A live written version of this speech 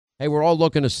Hey, we're all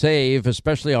looking to save,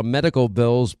 especially on medical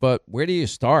bills, but where do you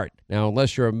start? Now,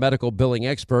 unless you're a medical billing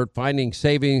expert, finding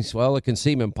savings, well, it can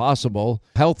seem impossible.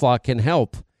 HealthLock can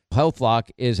help. HealthLock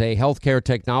is a healthcare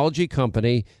technology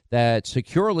company that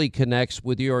securely connects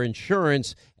with your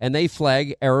insurance, and they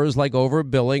flag errors like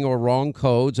overbilling or wrong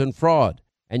codes and fraud.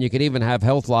 And you can even have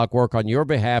HealthLock work on your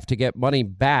behalf to get money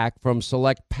back from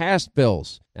select past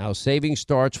bills. Now, saving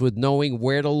starts with knowing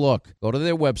where to look. Go to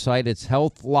their website. It's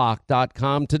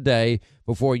healthlock.com today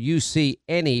before you see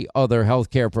any other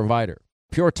healthcare provider.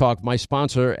 Pure Talk, my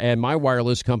sponsor and my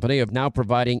wireless company, are now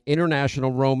providing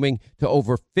international roaming to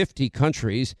over 50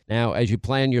 countries. Now, as you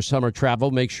plan your summer travel,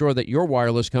 make sure that your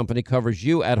wireless company covers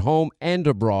you at home and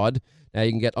abroad. Now,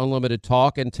 you can get unlimited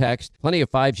talk and text, plenty of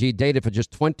 5G data for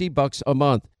just $20 a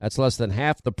month. That's less than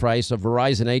half the price of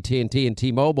Verizon, AT&T, and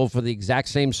T-Mobile for the exact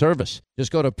same service.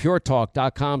 Just go to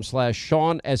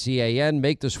puretalk.com/Sean, S-E-A-N.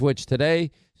 Make the switch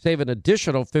today. Save an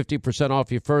additional 50%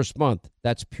 off your first month.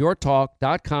 That's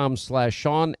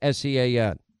puretalk.com/Sean,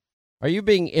 S-E-A-N. Are you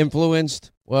being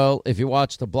influenced? Well, if you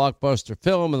watched a blockbuster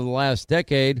film in the last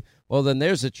decade, well, then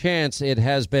there's a chance it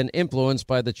has been influenced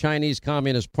by the Chinese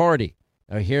Communist Party.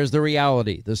 Now, here's the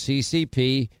reality. The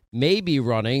CCP may be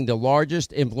running the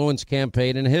largest influence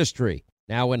campaign in history.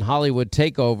 Now, in Hollywood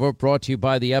Takeover, brought to you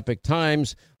by the Epic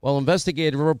Times, well,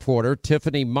 investigative reporter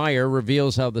Tiffany Meyer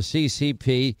reveals how the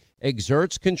CCP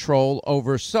exerts control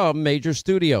over some major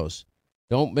studios.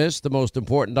 Don't miss the most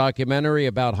important documentary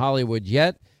about Hollywood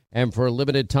yet. And for a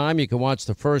limited time, you can watch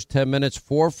the first 10 minutes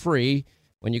for free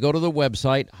when you go to the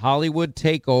website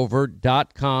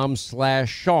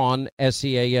hollywoodtakeover.com/Sean,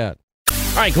 S-E-A-N.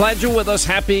 All right, glad you're with us.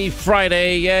 Happy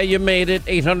Friday. Yeah, you made it.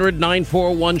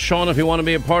 800-941-SEAN if you want to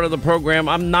be a part of the program.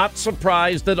 I'm not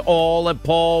surprised at all at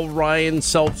Paul Ryan's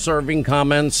self-serving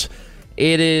comments.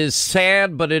 It is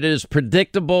sad, but it is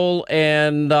predictable,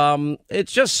 and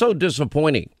it's just so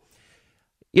disappointing.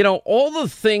 You know, all the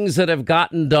things that have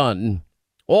gotten done,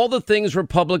 all the things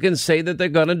Republicans say that they're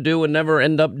going to do and never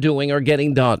end up doing are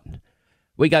getting done.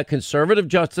 We got conservative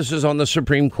justices on the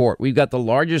Supreme Court. We've got the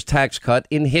largest tax cut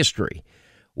in history.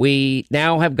 We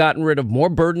now have gotten rid of more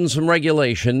burdensome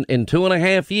regulation in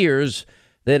 2.5 years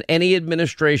than any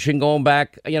administration going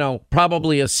back,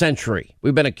 probably a century.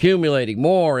 We've been accumulating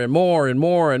more and more and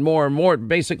more and more and more.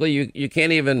 Basically, you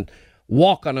can't even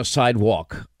walk on a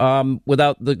sidewalk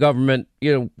without the government,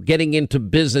 getting into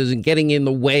business and getting in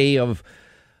the way of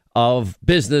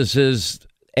businesses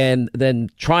and then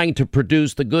trying to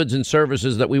produce the goods and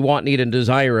services that we want, need, and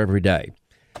desire every day.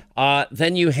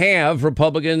 Then you have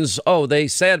Republicans. They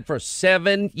said for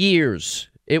 7 years,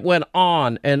 it went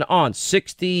on and on,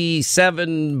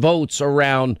 67 votes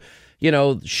around,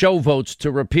 show votes to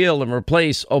repeal and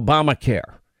replace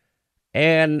Obamacare.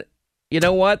 And you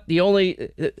know what?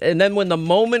 And then when the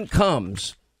moment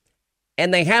comes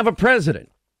and they have a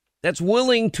president that's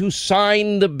willing to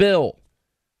sign the bill,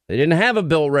 they didn't have a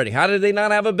bill ready. How did they not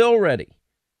have a bill ready?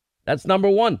 That's number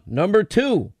one. Number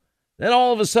two, then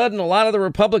all of a sudden, a lot of the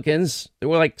Republicans, there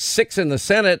were like 6 in the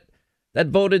Senate that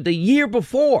voted the year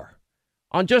before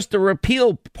on just the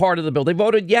repeal part of the bill. They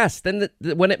voted yes. Then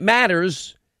when it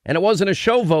matters and it wasn't a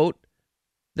show vote,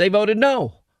 they voted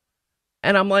no.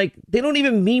 And I'm like, they don't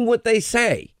even mean what they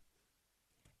say.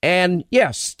 And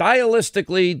yes,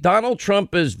 stylistically, Donald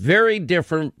Trump is very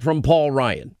different from Paul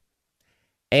Ryan.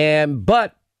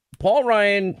 But Paul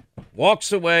Ryan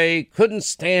walks away, couldn't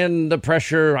stand the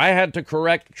pressure. I had to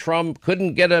correct Trump,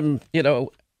 couldn't get him,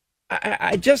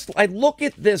 I look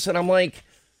at this and I'm like,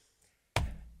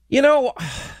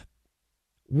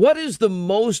 what is the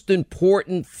most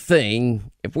important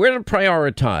thing, if we're to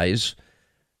prioritize,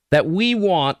 that we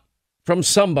want from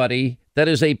somebody that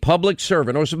is a public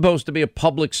servant or supposed to be a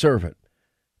public servant?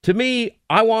 To me,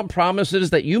 I want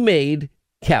promises that you made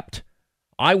kept.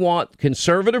 I want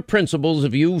conservative principles.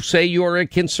 If you say you're a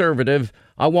conservative,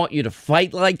 I want you to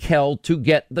fight like hell to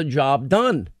get the job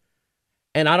done.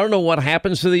 And I don't know what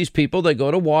happens to these people. They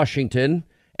go to Washington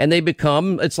and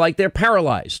it's like they're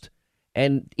paralyzed.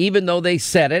 And even though they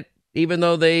said it, even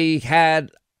though they had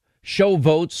show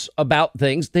votes about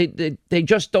things, they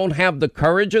just don't have the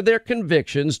courage of their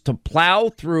convictions to plow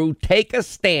through, take a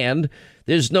stand.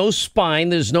 There's no spine.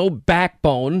 There's no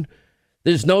backbone.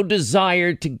 There's no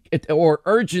desire or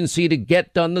urgency to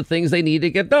get done the things they need to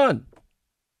get done.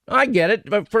 I get it.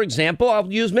 But for example,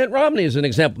 I'll use Mitt Romney as an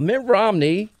example. Mitt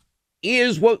Romney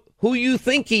is who you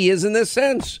think he is in this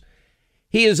sense.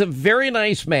 He is a very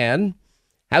nice man,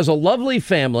 has a lovely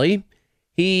family.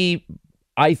 He,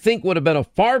 I think, would have been a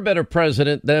far better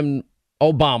president than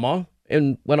Obama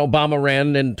when Obama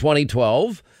ran in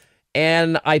 2012.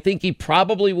 And I think he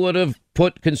probably would have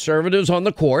put conservatives on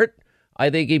the court. I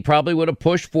think he probably would have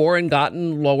pushed for and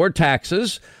gotten lower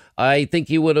taxes. I think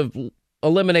he would have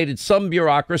eliminated some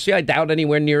bureaucracy. I doubt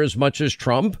anywhere near as much as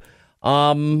Trump.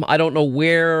 I don't know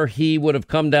where he would have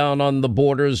come down on the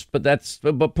borders,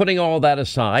 but putting all that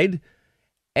aside,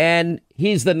 and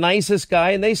he's the nicest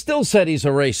guy, and they still said he's a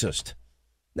racist.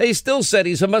 They still said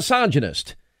he's a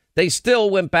misogynist. They still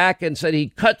went back and said he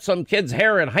cut some kid's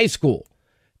hair in high school.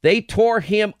 They tore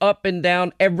him up and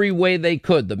down every way they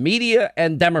could, the media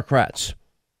and Democrats.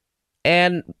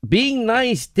 And being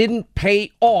nice didn't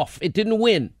pay off. It didn't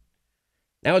win.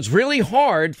 Now, it's really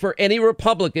hard for any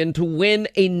Republican to win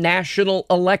a national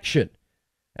election.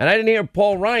 And I didn't hear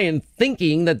Paul Ryan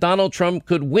thinking that Donald Trump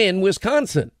could win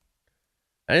Wisconsin.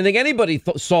 I didn't think anybody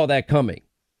saw that coming.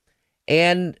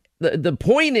 And the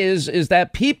point is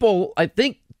that people, I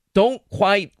think, don't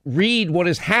quite read what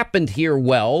has happened here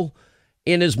well,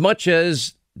 in as much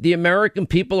as the American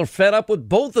people are fed up with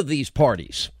both of these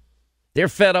parties. They're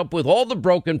fed up with all the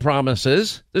broken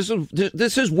promises. This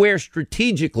is where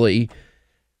strategically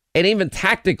and even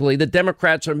tactically, the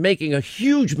Democrats are making a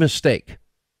huge mistake,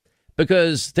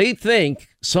 because they think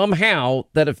somehow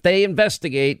that if they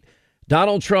investigate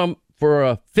Donald Trump for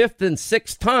a fifth and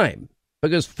sixth time,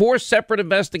 because 4 separate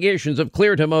investigations have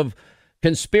cleared him of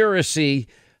conspiracy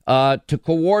to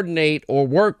coordinate or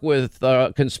work with,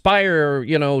 conspire,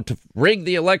 to rig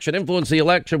the election, influence the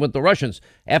election with the Russians.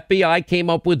 FBI came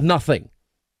up with nothing.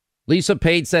 Lisa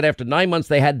Page said after 9 months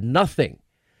they had nothing.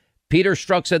 Peter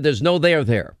Strzok said there's no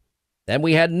there. Then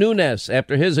we had Nunes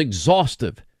after his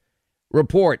exhaustive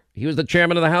report. He was the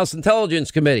chairman of the House Intelligence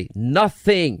Committee.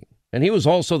 Nothing. And he was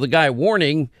also the guy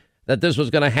warning that this was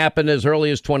going to happen as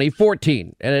early as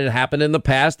 2014. And it happened in the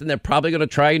past, and they're probably going to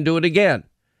try and do it again.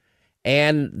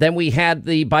 And then we had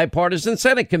the bipartisan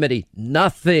Senate committee.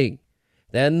 Nothing.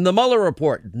 Then the Mueller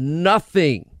report.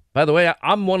 Nothing. By the way,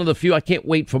 I'm one of the few. I can't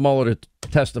wait for Mueller to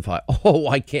testify. Oh,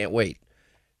 I can't wait.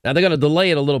 Now, they're going to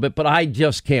delay it a little bit, but I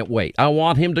just can't wait. I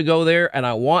want him to go there, and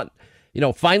I want,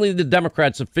 finally the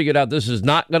Democrats have figured out this is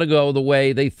not going to go the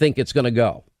way they think it's going to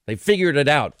go. They figured it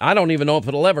out. I don't even know if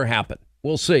it'll ever happen.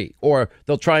 We'll see. Or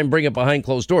they'll try and bring it behind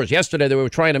closed doors. Yesterday, they were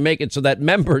trying to make it so that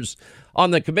members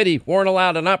on the committee weren't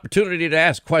allowed an opportunity to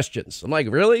ask questions. I'm like,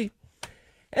 really?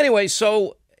 Anyway,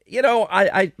 so,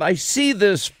 I see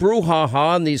this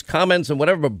brouhaha and these comments and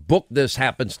whatever book this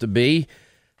happens to be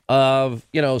of,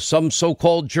 some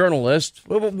so-called journalist.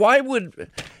 Why would,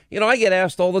 I get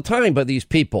asked all the time by these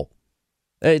people.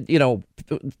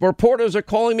 Reporters are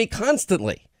calling me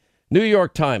constantly. New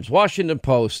York Times, Washington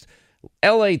Post,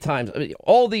 L.A. Times,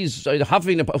 all these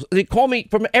Huffington Post, they call me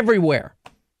from everywhere.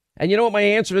 And you know what my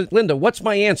answer is? Linda, what's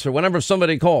my answer whenever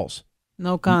somebody calls?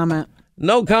 No comment.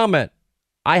 No comment.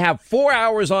 I have 4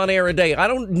 hours on air a day. I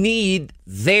don't need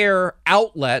their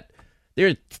outlet,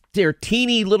 their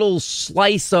teeny little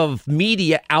slice of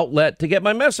media outlet to get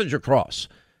my message across.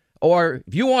 Or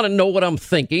if you want to know what I'm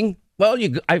thinking, well,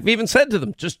 I've even said to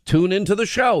them, just tune into the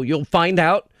show. You'll find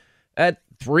out at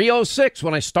 3:06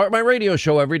 when I start my radio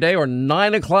show every day, or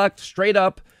 9 o'clock straight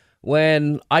up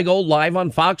when I go live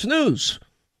on Fox News.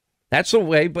 That's the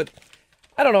way, but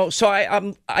I don't know. So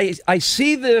I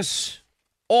see this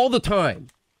all the time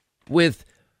with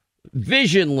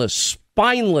visionless,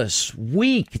 spineless,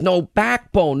 weak, no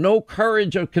backbone, no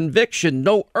courage or conviction,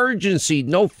 no urgency,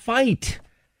 no fight.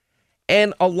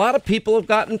 And a lot of people have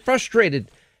gotten frustrated.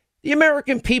 The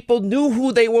American people knew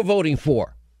who they were voting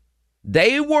for.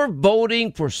 They were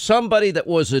voting for somebody that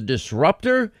was a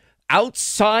disruptor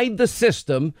outside the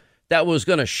system that was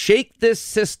going to shake this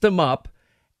system up.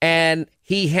 And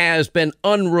he has been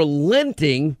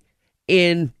unrelenting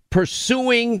in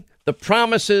pursuing the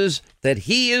promises that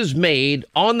he has made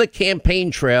on the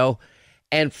campaign trail,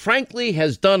 and frankly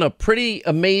has done a pretty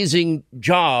amazing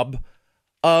job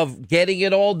of getting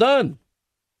it all done.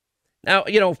 Now,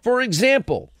 for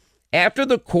example, after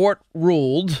the court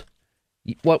ruled,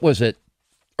 what was it,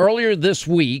 earlier this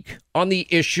week on the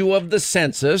issue of the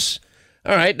census.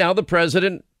 All right, now the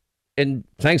president, and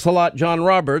thanks a lot, John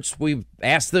Roberts. We've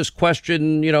asked this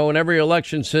question, in every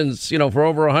election since, for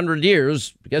over 100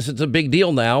 years. I guess it's a big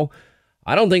deal now.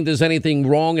 I don't think there's anything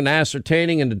wrong in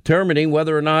ascertaining and determining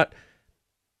whether or not,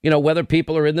 whether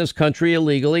people are in this country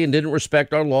illegally and didn't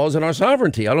respect our laws and our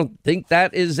sovereignty. I don't think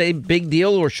that is a big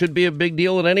deal or should be a big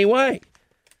deal in any way.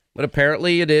 But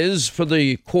apparently it is for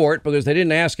the court, because they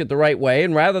didn't ask it the right way.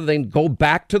 And rather than go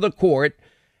back to the court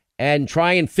and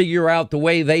try and figure out the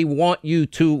way they want you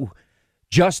to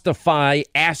justify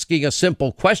asking a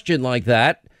simple question like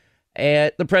that,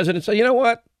 the president said, you know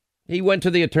what? He went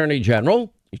to the attorney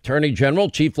general,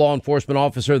 chief law enforcement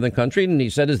officer of the country, and he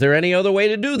said, is there any other way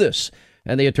to do this?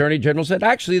 And the attorney general said,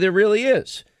 actually, there really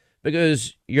is.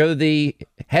 because you're the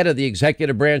head of the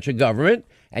executive branch of government,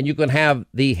 and you can have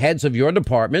the heads of your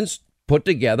departments put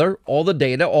together all the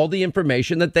data, all the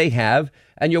information that they have,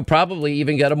 and you'll probably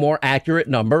even get a more accurate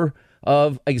number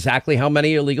of exactly how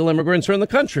many illegal immigrants are in the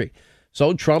country.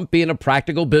 So Trump, being a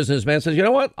practical businessman, says, you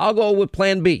know what, I'll go with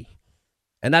plan B.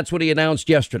 And that's what he announced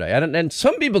yesterday. And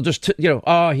some people just,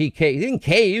 he didn't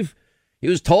cave. He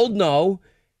was told no.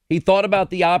 He thought about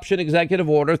the option, executive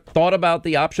order, thought about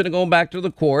the option of going back to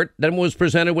the court, then was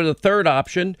presented with a third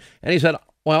option. And he said,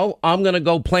 well, I'm going to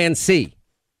go plan C.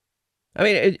 I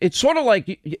mean, it's sort of like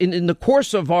in the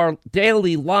course of our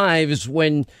daily lives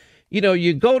when,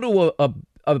 you go to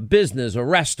a business, a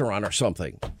restaurant or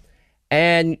something,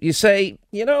 and you say,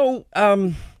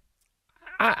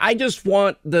 I just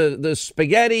want the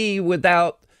spaghetti with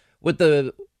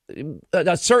a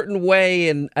certain way,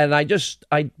 and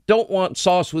I don't want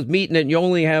sauce with meat in it. And you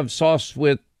only have sauce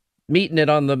with meat in it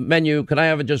on the menu. Can I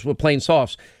have it just with plain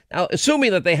sauce? Now,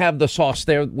 assuming that they have the sauce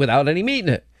there without any meat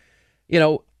in it,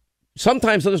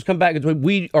 sometimes they'll just come back and say,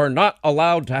 we are not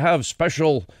allowed to have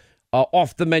special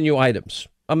off the menu items.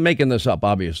 I'm making this up,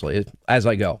 obviously, as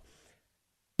I go.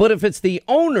 But if it's the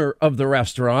owner of the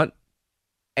restaurant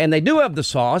and they do have the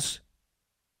sauce,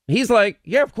 he's like,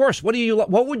 yeah, of course. What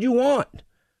would you want?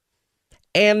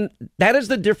 And that is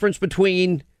the difference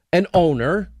between an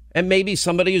owner and maybe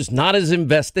somebody who's not as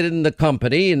invested in the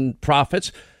company and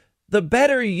profits. The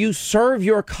better you serve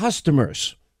your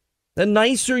customers, the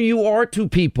nicer you are to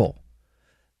people,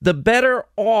 the better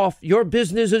off your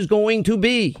business is going to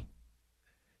be.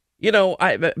 There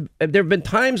have been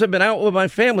times I've been out with my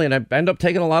family and I end up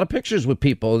taking a lot of pictures with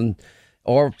people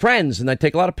or friends, and I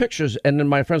take a lot of pictures. And then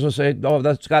my friends will say, oh,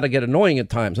 that's got to get annoying at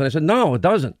times. And I said, no, it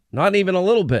doesn't. Not even a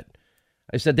little bit.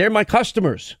 I said, they're my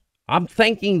customers. I'm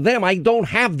thanking them. I don't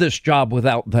have this job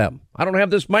without them. I don't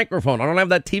have this microphone. I don't have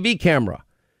that TV camera.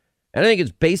 And I think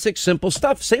it's basic, simple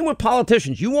stuff. Same with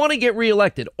politicians. You want to get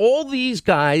reelected. All these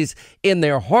guys, in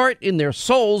their heart, in their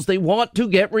souls, they want to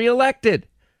get reelected.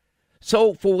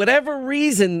 So for whatever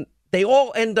reason, they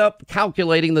all end up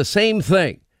calculating the same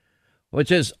thing, which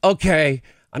is, okay,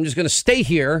 I'm just going to stay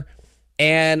here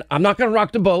and I'm not going to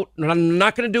rock the boat and I'm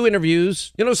not going to do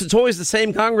interviews. So it's always the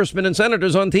same congressmen and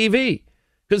senators on TV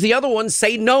because the other ones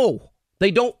say no.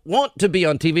 They don't want to be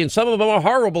on TV, and some of them are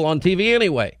horrible on TV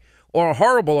anyway, or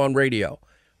horrible on radio.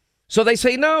 So they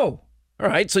say no. All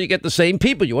right, so you get the same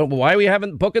people. Why are we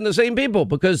haven't booking the same people?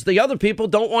 Because the other people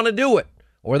don't want to do it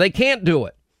or they can't do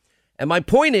it. And my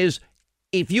point is,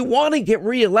 if you want to get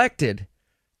reelected,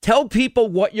 tell people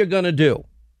what you're going to do.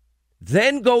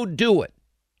 Then go do it.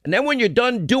 And then when you're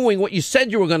done doing what you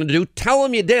said you were going to do, tell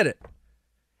them you did it.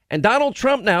 And Donald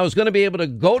Trump now is going to be able to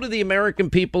go to the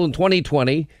American people in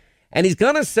 2020, and he's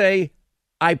going to say,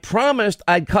 I promised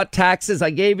I'd cut taxes. I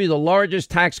gave you the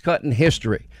largest tax cut in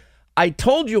history. I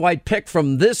told you I'd pick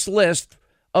from this list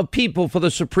of people for the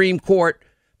Supreme Court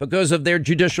because of their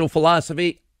judicial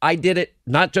philosophy. I did it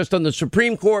not just on the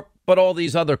Supreme Court, but all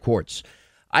these other courts.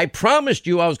 I promised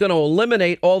you I was going to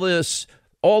eliminate all these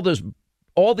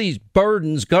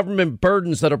burdens, government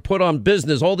burdens that are put on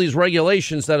business, all these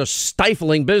regulations that are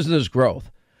stifling business growth.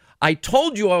 I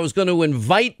told you I was going to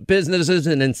invite businesses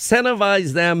and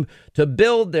incentivize them to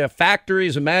build their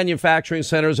factories and manufacturing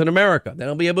centers in America. Then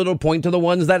I'll be able to point to the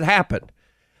ones that happened.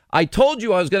 I told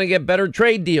you I was going to get better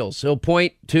trade deals. He'll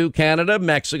point to Canada,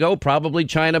 Mexico, probably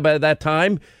China by that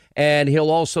time. And he'll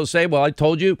also say, well, I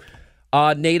told you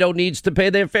NATO needs to pay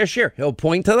their fair share. He'll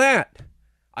point to that.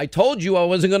 I told you I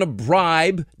wasn't going to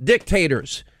bribe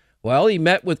dictators. Well, he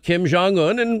met with Kim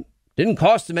Jong-un and didn't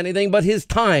cost him anything but his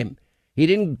time. He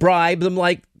didn't bribe them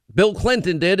like Bill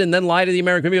Clinton did and then lie to the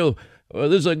American people. Oh,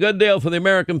 this is a good deal for the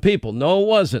American people. No, it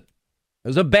wasn't. It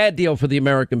was a bad deal for the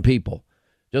American people.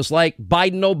 Just like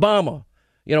Biden, Obama,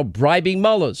 bribing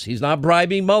mullahs. He's not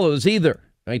bribing mullahs either.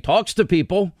 He talks to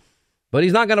people, but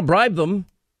he's not going to bribe them.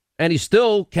 And he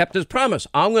still kept his promise.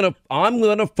 I'm going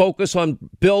to focus on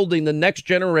building the next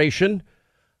generation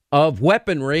of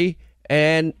weaponry.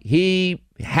 And he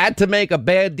had to make a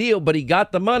bad deal, but he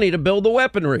got the money to build the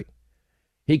weaponry.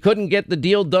 He couldn't get the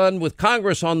deal done with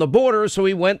Congress on the border, so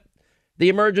he went the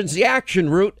emergency action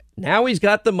route. Now he's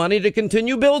got the money to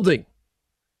continue building.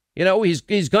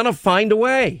 He's going to find a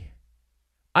way.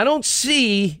 I don't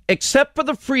see, except for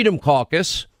the Freedom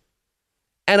Caucus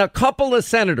and a couple of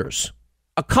senators,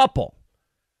 a couple,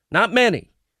 not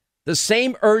many, the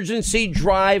same urgency,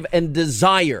 drive, and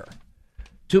desire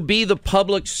to be the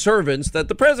public servants that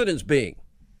the president's being.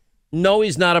 No,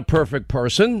 he's not a perfect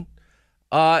person.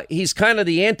 He's kind of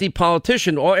the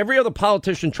anti-politician, or every other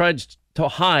politician tries to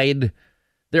hide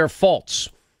their faults.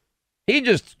 He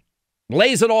just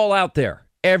lays it all out there.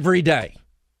 every day.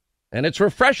 And it's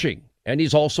refreshing. And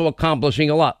he's also accomplishing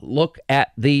a lot. Look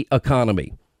at the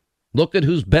economy. Look at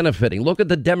who's benefiting. Look at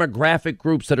the demographic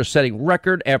groups that are setting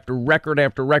record after record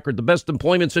after record. The best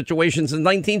employment situation since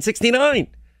 1969.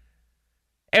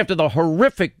 After the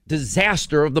horrific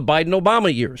disaster of the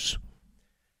Biden-Obama years.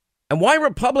 And why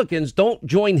Republicans don't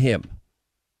join him.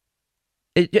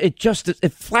 It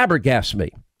flabbergasts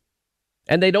me.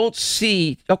 And they don't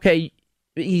see, okay,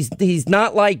 he's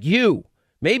not like you.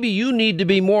 Maybe you need to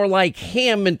be more like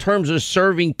him in terms of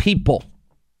serving people.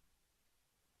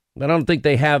 I don't think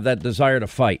they have that desire to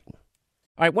fight. All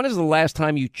right, when is the last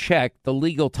time you checked the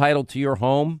legal title to your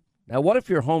home? Now, what if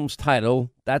your home's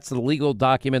title, that's the legal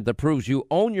document that proves you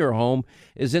own your home,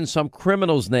 is in some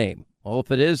criminal's name? Well,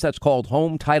 if it is, that's called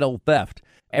home title theft.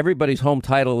 Everybody's home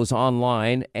title is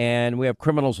online, and we have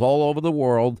criminals all over the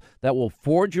world that will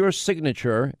forge your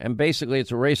signature, and basically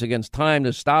it's a race against time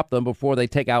to stop them before they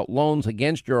take out loans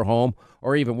against your home,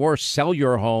 or even worse, sell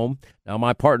your home. Now,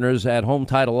 my partners at Home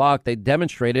Title Lock, they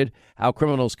demonstrated how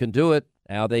criminals can do it.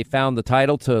 Now, they found the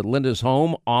title to Linda's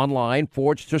home online,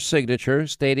 forged her signature,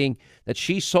 stating that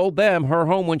she sold them her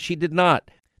home when she did not.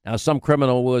 Now, some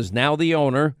criminal was now the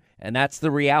owner, and that's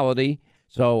the reality.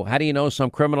 So how do you know some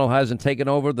criminal hasn't taken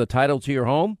over the title to your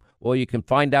home? Well, you can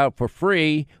find out for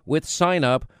free with sign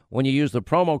up when you use the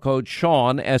promo code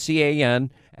Sean, S-E-A-N,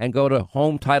 and go to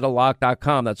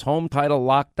HometitleLock.com. That's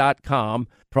HometitleLock.com,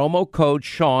 promo code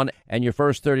Sean, and your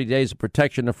first 30 days of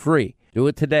protection are free. Do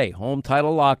it today.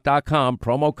 HometitleLock.com,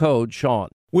 promo code Sean.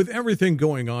 With everything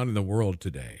going on in the world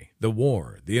today, the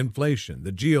war, the inflation,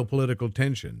 the geopolitical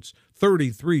tensions,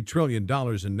 $33 trillion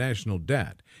in national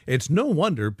debt, it's no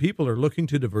wonder people are looking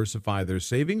to diversify their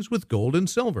savings with gold and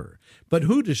silver. But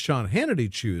who does Sean Hannity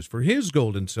choose for his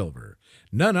gold and silver?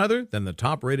 None other than the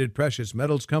top-rated precious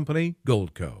metals company,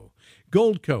 Goldco.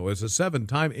 Goldco is a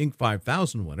 7-time Inc.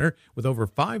 5000 winner with over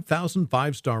 5,000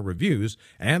 five-star reviews,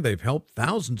 and they've helped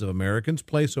thousands of Americans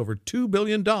place over $2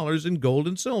 billion in gold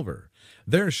and silver.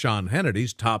 They're Sean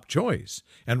Hannity's top choice.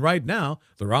 And right now,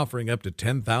 they're offering up to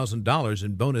 $10,000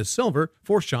 in bonus silver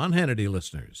for Sean Hannity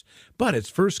listeners. But it's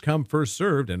first come, first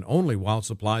served, and only while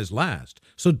supplies last.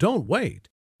 So don't wait.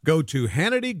 Go to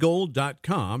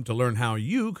HannityGold.com to learn how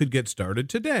you could get started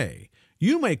today.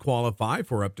 You may qualify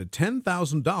for up to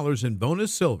 $10,000 in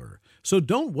bonus silver. So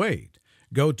don't wait.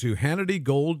 Go to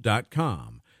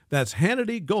HannityGold.com. That's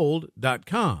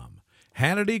HannityGold.com.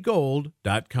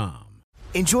 HannityGold.com.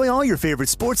 Enjoy all your favorite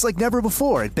sports like never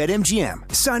before at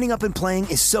BetMGM. Signing up and playing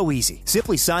is so easy.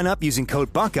 Simply sign up using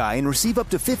code Buckeye and receive up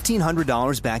to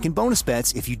 $1,500 back in bonus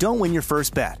bets if you don't win your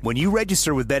first bet. When you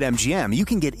register with BetMGM, you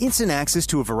can get instant access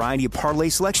to a variety of parlay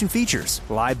selection features,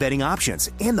 live betting options,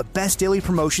 and the best daily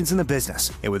promotions in the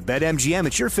business. And with BetMGM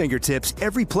at your fingertips,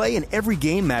 every play and every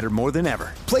game matter more than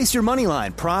ever. Place your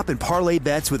moneyline, prop, and parlay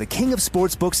bets with the king of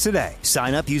sportsbooks today.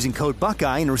 Sign up using code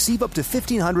Buckeye and receive up to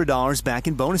 $1,500 back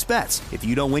in bonus bets if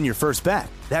you don't win your first bet.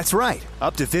 That's right,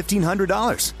 up to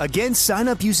 $1,500. Again, sign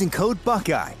up using code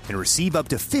Buckeye and receive up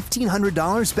to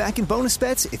 $1,500 back in bonus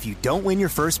bets if you don't win your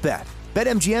first bet.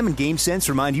 BetMGM and GameSense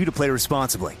remind you to play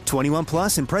responsibly. 21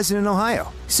 plus and present in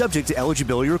Ohio. Subject to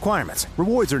eligibility requirements.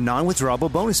 Rewards are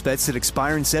non-withdrawable bonus bets that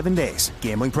expire in 7 days.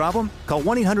 Gambling problem? Call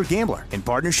 1-800-GAMBLER in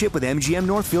partnership with MGM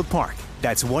Northfield Park.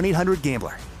 That's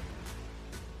 1-800-GAMBLER.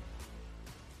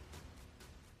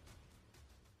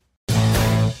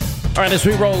 All right, as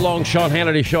we roll along, Sean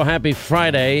Hannity Show, happy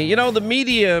Friday. You know, the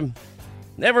media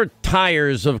never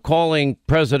tires of calling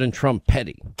President Trump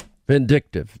petty,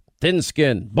 vindictive,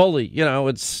 thin-skinned, bully. You know,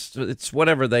 it's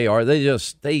whatever they are.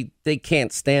 They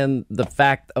can't stand the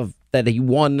fact of that he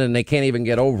won, and they can't even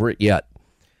get over it yet.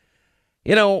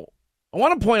 You know, I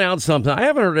want to point out something. I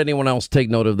haven't heard anyone else take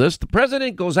note of this. The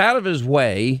president goes out of his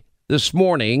way this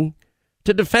morning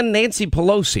to defend Nancy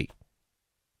Pelosi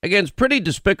against pretty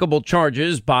despicable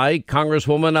charges by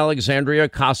Congresswoman Alexandria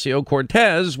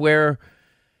Ocasio-Cortez, where,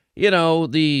 you know,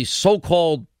 the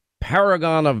so-called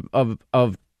paragon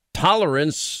of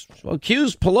tolerance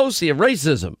accused Pelosi of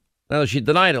racism. Now, she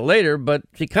denied it later, but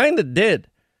she kind of did.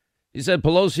 She said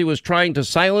Pelosi was trying to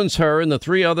silence her and the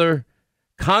 3 other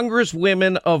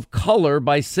Congresswomen of color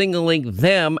by singling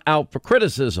them out for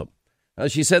criticism.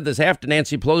 She said this after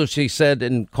Nancy Pelosi said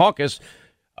in caucus,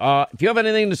 if you have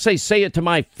anything to say it to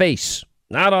my face,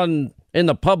 not in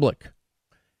the public.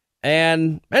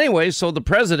 And anyway, so the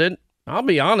president, I'll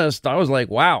be honest, I was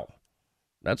like, wow,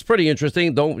 that's pretty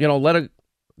interesting. Don't, let it.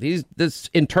 This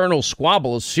internal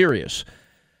squabble is serious.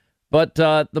 But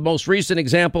the most recent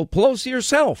example, Pelosi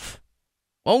herself,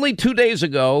 only 2 days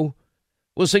ago,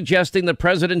 was suggesting that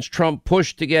President Trump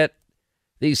push to get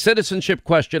the citizenship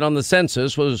question on the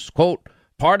census was, quote,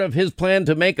 part of his plan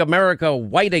to make America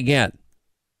white again.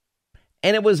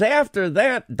 And it was after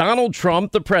that, Donald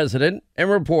Trump, the president, and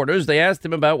reporters, they asked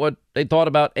him about what they thought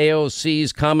about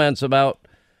AOC's comments about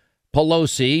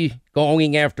Pelosi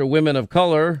going after women of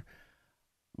color.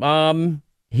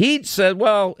 He'd said,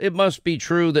 well, it must be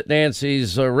true that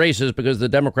Nancy's racist because the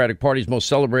Democratic Party's most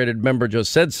celebrated member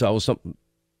just said so.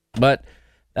 But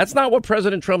that's not what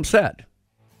President Trump said.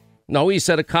 No, he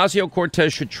said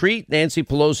Ocasio-Cortez should treat Nancy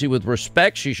Pelosi with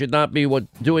respect. She should not be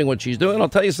doing what she's doing. I'll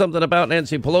tell you something about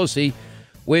Nancy Pelosi,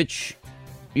 which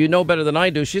you know better than I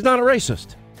do. She's not a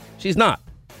racist. She's not.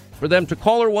 For them to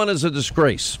call her one is a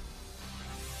disgrace.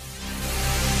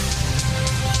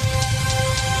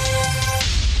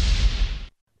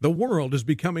 The world is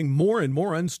becoming more and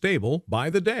more unstable by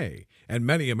the day, and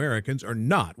many Americans are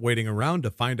not waiting around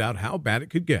to find out how bad it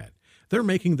could get. They're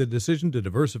making the decision to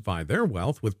diversify their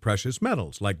wealth with precious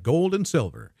metals like gold and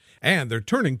silver, and they're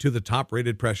turning to the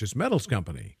top-rated precious metals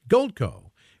company,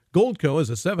 Goldco. Goldco is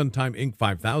a 7-time Inc.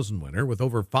 5000 winner with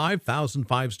over 5,000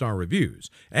 five-star reviews,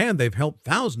 and they've helped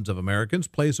thousands of Americans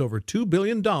place over $2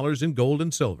 billion in gold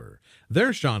and silver.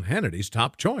 They're Sean Hannity's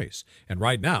top choice, and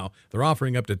right now they're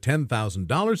offering up to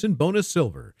 $10,000 in bonus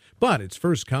silver. But it's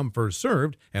first come, first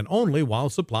served, and only while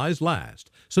supplies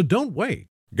last. So don't wait.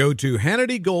 Go to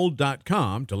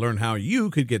HannityGold.com to learn how you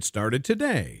could get started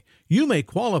today. You may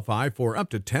qualify for up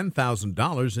to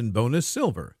 $10,000 in bonus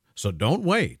silver, so don't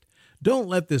wait. Don't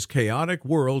let this chaotic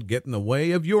world get in the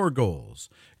way of your goals.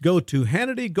 Go to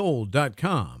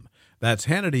HannityGold.com. That's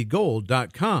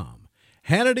HannityGold.com.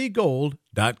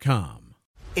 HannityGold.com.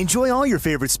 Enjoy all your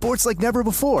favorite sports like never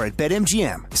before at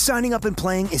BetMGM. Signing up and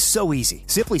playing is so easy.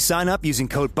 Simply sign up using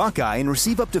code Buckeye and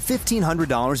receive up to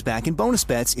 $1,500 back in bonus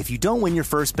bets if you don't win your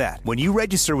first bet. When you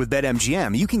register with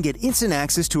BetMGM, you can get instant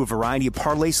access to a variety of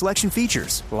parlay selection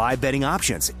features, live betting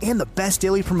options, and the best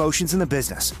daily promotions in the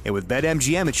business. And with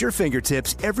BetMGM at your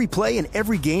fingertips, every play and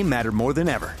every game matter more than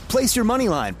ever. Place your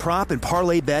moneyline, prop, and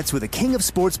parlay bets with the king of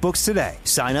sportsbooks today.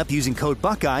 Sign up using code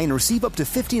Buckeye and receive up to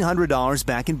 $1,500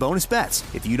 back in bonus bets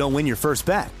if you don't win your first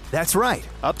bet. That's right,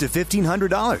 up to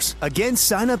 $1,500. Again,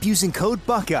 sign up using code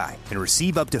Buckeye and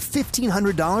receive up to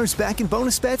 $1,500 back in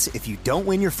bonus bets if you don't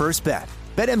win your first bet.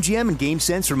 BetMGM and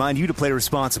GameSense remind you to play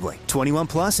responsibly. 21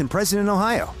 plus and present in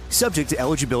Ohio. Subject to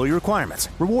eligibility requirements.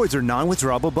 Rewards are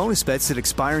non-withdrawable bonus bets that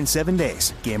expire in 7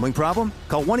 days. Gambling problem?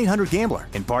 Call 1-800-GAMBLER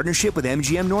in partnership with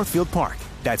MGM Northfield Park.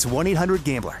 That's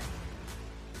 1-800-GAMBLER.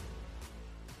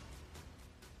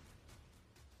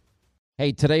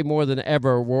 Hey, today more than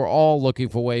ever, we're all looking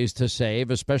for ways to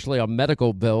save, especially on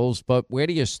medical bills. But where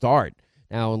do you start?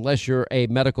 Now, unless you're a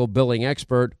medical billing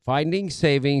expert, finding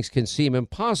savings can seem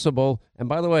impossible. And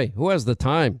by the way, who has the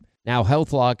time? Now,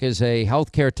 HealthLock is a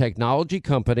healthcare technology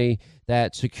company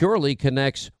that securely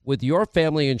connects with your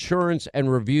family insurance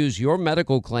and reviews your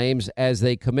medical claims as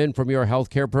they come in from your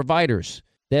healthcare providers.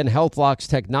 Then HealthLock's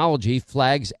technology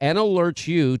flags and alerts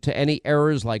you to any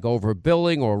errors like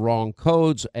overbilling or wrong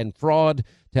codes and fraud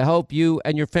to help you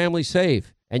and your family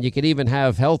save. And you can even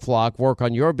have HealthLock work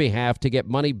on your behalf to get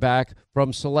money back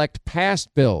from select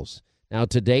past bills. Now,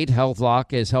 to date,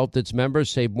 HealthLock has helped its members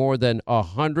save more than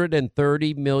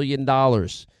 $130 million.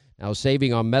 Now,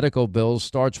 saving on medical bills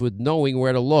starts with knowing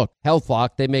where to look.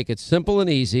 HealthLock, they make it simple and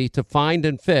easy to find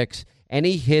and fix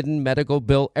any hidden medical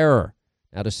bill error.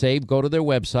 Now, to save, go to their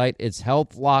website. It's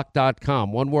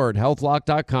healthlock.com. One word,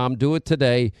 healthlock.com. Do it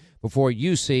today before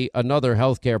you see another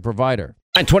healthcare provider.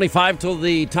 9:25 till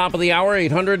the top of the hour,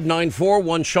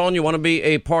 800-941-SEAN. You want to be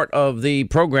a part of the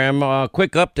program.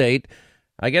 Quick update.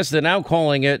 I guess they're now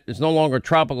calling it, it's no longer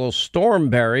Tropical Storm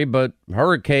Barry, but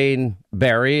Hurricane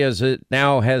Barry, as it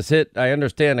now has hit, I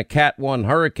understand, a Cat 1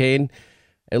 hurricane.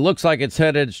 It looks like it's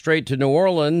headed straight to New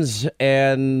Orleans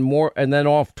and then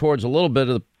off towards a little bit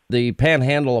of the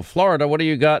panhandle of Florida. What do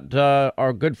you got?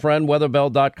 Our good friend,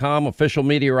 weatherbell.com, official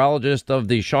meteorologist of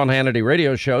the Sean Hannity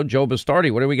radio show, Joe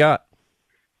Bastardi. What do we got?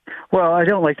 Well, I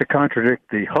don't like to contradict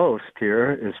the host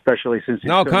here, especially since he's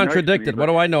No, so contradicted. Nice what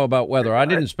do I know about weather? I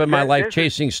didn't spend my life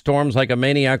chasing storms like a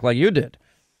maniac like you did.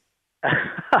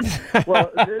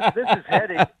 Well, this is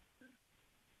heading...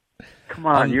 Come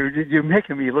on, you're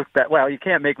making me look bad. Well, you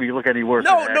can't make me look any worse.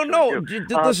 No.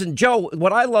 Listen, Joe,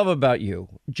 what I love about you,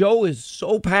 Joe is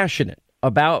so passionate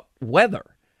about weather.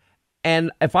 And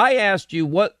if I asked you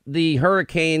what the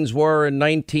hurricanes were in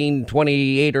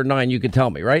 1928 or 9, you could tell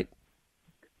me, right?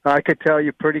 I could tell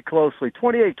you pretty closely.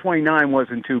 28, 29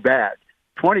 wasn't too bad.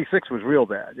 26 was real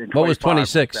bad. What was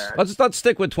 26? Let's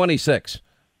stick with 26.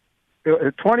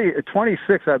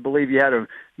 26, I believe you had a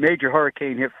major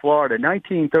hurricane hit Florida.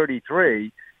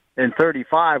 1933, and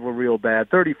 35 were real bad.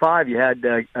 35, you had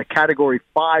a Category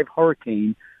 5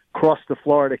 hurricane cross the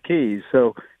Florida Keys.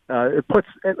 So it puts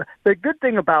the good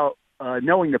thing about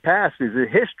knowing the past is that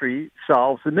history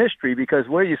solves the mystery, because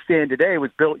where you stand today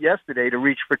was built yesterday to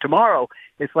reach for tomorrow.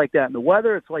 It's like that in the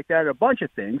weather. It's like that in a bunch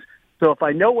of things. So if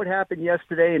I know what happened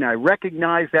yesterday and I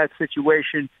recognize that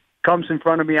situation comes in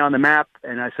front of me on the map,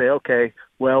 and I say, okay,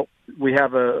 well, we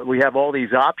have all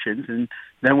these options, and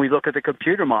then we look at the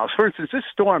computer models. For instance, this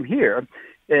storm here,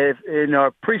 in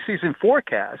our preseason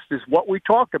forecast, is what we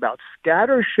talked about: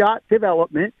 scattershot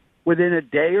development within a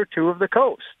day or two of the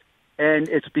coast. And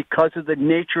it's because of the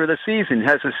nature of the season. It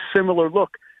has a similar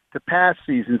look to past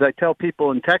seasons. I tell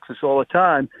people in Texas all the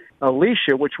time,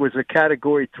 Alicia, which was a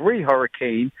Category 3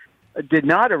 hurricane, did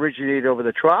not originate over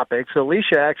the tropics.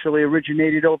 Alicia actually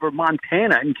originated over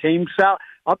Montana and came south.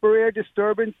 Upper air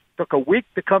disturbance took a week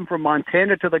to come from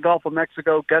Montana to the Gulf of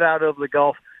Mexico, got out of the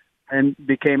Gulf, and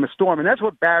became a storm. And that's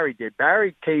what Barry did.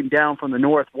 Barry came down from the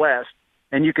northwest,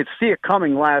 and you could see it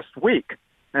coming last week.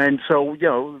 And so,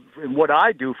 what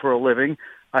I do for a living,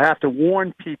 I have to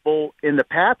warn people in the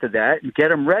path of that and get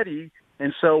them ready.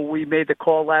 And so we made the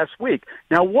call last week.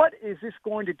 Now, what is this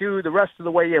going to do the rest of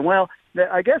the way in? Well,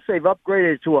 I guess they've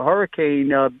upgraded to a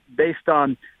hurricane based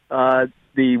on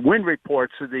the wind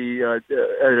reports of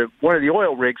one of the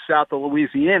oil rigs south of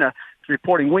Louisiana is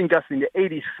reporting wind gusting to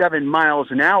 87 miles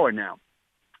an hour now.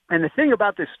 And the thing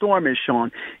about this storm is,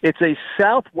 Sean, it's a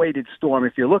south-weighted storm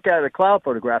if you look at a cloud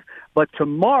photograph. But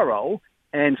tomorrow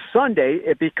and Sunday,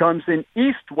 it becomes an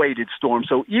east-weighted storm.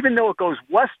 So even though it goes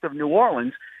west of New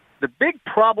Orleans, the big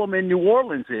problem in New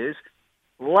Orleans is,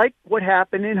 like what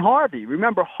happened in Harvey.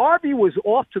 Remember, Harvey was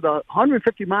off to the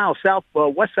 150 miles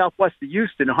west-southwest of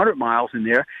Houston, 100 miles in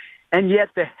there, and yet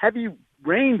the heavy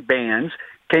rain bands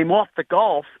came off the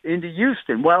Gulf into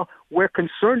Houston. Well, we're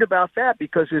concerned about that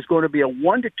because there's going to be a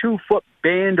 1 to 2 foot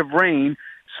band of rain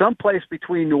someplace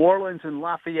between New Orleans and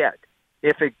Lafayette.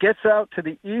 If it gets out to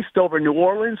the east over New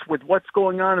Orleans with what's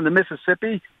going on in the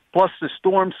Mississippi, plus the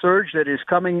storm surge that is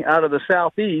coming out of the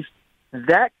southeast,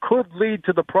 that could lead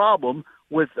to the problem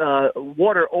with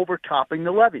water overtopping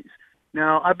the levees.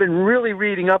 Now, I've been really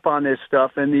reading up on this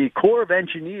stuff, and the Corps of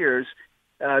Engineers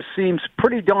seems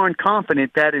pretty darn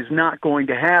confident that is not going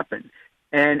to happen.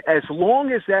 And as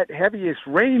long as that heaviest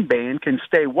rain band can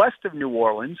stay west of New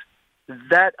Orleans,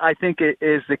 that I think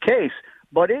is the case.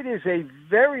 But it is a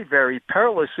very, very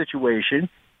perilous situation,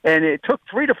 and it took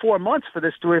 3 to 4 months for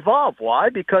this to evolve. Why?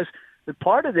 Because the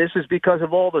part of this is because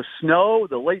of all the snow,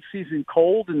 the late season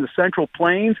cold in the Central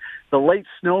Plains, the late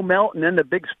snow melt, and then the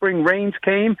big spring rains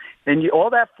came, and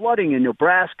all that flooding in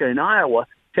Nebraska and Iowa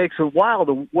takes a while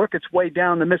to work its way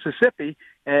down the Mississippi.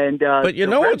 And but you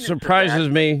know what surprises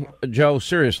me, Joe?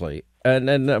 Seriously, and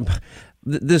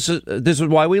this is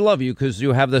why we love you, because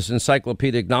you have this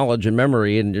encyclopedic knowledge and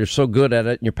memory, and you're so good at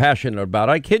it, and you're passionate about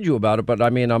it. I kid you about it, but I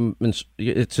mean,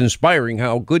 it's inspiring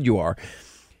how good you are.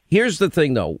 Here's the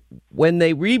thing, though: when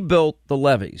they rebuilt the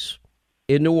levees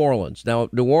in New Orleans, now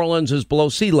New Orleans is below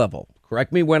sea level.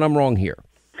 Correct me when I'm wrong here.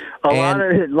 A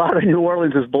lot of New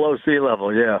Orleans is below sea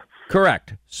level. Yeah.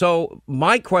 Correct. So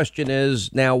my question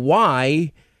is now,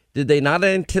 why did they not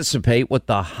anticipate what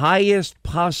the highest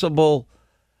possible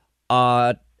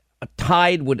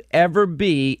tide would ever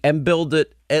be and build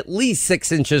it at least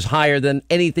 6 inches higher than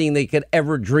anything they could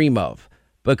ever dream of?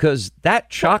 Because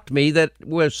that shocked me that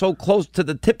we're so close to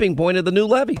the tipping point of the new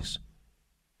levees.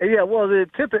 Yeah, well, the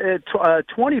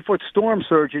 20-foot storm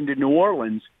surge into New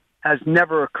Orleans has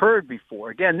never occurred before.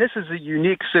 Again, this is a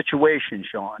unique situation,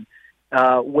 Sean.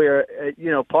 Where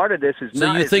part of this is so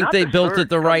not. You think they built it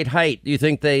the right height? You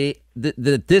think that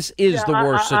this is the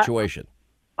worst situation?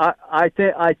 I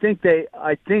think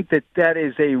that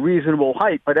is a reasonable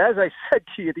height. But as I said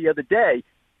to you the other day,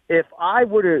 if I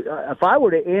were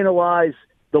to analyze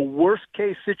the worst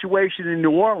case situation in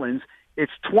New Orleans,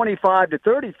 it's 25 to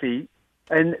 30 feet,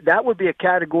 and that would be a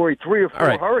Category 3 or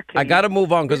 4 hurricane. I got to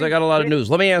move on because I got a lot of news.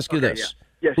 Let me ask you this: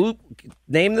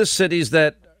 name the cities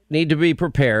that need to be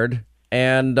prepared.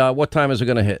 And what time is it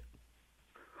going to hit?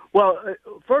 Well,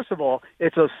 first of all,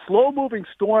 it's a slow-moving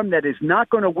storm that is not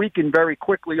going to weaken very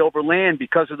quickly over land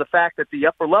because of the fact that the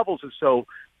upper levels are so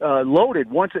loaded.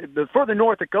 The further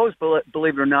north it goes,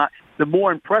 believe it or not, the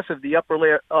more impressive the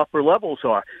upper levels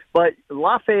are. But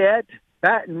Lafayette,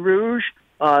 Baton Rouge,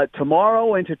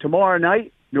 tomorrow into tomorrow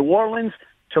night, New Orleans,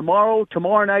 tomorrow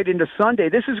night into Sunday.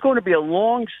 This is going to be a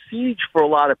long siege for a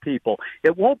lot of people.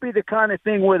 It won't be the kind of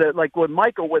thing like with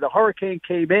Michael, where the hurricane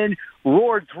came in,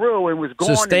 roared through, and was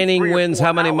gone. Sustaining winds,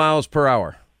 how many miles per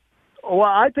hour? Well,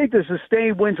 I think the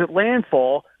sustained winds at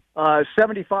landfall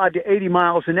 75 to 80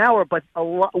 miles an hour. But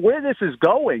where this is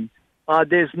going,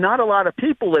 there's not a lot of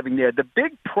people living there. The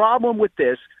big problem with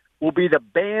this will be the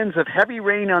bands of heavy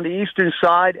rain on the eastern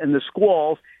side and the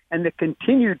squalls and the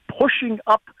continued pushing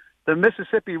up the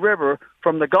Mississippi River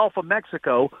from the Gulf of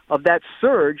Mexico of that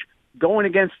surge going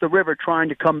against the river trying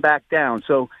to come back down.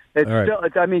 So it's still,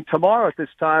 I mean, tomorrow at this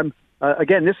time,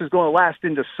 again, this is going to last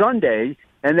into Sunday,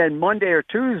 and then Monday or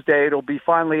Tuesday it'll be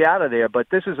finally out of there. But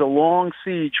this is a long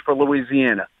siege for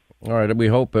Louisiana. All right, we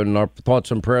hope, and our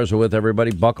thoughts and prayers are with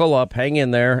everybody. Buckle up, hang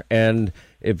in there, and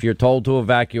if you're told to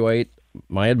evacuate,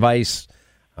 my advice,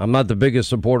 I'm not the biggest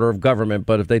supporter of government,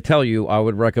 but if they tell you, I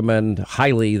would recommend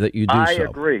highly that you do so. I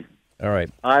agree. All right.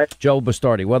 Joe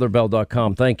Bastardi,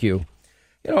 weatherbell.com. Thank you.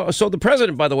 You know, so the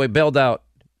president, by the way, bailed out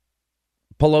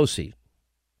Pelosi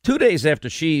 2 days after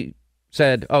she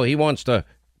said, oh, he wants to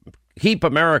keep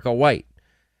America white.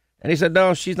 And he said,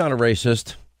 no, she's not a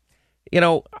racist. You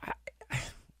know,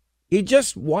 he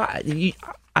just,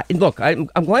 look, I'm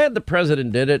glad the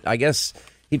president did it. I guess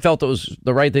he felt it was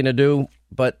the right thing to do.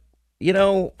 But, you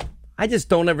know, I just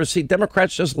don't ever see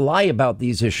Democrats just lie about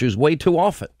these issues way too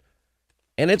often.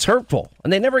 And it's hurtful.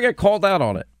 And they never get called out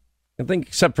on it. I think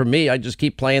except for me, I just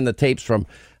keep playing the tapes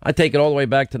I take it all the way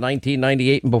back to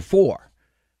 1998 and before.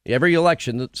 Every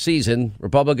election season,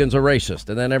 Republicans are racist,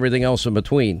 and then everything else in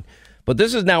between. But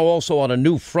this is now also on a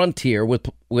new frontier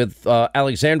with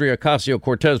Alexandria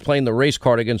Ocasio-Cortez playing the race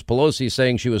card against Pelosi,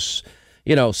 saying she was,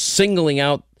 you know, singling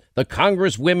out the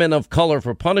Congresswomen of color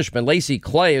for punishment. Lacey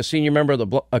Clay, a senior member of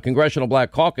the Congressional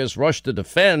Black Caucus, rushed to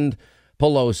defend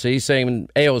Pelosi, saying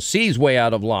AOC's way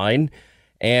out of line.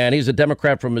 And he's a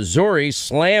Democrat from Missouri,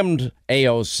 slammed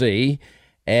AOC,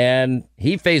 and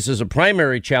he faces a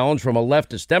primary challenge from a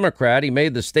leftist Democrat. He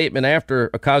made the statement after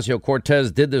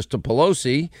Ocasio-Cortez did this to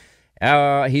Pelosi.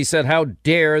 He said, how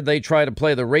dare they try to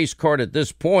play the race card at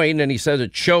this point? And he says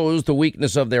it shows the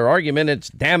weakness of their argument. It's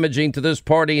damaging to this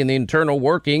party and the internal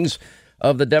workings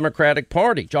of the Democratic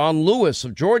Party. John Lewis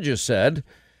of Georgia said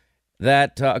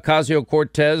that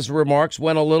Ocasio-Cortez remarks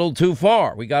went a little too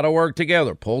far. We got to work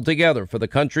together, pull together for the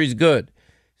country's good.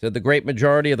 Said the great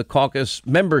majority of the caucus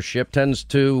membership tends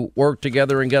to work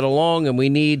together and get along, and we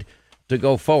need to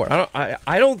go forward.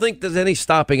 I don't think there's any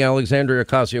stopping Alexandria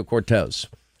Ocasio-Cortez.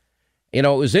 You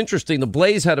know, it was interesting. The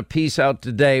Blaze had a piece out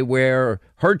today where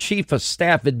her chief of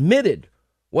staff admitted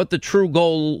what the true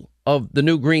goal of the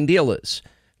new Green Deal is.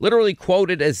 Literally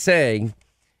quoted as saying,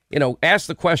 you know, asked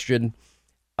the question,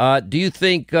 do you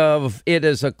think of it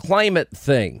as a climate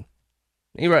thing?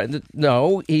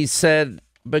 No, he said,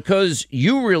 because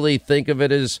you really think of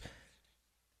it as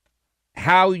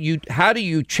how do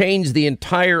you change the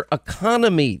entire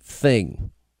economy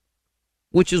thing,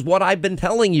 which is what I've been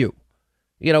telling you.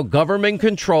 You know, government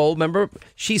control. Remember,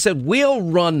 she said, we'll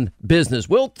run business.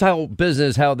 We'll tell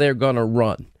business how they're going to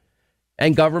run.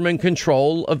 And government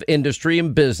control of industry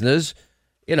and business,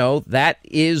 you know, that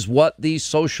is what these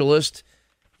socialist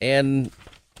and,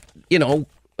 you know,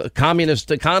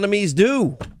 communist economies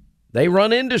do. They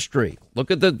run industry. Look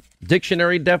at the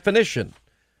dictionary definition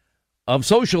of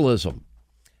socialism.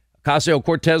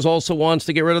 Ocasio-Cortez also wants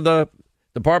to get rid of the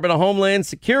Department of Homeland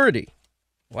Security.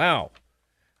 Wow.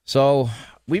 So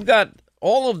we've got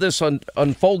all of this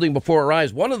unfolding before our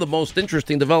eyes. One of the most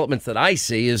interesting developments that I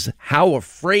see is how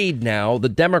afraid now the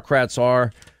Democrats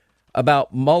are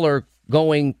about Mueller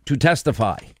going to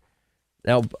testify.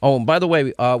 Now, oh, and by the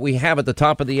way, we have at the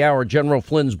top of the hour, General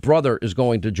Flynn's brother is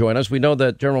going to join us. We know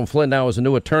that General Flynn now is a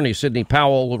new attorney. Sidney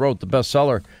Powell, who wrote the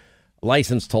bestseller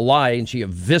License to Lie, and she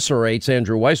eviscerates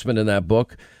Andrew Weissman in that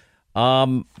book.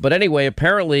 But anyway,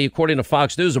 apparently, according to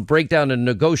Fox News, a breakdown in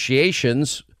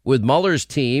negotiations with Mueller's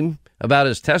team about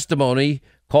his testimony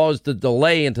caused the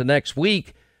delay into next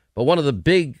week. But one of the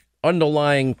big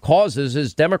underlying causes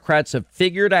is Democrats have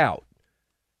figured out,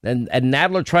 and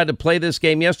Nadler tried to play this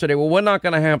game yesterday, well, we're not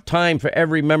going to have time for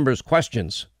every member's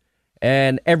questions.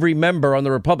 And every member on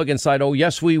the Republican side, oh,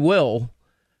 yes, we will.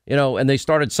 You know, and they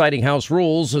started citing House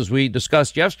rules, as we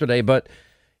discussed yesterday. But,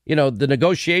 you know, the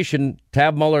negotiation to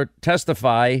have Mueller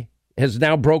testify has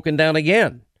now broken down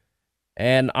again.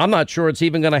 And I'm not sure it's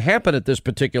even going to happen at this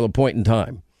particular point in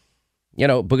time, you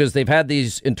know, because they've had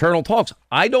these internal talks.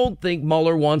 I don't think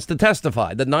Mueller wants to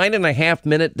testify. The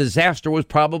 9.5-minute disaster was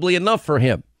probably enough for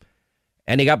him.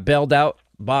 And he got bailed out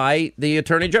by the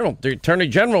attorney general. The attorney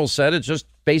general said it's just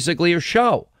basically a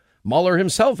show. Mueller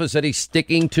himself has said he's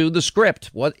sticking to the script,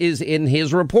 what is in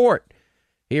his report.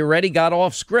 He already got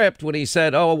off script when he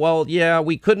said, oh, well, yeah,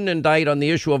 we couldn't indict on the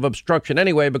issue of obstruction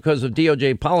anyway because of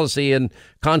DOJ policy and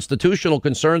constitutional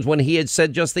concerns, when he had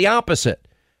said just the opposite.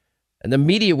 And the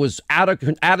media was out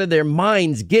of their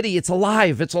minds, giddy. It's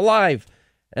alive. It's alive.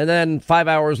 And then 5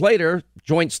 hours later,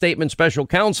 joint statement special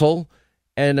counsel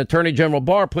and Attorney General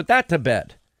Barr put that to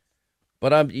bed.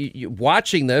 But I'm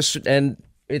watching this, and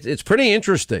it's pretty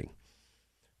interesting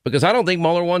because I don't think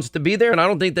Mueller wants to be there, and I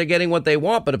don't think they're getting what they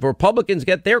want. But if Republicans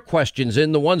get their questions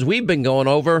in, the ones we've been going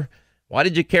over, why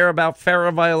did you care about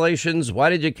FARA violations?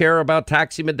 Why did you care about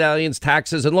taxi medallions,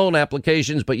 taxes, and loan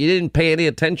applications, but you didn't pay any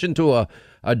attention to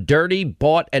a dirty,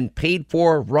 bought, and paid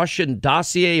for Russian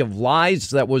dossier of lies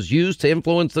that was used to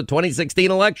influence the 2016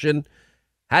 election?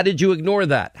 How did you ignore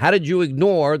that? How did you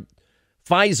ignore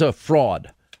FISA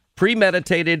fraud,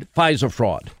 premeditated FISA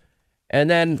fraud? And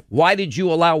then why did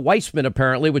you allow Weissman,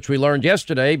 apparently, which we learned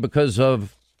yesterday because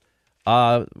of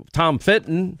Tom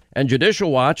Fitton and Judicial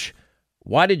Watch,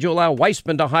 why did you allow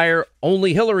Weissman to hire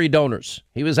only Hillary donors?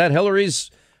 He was at Hillary's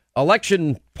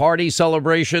election party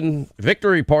celebration,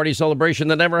 victory party celebration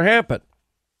that never happened.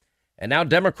 And now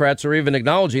Democrats are even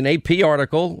acknowledging AP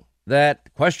article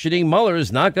that questioning Mueller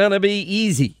is not going to be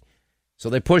easy. So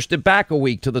they pushed it back a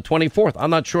week to the 24th. I'm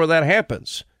not sure that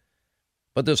happens.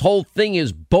 But this whole thing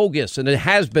is bogus, and it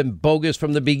has been bogus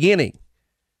from the beginning.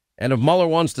 And if Mueller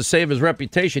wants to save his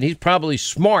reputation, he's probably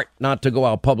smart not to go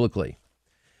out publicly.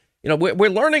 You know, we're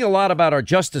learning a lot about our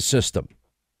justice system.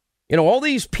 You know, all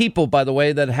these people, by the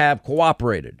way, that have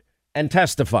cooperated and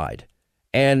testified,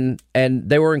 and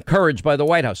they were encouraged by the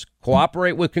White House,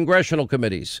 cooperate with congressional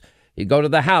committees. You go to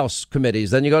the House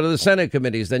committees, then you go to the Senate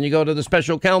committees, then you go to the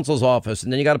special counsel's office,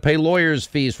 and then you got to pay lawyers'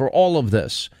 fees for all of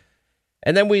this.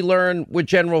 And then we learn with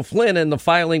General Flynn in the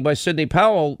filing by Sidney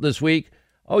Powell this week,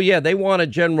 oh, yeah, they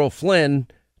wanted General Flynn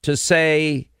to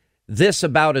say this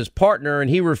about his partner, and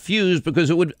he refused because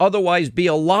it would otherwise be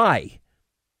a lie.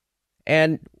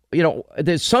 And, you know,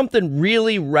 there's something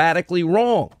really radically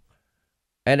wrong.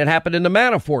 And it happened in the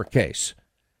Manafort case.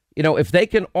 You know, if they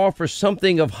can offer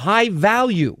something of high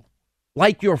value,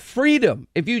 like your freedom,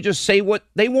 if you just say what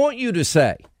they want you to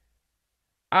say,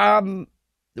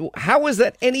 how is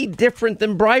that any different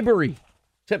than bribery?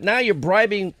 Except now you're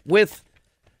bribing with,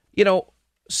 you know,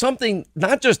 something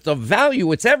not just of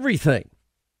value, it's everything.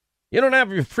 You don't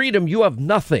have your freedom, you have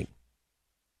nothing.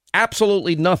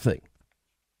 Absolutely nothing.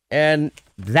 And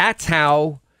that's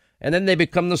how, and then they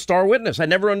become the star witness. I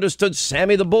never understood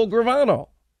Sammy the Bull Gravano.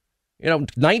 You know,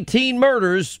 19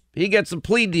 murders, he gets a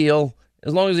plea deal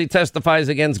as long as he testifies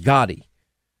against Gotti.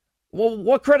 Well,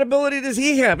 what credibility does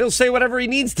he have? He'll say whatever he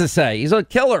needs to say. He's a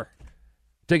killer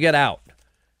to get out.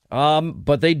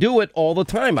 But they do it all the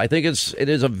time. I think it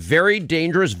is a very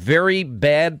dangerous, very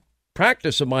bad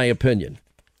practice, in my opinion.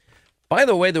 By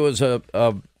the way, there was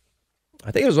I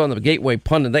think it was on the Gateway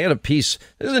Pundit. They had a piece.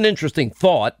 This is an interesting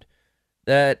thought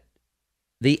that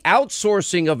the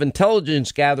outsourcing of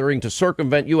intelligence gathering to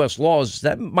circumvent U.S. laws,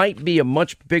 that might be a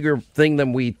much bigger thing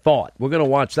than we thought. We're going to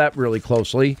watch that really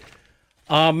closely.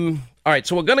 All right,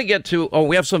 so we're going to get to,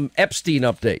 we have some Epstein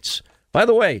updates. By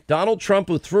the way, Donald Trump,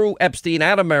 who threw Epstein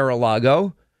out of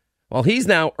Mar-a-Lago, well, he's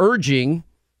now urging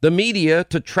the media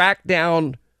to track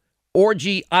down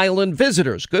Orgy Island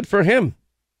visitors. Good for him.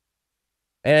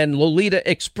 And Lolita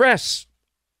Express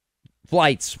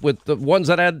flights with the ones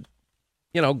that had,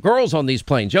 you know, girls on these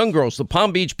planes, young girls. The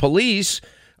Palm Beach police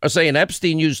are saying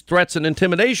Epstein used threats and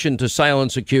intimidation to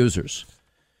silence accusers.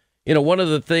 You know, one of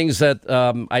the things that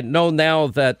I know now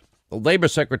that the labor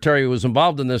secretary who was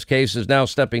involved in this case is now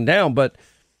stepping down. But,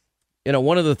 you know,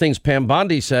 one of the things Pam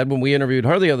Bondi said when we interviewed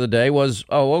her the other day was,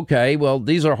 oh, OK, well,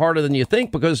 these are harder than you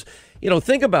think, because, you know,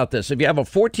 think about this. If you have a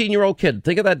 14-year-old kid,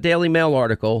 think of that Daily Mail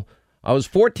article. I was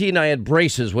 14. I had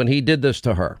braces when he did this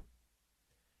to her.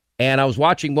 And I was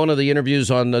watching one of the interviews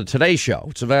on the Today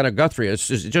Show, Savannah Guthrie. It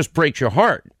just breaks your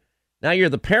heart. Now you're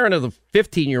the parent of the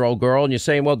 15-year-old girl and you're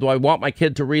saying, well, do I want my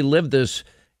kid to relive this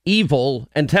evil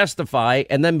and testify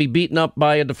and then be beaten up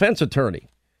by a defense attorney?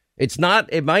 It's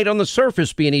not, it might on the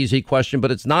surface be an easy question, but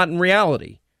it's not in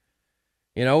reality.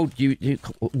 You know,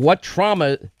 what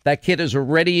trauma that kid has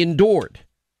already endured.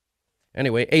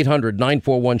 Anyway,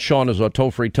 800-941-SEAN is our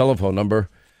toll-free telephone number.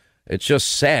 It's just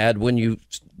sad when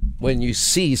you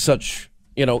see such,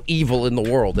 you know, evil in the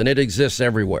world, and it exists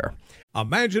everywhere.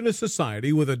 Imagine a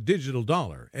society with a digital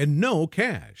dollar and no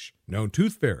cash. No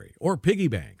tooth fairy or piggy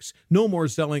banks. No more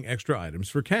selling extra items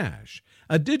for cash.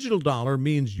 A digital dollar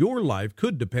means your life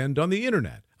could depend on the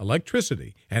internet,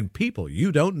 electricity, and people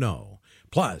you don't know.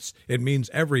 Plus, it means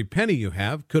every penny you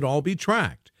have could all be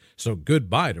tracked. So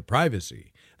goodbye to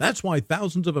privacy. That's why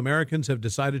thousands of Americans have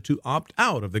decided to opt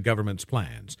out of the government's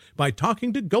plans by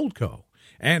talking to Goldco.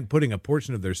 and putting a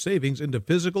portion of their savings into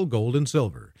physical gold and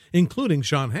silver, including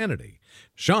Sean Hannity.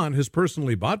 Sean has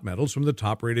personally bought metals from the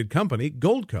top-rated company,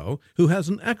 Goldco, who has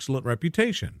an excellent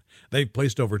reputation. They've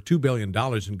placed over $2 billion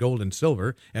in gold and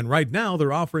silver, and right now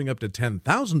they're offering up to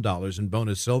 $10,000 in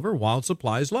bonus silver while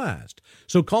supplies last.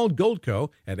 So call Goldco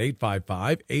at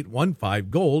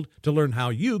 855-815-GOLD to learn how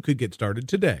you could get started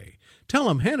today. Tell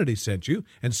them Hannity sent you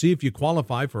and see if you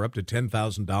qualify for up to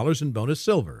 $10,000 in bonus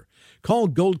silver. Call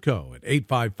Goldco at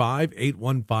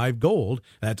 855-815-GOLD.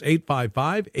 That's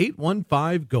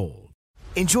 855-815-GOLD.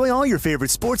 Enjoy all your favorite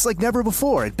sports like never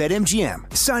before at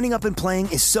BetMGM. Signing up and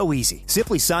playing is so easy.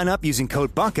 Simply sign up using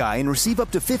code Buckeye and receive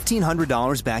up to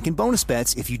 $1,500 back in bonus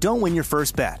bets if you don't win your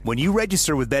first bet. When you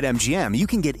register with BetMGM, you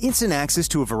can get instant access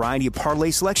to a variety of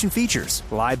parlay selection features,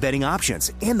 live betting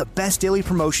options, and the best daily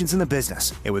promotions in the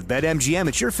business. And with BetMGM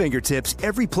at your fingertips,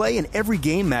 every play and every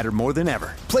game matter more than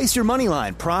ever. Place your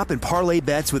moneyline, prop, and parlay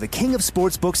bets with the king of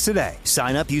sportsbooks today.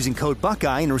 Sign up using code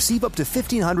Buckeye and receive up to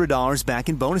 $1,500 back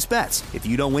in bonus bets if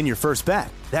you don't win your first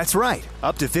bet. That's right,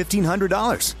 up to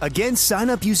 $1,500. Again, sign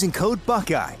up using code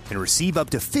Buckeye and receive up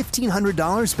to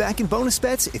 $1,500 back in bonus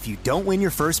bets if you don't win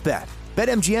your first bet.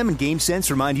 BetMGM and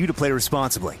GameSense remind you to play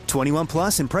responsibly. 21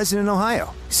 plus and present in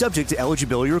Ohio. Subject to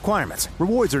eligibility requirements.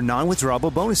 Rewards are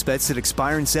non-withdrawable bonus bets that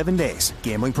expire in 7 days.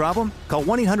 Gambling problem? Call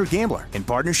 1-800-GAMBLER in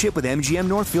partnership with MGM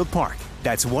Northfield Park.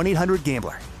 That's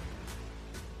 1-800-GAMBLER.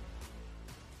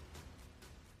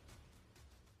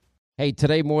 Hey,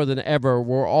 today more than ever,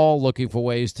 we're all looking for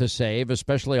ways to save,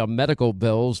 especially on medical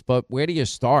bills, but where do you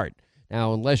start?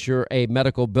 Now, unless you're a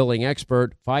medical billing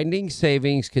expert, finding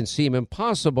savings can seem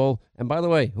impossible. And by the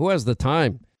way, who has the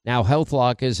time? Now,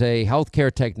 HealthLock is a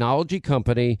healthcare technology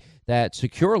company that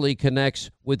securely connects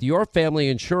with your family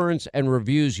insurance and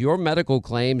reviews your medical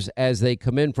claims as they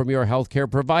come in from your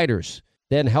healthcare providers.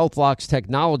 Then HealthLock's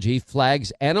technology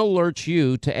flags and alerts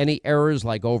you to any errors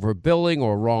like overbilling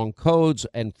or wrong codes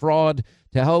and fraud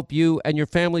to help you and your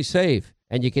family save.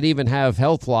 And you can even have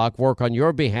HealthLock work on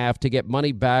your behalf to get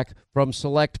money back from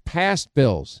select past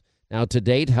bills. Now, to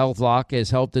date, HealthLock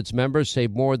has helped its members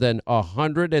save more than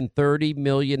 $130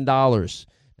 million.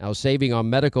 Now, saving on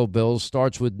medical bills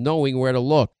starts with knowing where to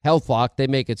look. HealthLock, they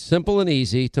make it simple and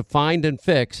easy to find and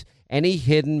fix any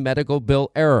hidden medical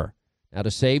bill error. Now,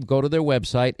 to save, go to their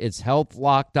website. It's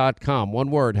healthlock.com.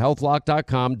 One word,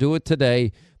 healthlock.com. Do it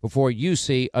today before you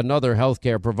see another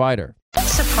healthcare provider. What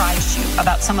surprised you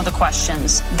about some of the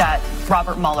questions that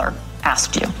Robert Mueller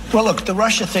asked you? Well, look, the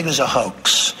Russia thing is a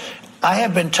hoax. I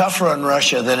have been tougher on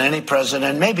Russia than any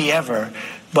president, maybe ever,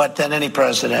 but than any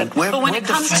president. But when it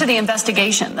comes to the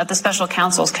investigation that the special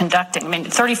counsel is conducting, I mean,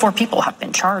 34 people have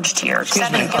been charged here.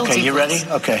 Okay, you ready?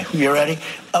 Okay, you ready?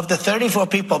 Of the 34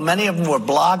 people, many of them were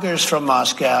bloggers from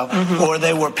Moscow, or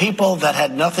they were people that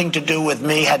had nothing to do with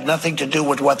me, had nothing to do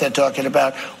with what they're talking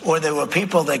about, or they were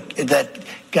people that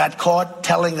got caught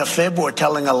telling a fib or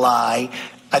telling a lie.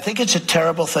 I think it's a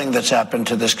terrible thing that's happened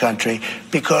to this country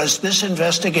because this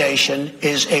investigation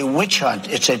is a witch hunt.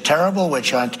 It's a terrible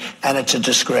witch hunt, and it's a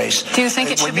disgrace. Do you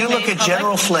think it should be made public? When you look at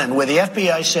General Flynn, where the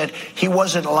FBI said he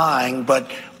wasn't lying,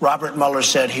 but Robert Mueller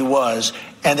said he was,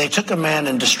 and they took a man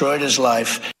and destroyed his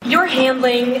life. Your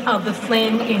handling of the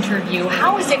Flynn interview,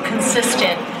 how is it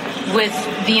consistent with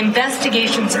the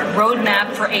investigations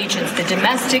roadmap for agents, the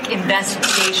domestic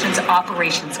investigations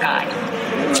operations guide?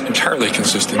 It's entirely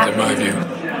consistent in my view.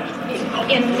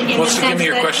 Give me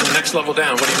your question. Next level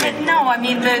down. What do you mean? No, I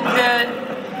mean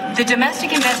the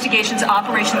domestic investigations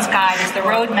operations guide is the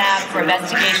roadmap for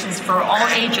investigations for all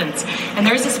agents, and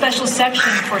there's a special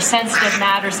section for sensitive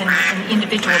matters and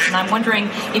individuals. And I'm wondering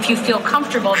if you feel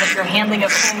comfortable that your handling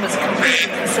of Flynn was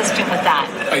completely consistent with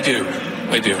that. I do,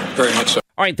 very much so.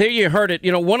 All right, there you heard it.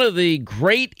 You know, one of the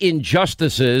great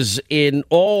injustices in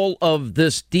all of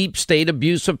this deep state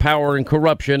abuse of power and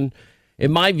corruption,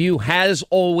 in my view, has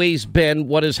always been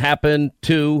what has happened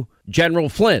to General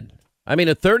Flynn. I mean,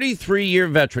 a 33-year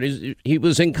veteran. He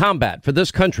was in combat for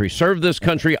this country, served this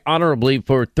country honorably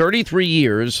for 33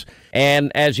 years.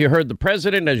 And as you heard the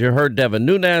president, as you heard Devin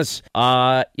Nunes,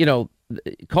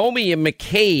 Comey and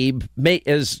McCabe,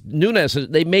 as Nunes,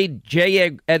 they made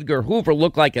J. Edgar Hoover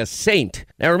look like a saint.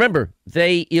 Now, remember,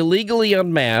 they illegally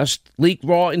unmasked, leaked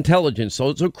raw intelligence.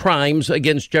 Those are crimes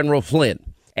against General Flynn.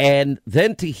 And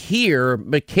then to hear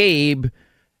McCabe,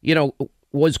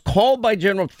 was called by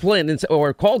General Flynn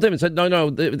or called him and said, no,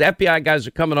 the FBI guys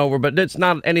are coming over, but it's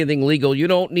not anything legal. You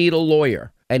don't need a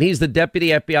lawyer. And he's the deputy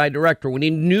FBI director when he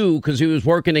knew, because he was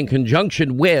working in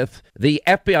conjunction with the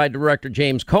FBI director,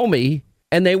 James Comey,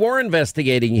 and they were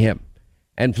investigating him.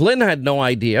 And Flynn had no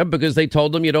idea because they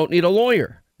told him you don't need a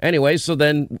lawyer. Anyway, so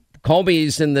then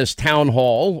Comey's in this town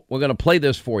hall. We're going to play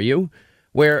this for you,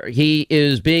 where he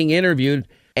is being interviewed,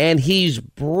 and he's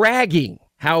bragging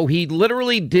how he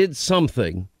literally did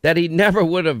something that he never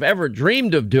would have ever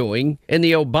dreamed of doing in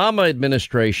the Obama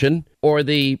administration or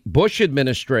the Bush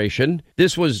administration.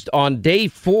 This was on day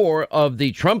 4 of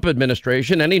the Trump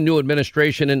administration. Any new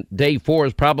administration in day 4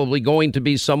 is probably going to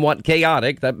be somewhat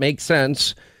chaotic. That makes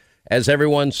sense, as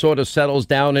everyone sort of settles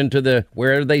down into the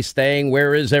where are they staying,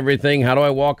 where is everything, how do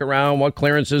I walk around, what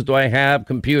clearances do I have,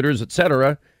 computers,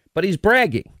 etc. But he's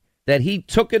bragging that he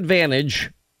took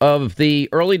advantage of the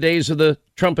early days of the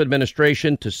Trump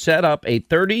administration to set up a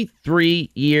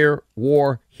 33-year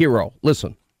war hero.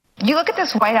 Listen. You look at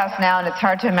this White House now, and it's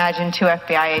hard to imagine 2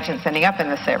 FBI agents ending up in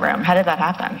the same room. How did that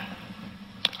happen?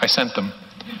 I sent them.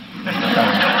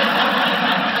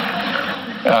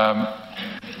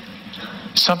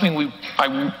 Something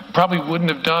I probably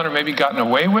wouldn't have done or maybe gotten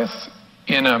away with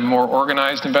in a more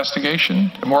organized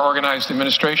investigation, a more organized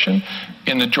administration,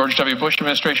 in the George W. Bush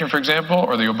administration, for example,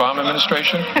 or the Obama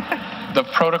administration. The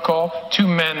protocol, 2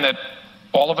 men that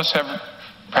all of us have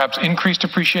perhaps increased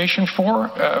appreciation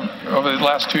for over the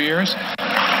last 2 years.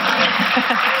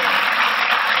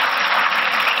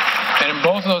 And in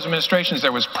both of those administrations,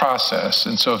 there was process.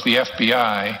 And so if the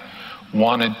FBI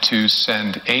wanted to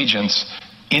send agents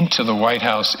into the White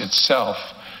House itself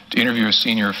to interview a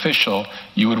senior official,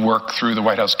 you would work through the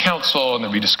White House counsel, and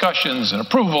there'd be discussions and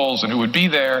approvals and who would be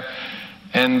there.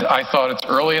 And I thought, it's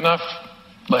early enough,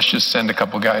 let's just send a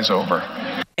couple guys over.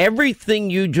 Everything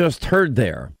you just heard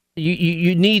there,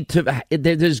 you need to,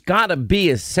 there's got to be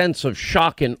a sense of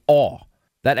shock and awe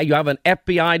that you have an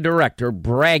FBI director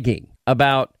bragging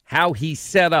about how he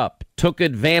set up, took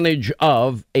advantage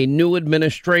of a new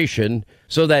administration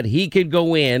so that he could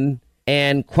go in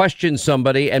and question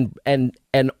somebody, and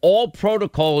all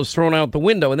protocol is thrown out the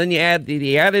window. And then you add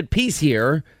the added piece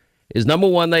here is, number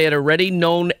one, they had already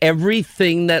known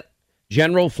everything that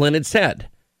General Flynn had said,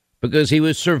 because he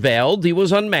was surveilled, he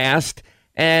was unmasked,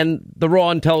 and the raw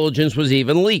intelligence was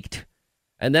even leaked.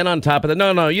 And then on top of that,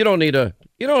 no, you don't need a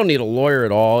lawyer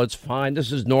at all. It's fine.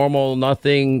 This is normal,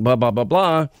 nothing, blah, blah, blah,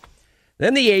 blah.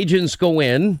 Then the agents go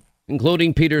in,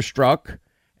 including Peter Strzok,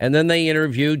 and then they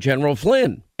interview General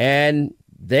Flynn. And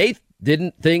they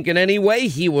didn't think in any way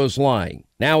he was lying.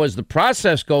 Now, as the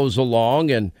process goes along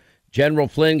and General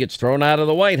Flynn gets thrown out of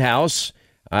the White House,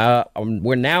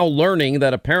 we're now learning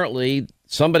that apparently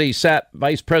somebody sat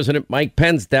Vice President Mike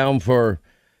Pence down for,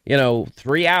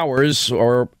 3 hours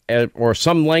or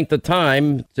some length of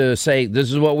time to say,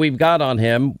 this is what we've got on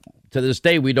him. To this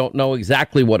day, we don't know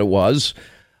exactly what it was.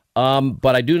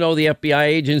 But I do know the FBI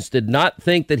agents did not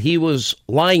think that he was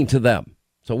lying to them.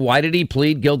 So why did he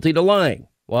plead guilty to lying?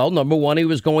 Well, number one, he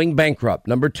was going bankrupt.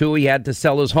 Number two, he had to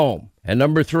sell his home. And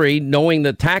number three, knowing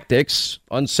the tactics,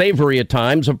 unsavory at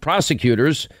times, of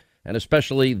prosecutors, and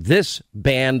especially this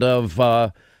band of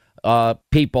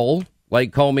people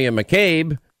like Comey and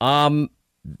McCabe,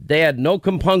 they had no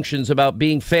compunctions about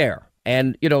being fair.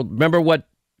 And, remember what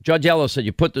Judge Ellis said,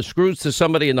 you put the screws to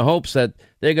somebody in the hopes that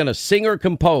they're going to sing or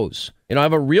compose. I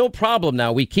have a real problem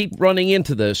now. We keep running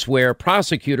into this where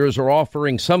prosecutors are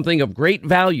offering something of great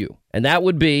value, and that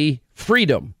would be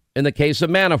freedom. In the case of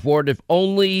Manafort, if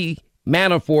only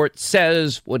Manafort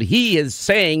says what he is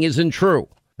saying isn't true.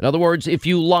 In other words, if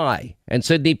you lie. And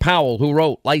Sidney Powell, who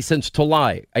wrote License to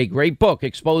Lie, a great book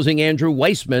exposing Andrew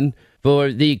Weissman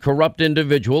for the corrupt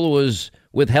individual who was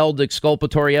withheld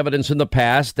exculpatory evidence in the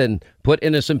past and put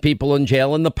innocent people in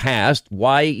jail in the past.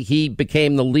 Why he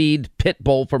became the lead pit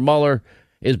bull for Mueller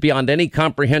is beyond any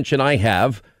comprehension I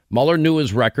have. Mueller knew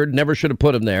his record, never should have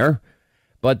put him there.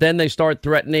 But then they start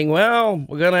threatening, well,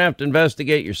 we're going to have to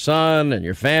investigate your son and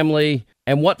your family.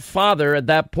 And what father at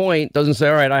that point doesn't say,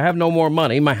 all right, I have no more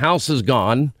money, my house is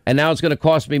gone, and now it's going to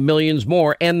cost me millions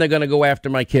more, and they're going to go after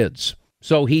my kids.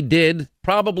 So he did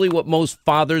probably what most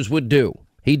fathers would do.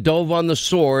 He dove on the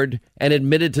sword and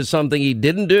admitted to something he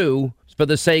didn't do for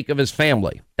the sake of his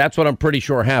family. That's what I'm pretty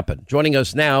sure happened. Joining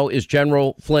us now is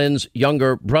General Flynn's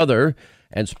younger brother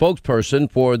and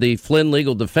spokesperson for the Flynn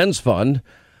Legal Defense Fund.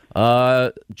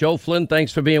 Joe Flynn,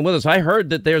 thanks for being with us. I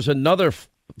heard that there's another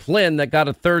Flynn that got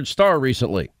a 3rd star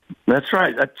recently. That's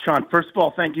right. Sean, first of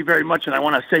all, thank you very much. And I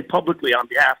want to say publicly on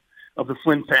behalf of the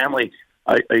Flynn family,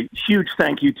 a huge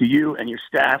thank you to you and your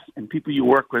staff and people you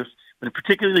work with, but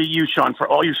particularly you, Sean, for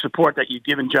all your support that you've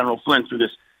given General Flynn through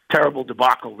this terrible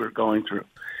debacle we're going through.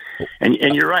 And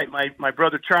you're right. My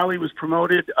brother Charlie was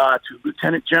promoted to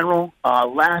Lieutenant General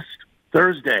last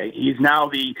Thursday. He's now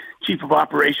the Chief of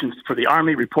Operations for the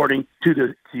Army, reporting to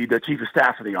the Chief of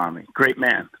Staff of the Army. Great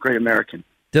man, great American.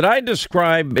 Did I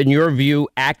describe, in your view,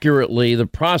 accurately the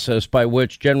process by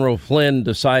which General Flynn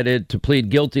decided to plead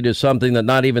guilty to something that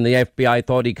not even the FBI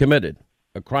thought he committed?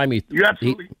 A crime he... You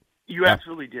absolutely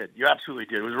did. You absolutely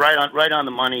did. It was right on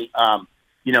the money.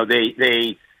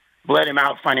 They bled him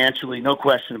out financially, no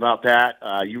question about that.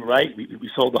 You're right.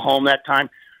 We sold the home that time.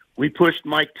 We pushed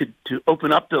Mike to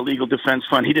open up the legal defense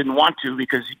fund. He didn't want to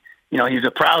because, he's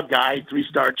a proud guy,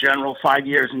 3-star general, 5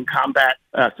 years in combat,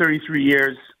 33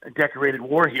 years, a decorated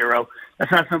war hero.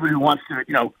 That's not somebody who wants to,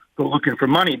 go looking for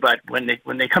money. But when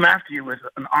they come after you with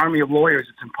an army of lawyers,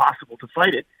 it's impossible to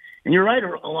fight it. And you're right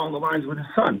along the lines with his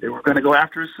son. They were going to go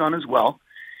after his son as well.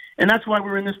 And that's why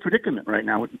we're in this predicament right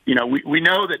now. We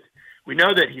know that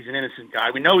he's an innocent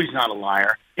guy. We know he's not a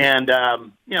liar. And,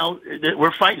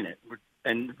 we're fighting it.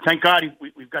 And thank God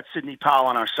we've got Sidney Powell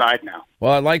on our side now.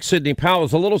 Well, I like Sidney Powell. I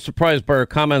was a little surprised by her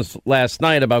comments last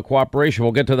night about cooperation.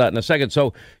 We'll get to that in a second.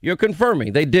 So you're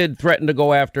confirming they did threaten to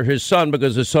go after his son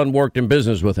because his son worked in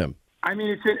business with him. I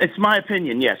mean, it's my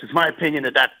opinion. Yes, it's my opinion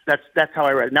that's how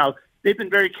I read it. Now, they've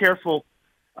been very careful.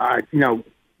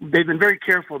 They've been very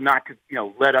careful not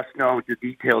to let us know the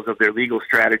details of their legal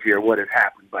strategy or what has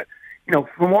happened. But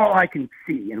from all I can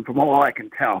see and from all I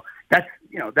can tell, that's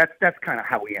kind of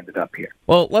how we ended up here.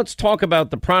 Well, let's talk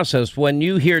about the process. When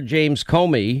you hear James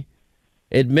Comey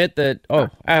admit that,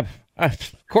 of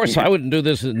course I wouldn't do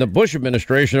this in the Bush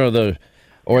administration or the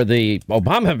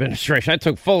Obama administration. I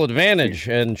took full advantage,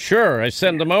 and sure, I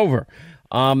sent them over.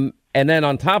 And then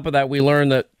on top of that, we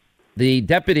learned that the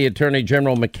Deputy Attorney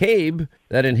General McCabe,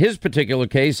 that in his particular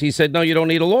case, he said, no, you don't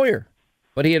need a lawyer.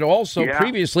 But he had also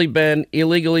previously been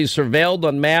illegally surveilled,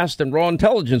 unmasked, and raw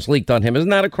intelligence leaked on him. Isn't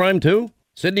that a crime, too?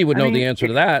 Sidney would know the answer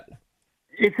to that.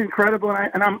 It's incredible,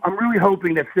 and I'm really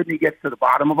hoping that Sidney gets to the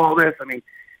bottom of all this. I mean,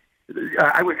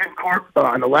 I was in court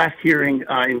on the last hearing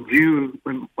in June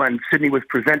when Sidney was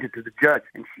presented to the judge,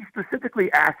 and she specifically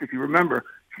asked, if you remember,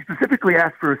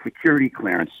 for a security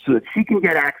clearance so that she can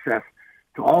get access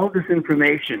to all of this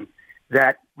information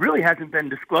that really hasn't been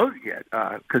disclosed yet,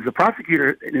 because the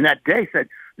prosecutor in that day said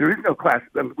there is no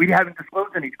we haven't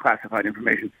disclosed any classified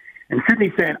information. And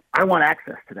Sidney's saying, I want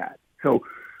access to that. So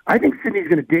I think Sidney's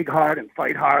going to dig hard and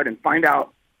fight hard and find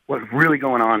out what's really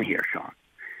going on here, Sean.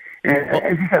 And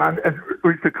as you said, as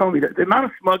to Comey, the amount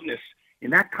of smugness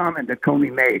in that comment that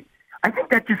Comey made, I think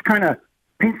that just kind of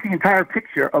paints the entire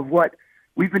picture of what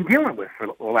we've been dealing with for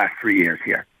the last 3 years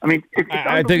here. I mean,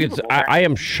 I think I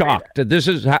am shocked that this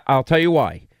is. I'll tell you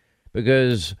why.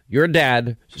 Because your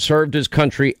dad served his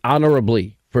country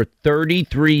honorably for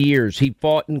 33 years. He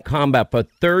fought in combat for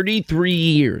 33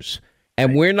 years.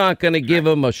 And we're not going to give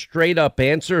him a straight up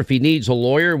answer if he needs a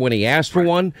lawyer when he asks for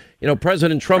one.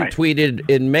 President Trump tweeted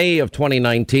in May of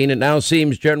 2019, it now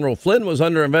seems General Flynn was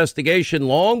under investigation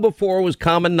long before it was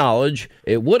common knowledge.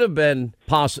 It would have been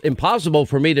impossible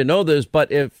for me to know this,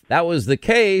 but if that was the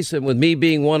case, and with me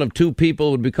being one of two people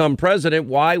who would become president,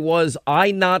 why was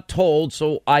I not told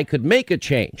so I could make a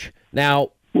change?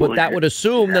 Now, but that would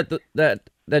assume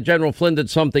that General Flynn did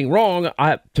something wrong.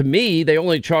 To me, they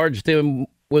only charged him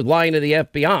with lying to the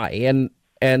FBI,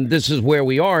 and this is where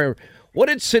we are. What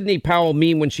did Sidney Powell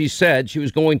mean when she said she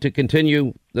was going to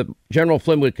continue, that General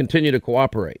Flynn would continue to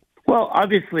cooperate? Well,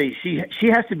 obviously, she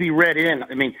has to be read in.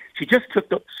 I mean, she just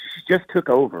took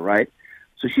over, right?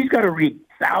 So she's got to read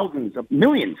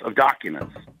millions of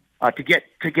documents to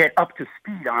get up to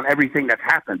speed on everything that's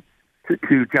happened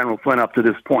to General Flynn up to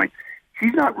this point.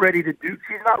 She's not ready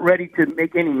to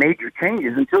make any major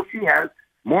changes until she has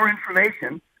more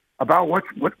information about what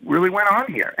really went on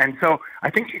here. And so I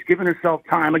think she's given herself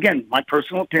time. Again, my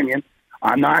personal opinion,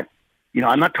 I'm not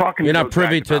talking. You're not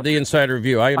privy to the insider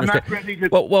view. I understand. I'm not privy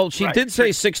to, well, she did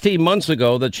say 16 months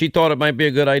ago that she thought it might be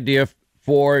a good idea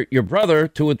for your brother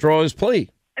to withdraw his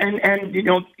plea. And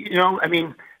I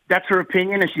mean, that's her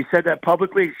opinion, and she said that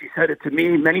publicly. She said it to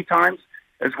me many times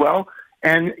as well.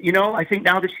 And I think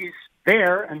now that she's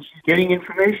there and she's getting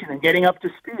information and getting up to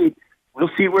speed, we'll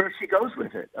see where she goes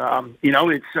with it.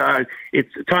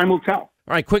 It's time will tell.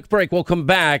 All right, quick break. We'll come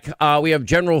back. We have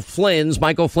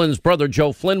Michael Flynn's brother,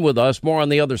 Joe Flynn, with us. More on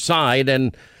the other side.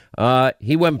 And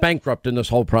he went bankrupt in this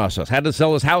whole process, had to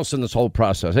sell his house in this whole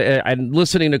process. And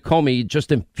listening to Comey just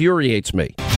infuriates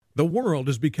me. The world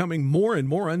is becoming more and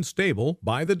more unstable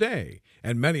by the day,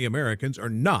 and many Americans are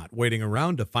not waiting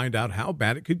around to find out how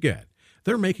bad it could get.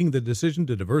 They're making the decision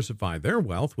to diversify their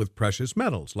wealth with precious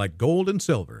metals like gold and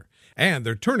silver. And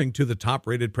they're turning to the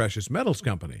top-rated precious metals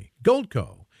company,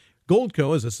 Goldco.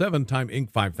 Goldco is a 7-time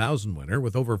Inc. 5000 winner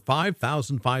with over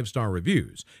 5,000 five-star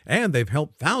reviews, and they've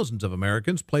helped thousands of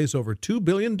Americans place over $2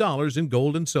 billion in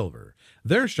gold and silver.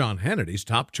 They're Sean Hannity's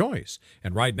top choice,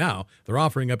 and right now they're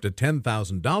offering up to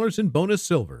 $10,000 in bonus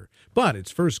silver. But it's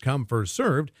first come, first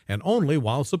served, and only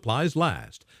while supplies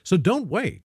last. So don't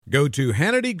wait. Go to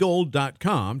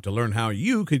HannityGold.com to learn how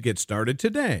you could get started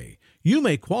today. You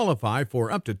may qualify for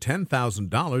up to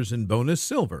 $10,000 in bonus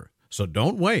silver. So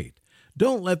don't wait.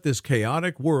 Don't let this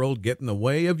chaotic world get in the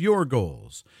way of your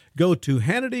goals. Go to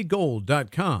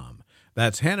HannityGold.com.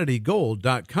 That's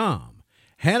HannityGold.com.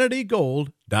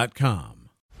 HannityGold.com.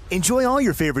 Enjoy all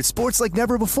your favorite sports like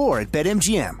never before at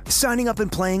BetMGM. Signing up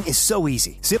and playing is so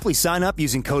easy. Simply sign up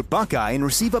using code Buckeye and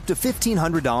receive up to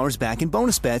 $1,500 back in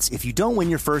bonus bets if you don't win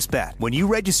your first bet. When you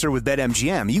register with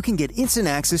BetMGM, you can get instant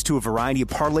access to a variety of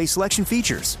parlay selection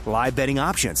features, live betting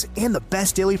options, and the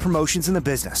best daily promotions in the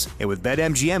business. And with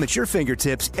BetMGM at your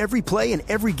fingertips, every play and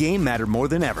every game matter more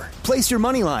than ever. Place your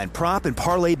moneyline, prop, and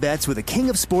parlay bets with the king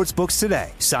of sportsbooks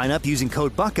today. Sign up using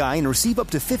code Buckeye and receive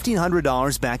up to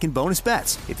 $1,500 back in bonus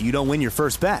bets if you don't win your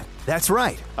first bet. That's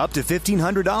right, up to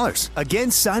 $1,500. Again,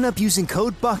 sign up using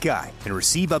code Buckeye and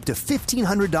receive up to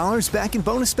 $1,500 back in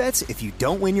bonus bets if you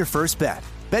don't win your first bet.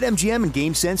 BetMGM and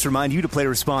GameSense remind you to play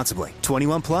responsibly.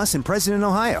 21 plus and present in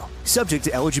Ohio. Subject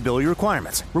to eligibility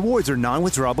requirements. Rewards are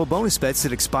non-withdrawable bonus bets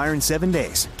that expire in 7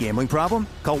 days. Gambling problem?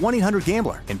 Call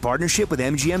 1-800-GAMBLER in partnership with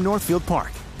MGM Northfield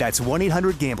Park. That's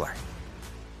 1-800-GAMBLER.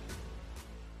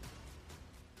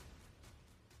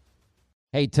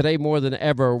 Hey, today more than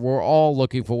ever, we're all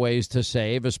looking for ways to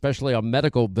save, especially on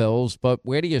medical bills, but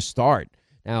where do you start?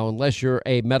 Now, unless you're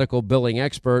a medical billing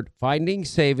expert, finding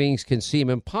savings can seem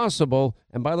impossible.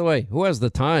 And by the way, who has the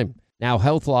time? Now,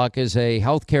 HealthLock is a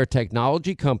healthcare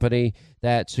technology company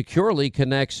that securely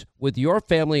connects with your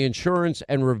family insurance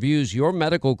and reviews your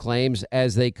medical claims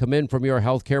as they come in from your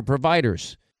healthcare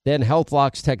providers. Then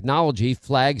HealthLock's technology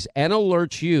flags and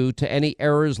alerts you to any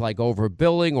errors like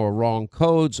overbilling or wrong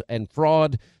codes and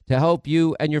fraud to help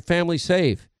you and your family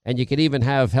save. And you can even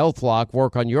have HealthLock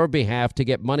work on your behalf to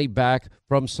get money back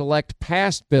from select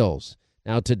past bills.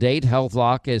 Now, to date,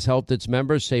 HealthLock has helped its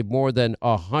members save more than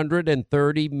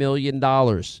 $130 million.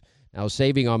 Now,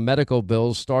 saving on medical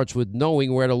bills starts with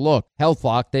knowing where to look.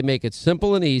 HealthLock, they make it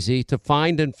simple and easy to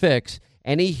find and fix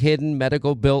any hidden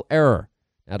medical bill error.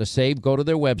 Now, to save, go to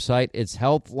their website. It's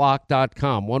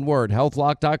healthlock.com. One word,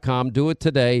 healthlock.com. Do it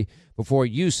today before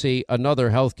you see another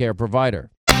healthcare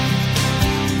provider. All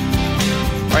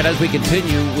right, as we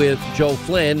continue with Joe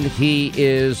Flynn, he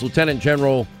is Lieutenant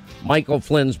General Michael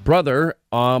Flynn's brother.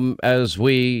 As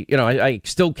we, I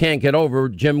still can't get over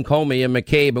Jim Comey and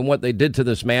McCabe and what they did to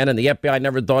this man, and the FBI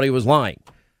never thought he was lying.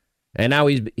 And now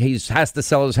he has to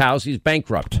sell his house. He's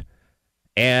bankrupt.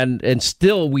 And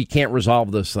still we can't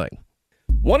resolve this thing.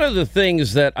 One of the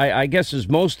things that I guess is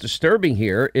most disturbing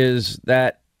here is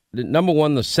that, number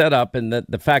one, the setup and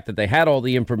the fact that they had all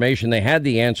the information, they had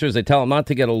the answers, they tell them not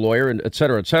to get a lawyer, and et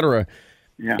cetera,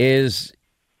 is,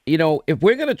 if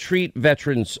we're going to treat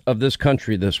veterans of this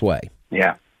country this way,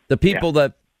 the people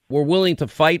that were willing to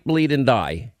fight, bleed, and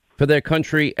die for their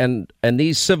country and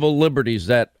these civil liberties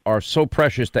that are so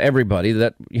precious to everybody,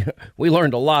 that we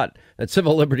learned a lot that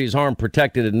civil liberties aren't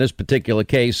protected in this particular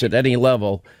case at any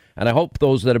level. And I hope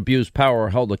those that abuse power are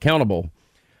held accountable,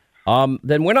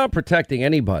 then we're not protecting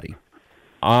anybody.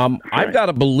 I've got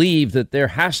to believe that there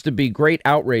has to be great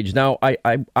outrage. Now,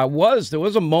 there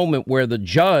was a moment where the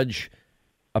judge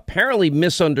apparently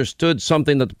misunderstood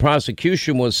something that the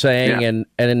prosecution was saying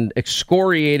and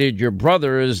excoriated your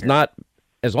brother as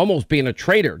almost being a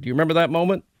traitor. Do you remember that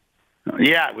moment?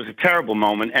 Yeah, it was a terrible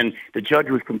moment, and the judge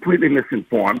was completely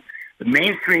misinformed. The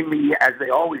mainstream media, as they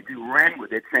always do, ran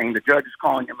with it, saying the judge is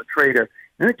calling him a traitor.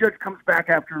 Then the judge comes back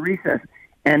after recess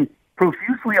and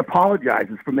profusely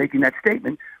apologizes for making that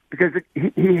statement because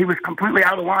he was completely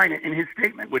out of line in his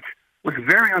statement, which was a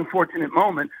very unfortunate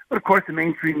moment. But, of course, the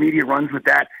mainstream media runs with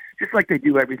that, just like they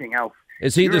do everything else.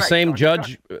 Is he the same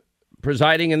judge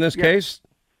presiding in this case?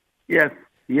 Yes,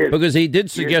 he is. Because he did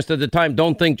suggest at the time,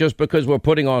 don't think just because we're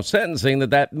putting off sentencing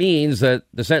that means that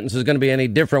the sentence is going to be any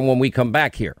different when we come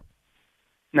back here.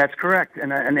 That's correct.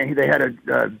 And they had a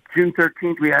June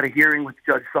 13th, we had a hearing with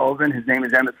Judge Sullivan. His name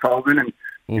is Emmett Sullivan, and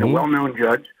a well-known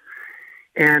judge.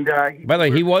 And by the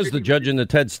way, he was the judge in the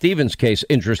Ted Stevens case,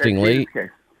 interestingly.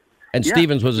 And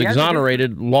Stevens was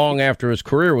exonerated long after his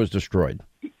career was destroyed.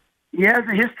 He has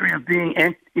a history of being,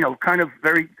 kind of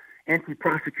very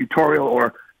anti-prosecutorial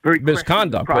or very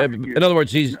misconduct. In other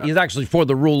words, he's actually for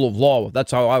the rule of law.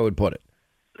 That's how I would put it.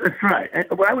 That's right. And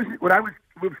what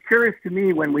was curious to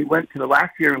me when we went to the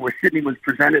last hearing where Sidney was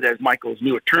presented as Michael's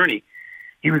new attorney,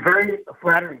 he was very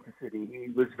flattering to City. He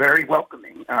was very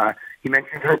welcoming. He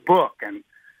mentioned her book, and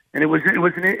it was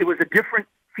a different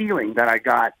feeling that I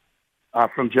got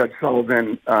from Judge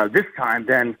Sullivan this time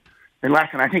than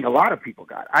last time. I think a lot of people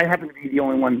got. I happen to be the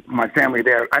only one in my family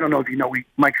there. I don't know if you know, we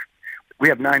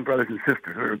have 9 brothers and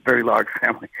sisters. We're a very large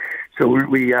family, so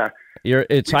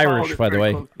It's Irish, by the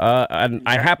way. And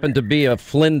I happen to be a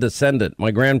Flynn descendant. My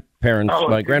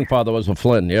grandfather was a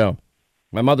Flynn, yeah.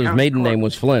 My mother's maiden name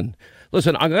was Flynn.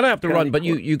 Listen, I'm going to have to run, but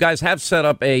you guys have set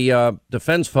up a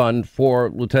defense fund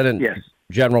for Lieutenant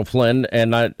General Flynn,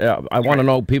 and I want to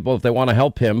know people, if they want to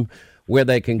help him, where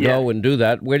they can go and do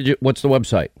that. What's the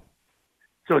website?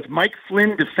 So it's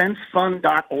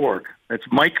MikeFlynnDefenseFund.org. That's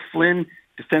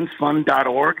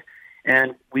MikeFlynnDefenseFund.org.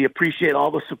 And we appreciate all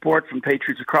the support from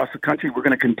patriots across the country. We're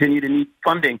going to continue to need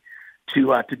funding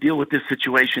to deal with this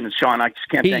situation. And Sean, I just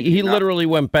can't thank you He enough. literally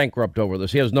went bankrupt over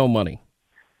this. He has no money.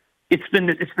 It's been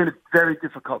a very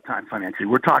difficult time financially.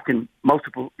 We're talking we're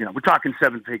talking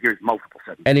 7 figures, multiple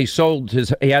 7 figures. And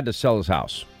he had to sell his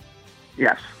house.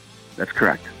 Yes, that's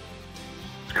correct.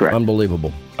 That's correct.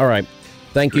 Unbelievable. All right.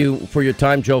 Thank you for your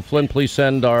time, Joe Flynn. Please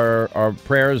send our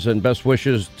prayers and best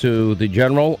wishes to the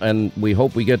general, and we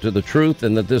hope we get to the truth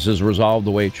and that this is resolved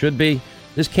the way it should be.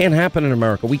 This can't happen in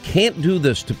America. We can't do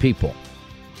this to people.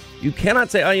 You cannot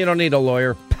say, oh, you don't need a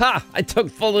lawyer. Ha! I took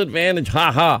full advantage.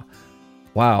 Ha ha.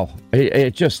 Wow.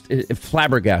 It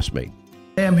flabbergasts me.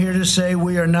 I am here to say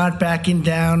we are not backing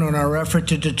down on our effort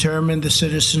to determine the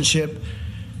citizenship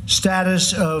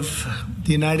status of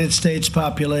the United States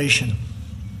population.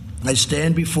 I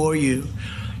stand before you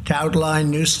to outline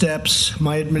new steps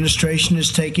my administration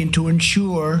is taking to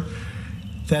ensure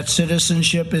that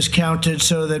citizenship is counted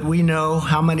so that we know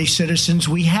how many citizens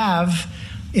we have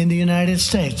in the United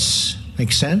States.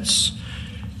 Make sense?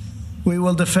 We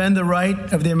will defend the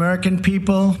right of the American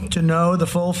people to know the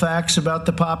full facts about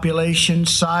the population,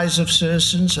 size of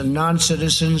citizens and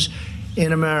non-citizens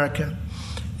in America.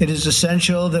 It is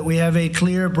essential that we have a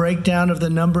clear breakdown of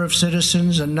the number of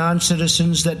citizens and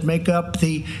non-citizens that make up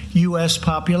the U.S.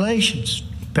 populations.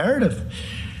 Imperative.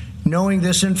 Knowing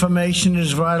this information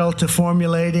is vital to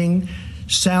formulating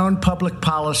sound public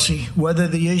policy, whether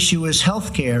the issue is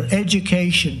health care,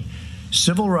 education,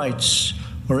 civil rights,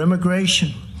 or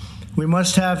immigration. We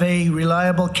must have a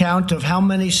reliable count of how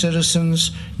many citizens,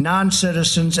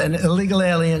 non-citizens, and illegal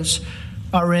aliens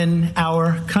are in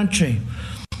our country.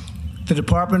 The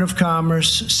Department of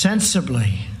Commerce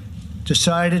sensibly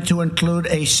decided to include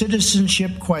a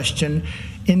citizenship question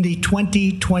in the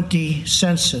 2020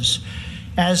 census,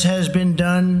 as has been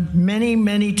done many,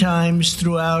 many times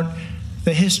throughout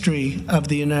the history of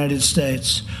the United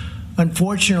States.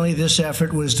 Unfortunately, this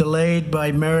effort was delayed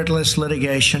by meritless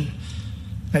litigation.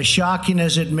 As shocking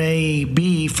as it may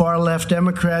be, far-left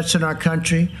Democrats in our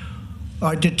country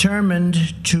are determined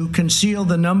to conceal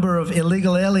the number of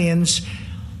illegal aliens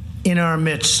in our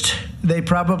midst. They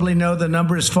probably know the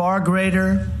number is far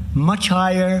greater, much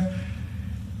higher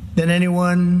than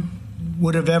anyone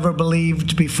would have ever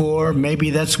believed before. Maybe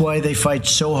that's why they fight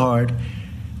so hard.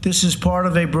 This is part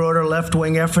of a broader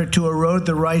left-wing effort to erode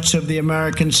the rights of the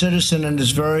American citizen and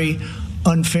is very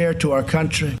unfair to our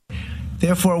country.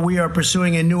 Therefore, we are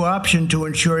pursuing a new option to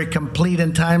ensure a complete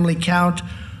and timely count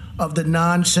of the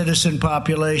non-citizen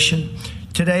population.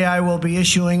 Today, I will be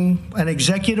issuing an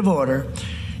executive order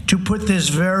to put this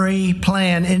very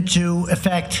plan into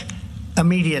effect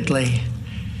immediately.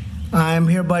 I'm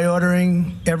hereby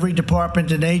ordering every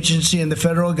department and agency in the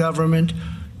federal government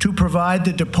to provide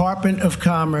the Department of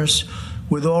Commerce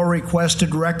with all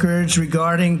requested records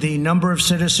regarding the number of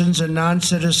citizens and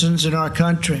non-citizens in our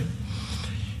country.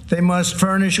 They must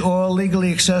furnish all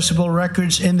legally accessible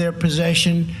records in their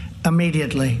possession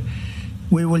immediately.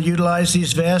 We will utilize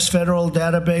these vast federal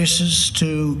databases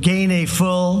to gain a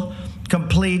full,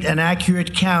 complete, and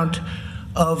accurate count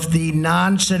of the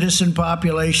non-citizen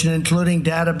population, including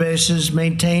databases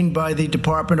maintained by the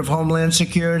Department of Homeland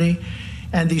Security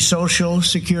and the Social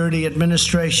Security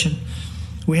Administration.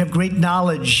 We have great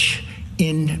knowledge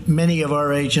in many of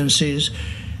our agencies.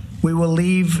 We will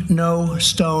leave no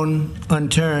stone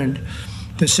unturned.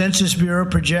 The Census Bureau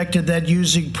projected that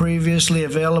using previously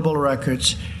available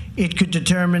records, it could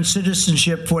determine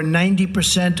citizenship for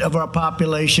 90% of our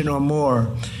population or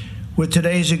more. With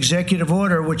today's executive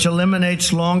order, which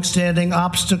eliminates longstanding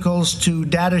obstacles to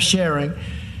data sharing,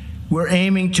 we're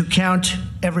aiming to count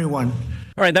everyone.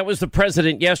 All right, that was the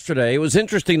president yesterday. It was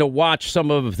interesting to watch some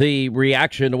of the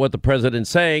reaction to what the president's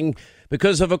saying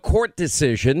because of a court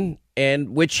decision, and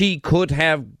which he could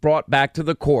have brought back to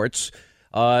the courts.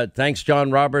 Thanks,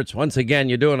 John Roberts. Once again,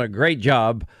 you're doing a great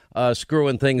job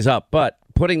screwing things up. But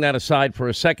putting that aside for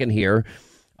a second here,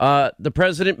 The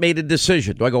president made a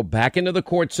decision. Do I go back into the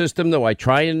court system? Do I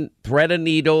try and thread a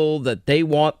needle that they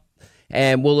want?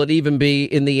 And will it even be,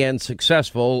 in the end,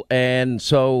 successful? And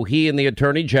so he and the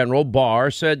Attorney General,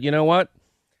 Barr, said, you know what?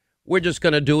 We're just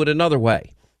going to do it another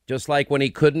way. Just like when he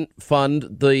couldn't fund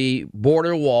the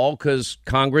border wall because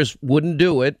Congress wouldn't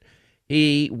do it,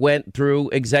 he went through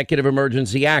executive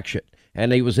emergency action,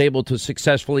 and he was able to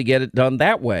successfully get it done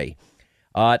that way.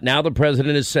 Now the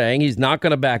president is saying he's not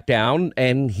going to back down,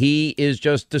 and he is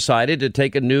just decided to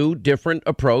take a new, different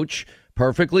approach,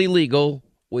 perfectly legal,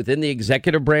 within the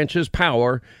executive branch's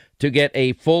power, to get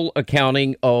a full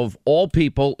accounting of all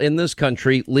people in this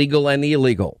country, legal and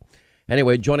illegal.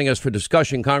 Anyway, joining us for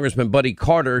discussion, Congressman Buddy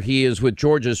Carter. He is with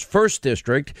Georgia's 1st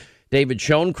District. David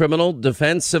Schoen, criminal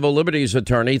defense, civil liberties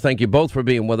attorney. Thank you both for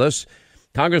being with us.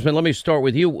 Congressman, let me start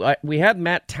with you. We had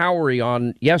Matt Towery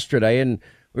on yesterday, and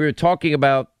we were talking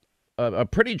about a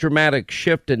pretty dramatic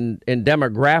shift in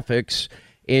demographics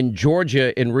in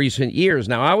Georgia in recent years.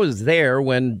 Now, I was there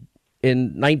when,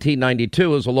 in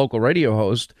 1992, as a local radio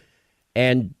host,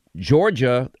 and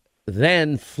Georgia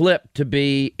then flipped to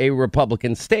be a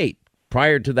Republican state.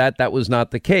 Prior to that, that was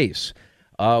not the case.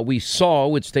 We saw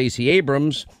with Stacey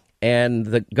Abrams and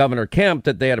the Governor Kemp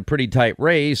that they had a pretty tight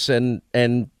race. And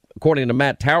according to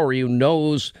Matt Towery, who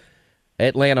knows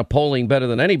Atlanta polling better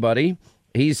than anybody,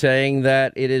 he's saying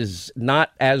that it is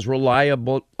not as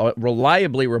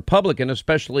reliably Republican,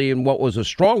 especially in what was a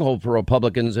stronghold for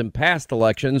Republicans in past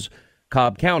elections,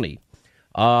 Cobb County.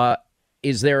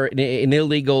 Is there an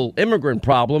illegal immigrant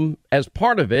problem as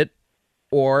part of it,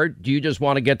 or do you just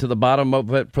want to get to the bottom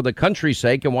of it for the country's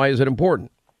sake, and why is it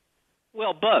important?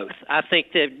 Well, both. I think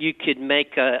that you could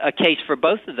make a case for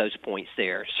both of those points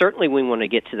there. Certainly we want to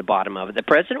get to the bottom of it. The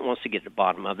president wants to get to the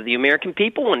bottom of it. The American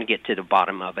people want to get to the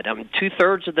bottom of it. I mean,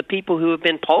 2/3 of the people who have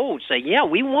been polled say, yeah,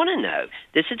 we want to know.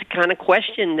 This is the kind of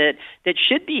question that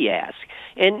should be asked.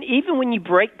 And even when you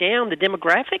break down the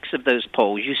demographics of those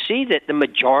polls, you see that the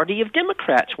majority of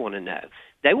Democrats want to know.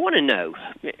 They want to know,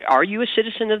 are you a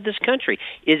citizen of this country?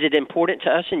 Is it important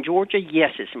to us in Georgia?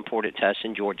 Yes, it's important to us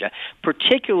in Georgia.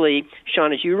 Particularly,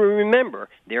 Sean, as you remember,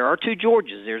 there are 2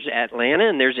 Georgias. There's Atlanta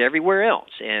and there's everywhere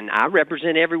else. And I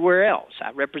represent everywhere else.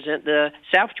 I represent the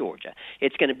South Georgia.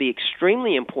 It's going to be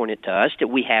extremely important to us that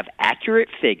we have accurate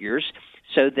figures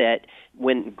so that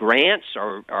when grants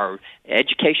or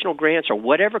educational grants or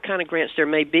whatever kind of grants there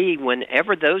may be,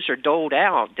 whenever those are doled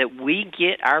out, that we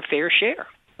get our fair share.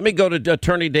 Let me go to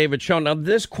Attorney David Schoen. Now,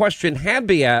 this question had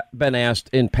been asked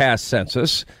in past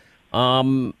census.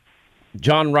 John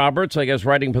Roberts, I guess,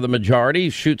 writing for the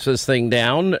majority, shoots this thing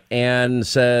down and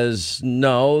says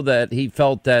no, that he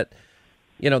felt that,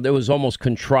 there was almost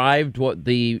contrived what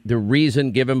the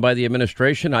reason given by the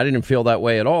administration. I didn't feel that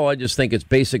way at all. I just think it's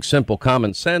basic, simple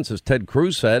common sense. As Ted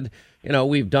Cruz said,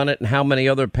 we've done it in how many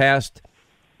other past,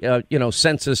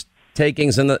 census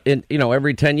takings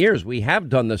every 10 years. We have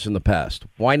done this in the past.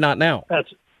 Why not now?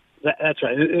 That's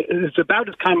right. It's about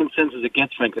as common sense as it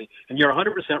gets, frankly. And you're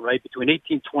 100% right. Between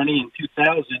 1820 and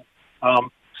 2000,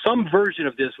 some version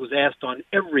of this was asked on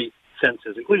every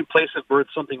census, including place of birth,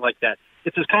 something like that.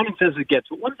 It's as common sense as it gets.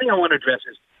 But one thing I want to address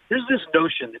is there's this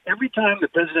notion that every time the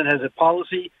president has a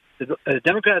policy, the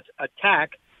Democrats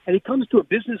attack, and he comes to a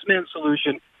businessman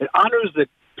solution that honors the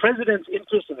president's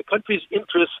interests and the country's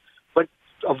interests, but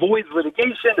avoids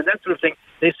litigation and that sort of thing.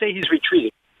 They say he's retreating.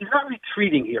 He's not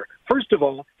retreating here. First of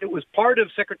all, it was part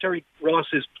of Secretary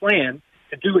Ross's plan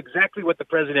to do exactly what the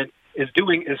president is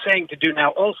saying to do now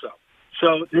also.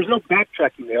 So there's no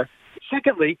backtracking there.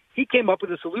 Secondly, he came up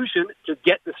with a solution to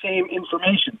get the same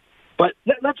information. But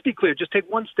let's be clear, just take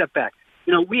one step back.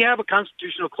 We have a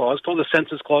constitutional clause called the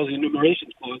Census Clause, the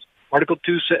Enumerations Clause, Article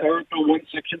 1,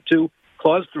 Section 2,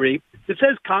 Clause 3. It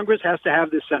says Congress has to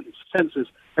have this census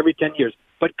every 10 years.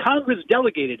 But Congress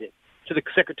delegated it to the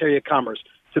Secretary of Commerce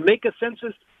to make a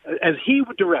census as he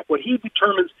would direct, what he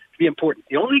determines to be important.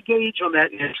 The only gauge on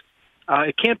that is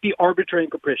it can't be arbitrary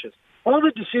and capricious. All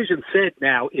the decision said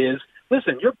now is,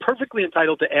 listen, you're perfectly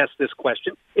entitled to ask this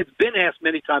question. It's been asked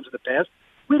many times in the past.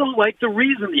 We don't like the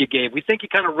reason that you gave. We think you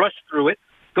kind of rushed through it.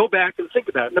 Go back and think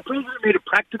about it. And the president made a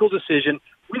practical decision.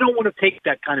 We don't want to take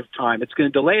that kind of time. It's going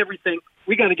to delay everything.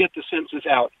 We got to get the census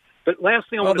out. But last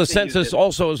thing I want to say the census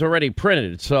also is already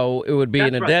printed, so it would be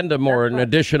an addendum or an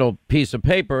additional piece of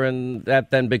paper, and that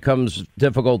then becomes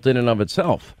difficult in and of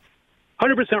itself.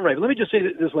 100% right. But let me just say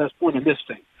this last point on this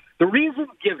thing. The reason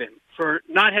given for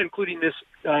not including this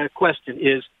question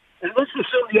is, and let's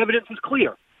assume the evidence is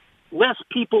clear, less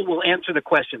people will answer the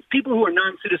questions. People who are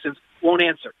non-citizens won't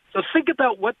answer. So think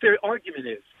about what their argument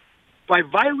is. By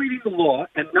violating the law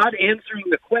and not answering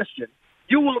the question,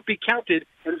 you won't be counted,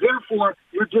 and therefore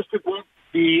your district won't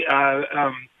be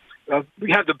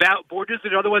we have the borders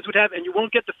that it otherwise would have, and you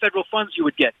won't get the federal funds you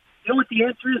would get. You know what the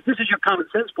answer is? This is your common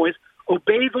sense points.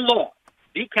 Obey the law.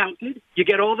 Be counted. You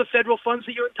get all the federal funds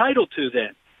that you're entitled to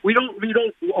then. We don't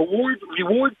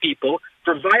reward people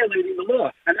for violating the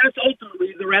law. And that's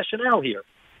ultimately the rationale here.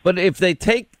 But if they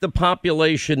take the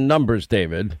population numbers,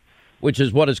 David, which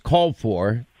is what is called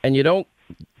for, and you don't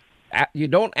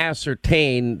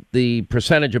ascertain the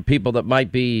percentage of people that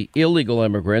might be illegal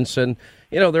immigrants, and,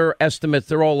 there are estimates,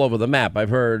 they're all over the map. I've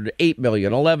heard 8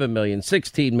 million, 11 million,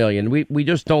 16 million. We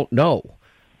just don't know.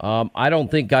 I don't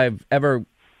think I've ever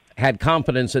had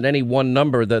confidence in any one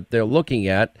number that they're looking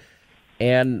at.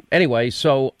 And anyway,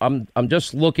 so I'm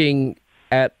just looking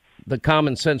at the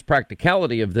common sense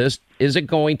practicality of this. Is it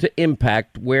going to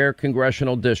impact where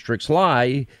congressional districts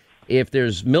lie if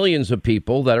there's millions of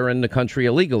people that are in the country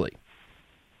illegally?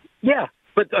 Yeah,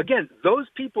 but again, those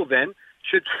people then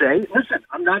should say, listen,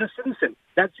 I'm not a citizen.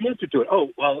 That's the answer to it.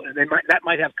 Oh, well, that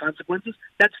might have consequences.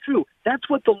 That's true. That's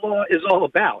what the law is all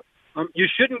about. You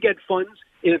shouldn't get funds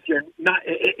if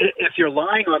you're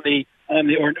lying on the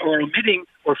or omitting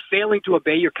or failing to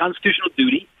obey your constitutional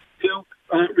duty to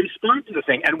respond to the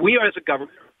thing. And we are, as a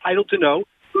government, entitled to know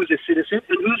who's a citizen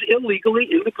and who's illegally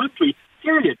in the country.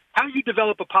 Period. How you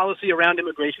develop a policy around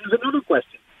immigration is another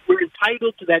question. We're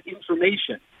entitled to that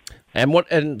information.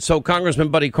 And so, Congressman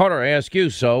Buddy Carter, I ask you,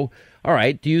 all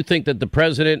right, do you think that the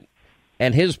president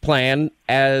and his plan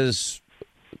as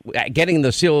getting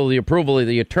the seal of the approval of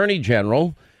the Attorney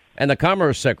General and the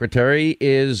Commerce Secretary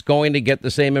is going to get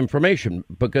the same information?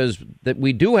 Because that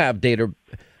we do have data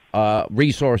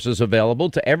resources available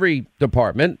to every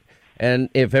department. And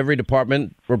if every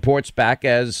department reports back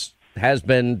as has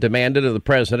been demanded of the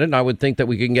president, I would think that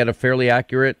we can get a fairly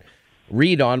accurate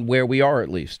read on where we are, at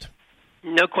least.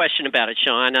 No question about it,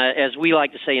 Sean. As we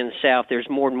like to say in the South, there's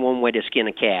more than one way to skin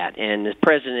a cat, and the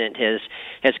president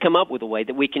has come up with a way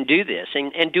that we can do this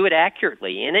and do it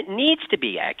accurately, and it needs to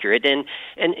be accurate.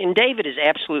 And David is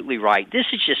absolutely right. This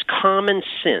is just common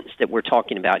sense that we're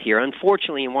talking about here.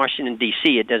 Unfortunately, in Washington,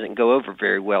 D.C., it doesn't go over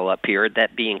very well up here,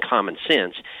 that being common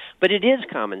sense. But it is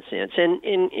common sense.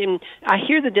 And I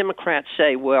hear the Democrats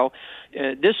say, well,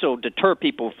 this will deter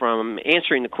people from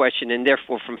answering the question and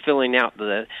therefore from filling out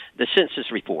the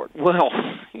census report. Well,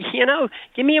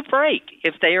 give me a break.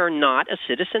 If they are not a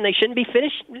citizen, they shouldn't be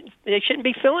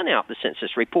filling out the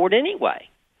census report anyway.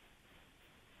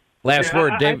 Last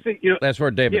word, David. Yeah, Go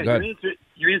ahead.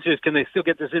 Your answer is, can they still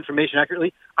get this information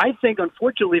accurately? I think,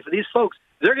 unfortunately, for these folks,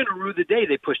 they're going to rue the day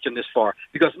they pushed them this far,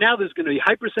 because now there's going to be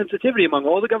hypersensitivity among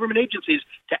all the government agencies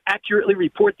to accurately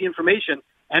report the information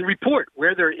and report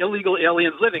where there are illegal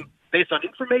aliens living based on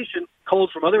information culled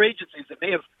from other agencies that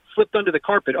may have slipped under the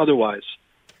carpet otherwise.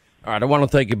 All right, I want to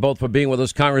thank you both for being with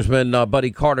us. Congressman Buddy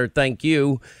Carter, thank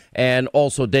you. And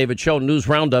also David Cho, News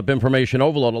Roundup, Information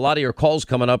Overload. A lot of your calls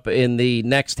coming up in the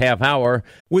next half hour.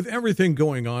 With everything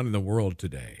going on in the world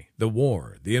today, the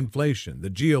war, the inflation,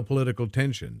 the geopolitical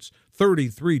tensions,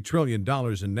 $33 trillion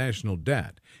in national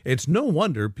debt, it's no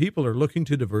wonder people are looking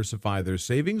to diversify their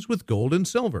savings with gold and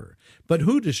silver. But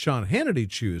who does Sean Hannity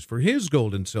choose for his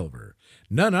gold and silver?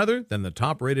 None other than the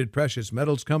top-rated precious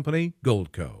metals company,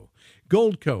 Goldco.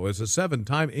 Goldco is a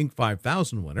 7-time Inc.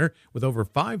 5000 winner with over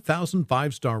 5,000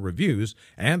 five-star reviews,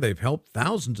 and they've helped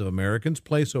thousands of Americans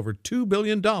place over $2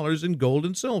 billion in gold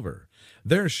and silver.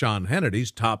 They're Sean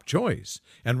Hannity's top choice,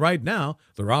 and right now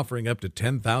they're offering up to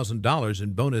 $10,000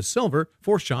 in bonus silver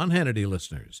for Sean Hannity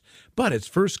listeners. But it's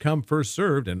first come, first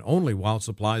served, and only while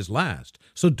supplies last,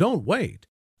 so don't wait.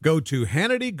 Go to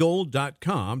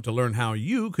HannityGold.com to learn how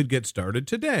you could get started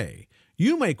today.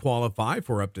 You may qualify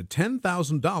for up to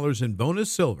 $10,000 in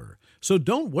bonus silver, so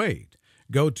don't wait.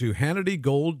 Go to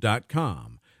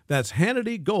HannityGold.com. That's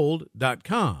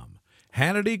HannityGold.com.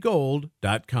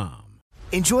 HannityGold.com.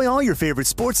 Enjoy all your favorite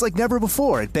sports like never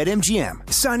before at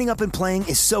BetMGM. Signing up and playing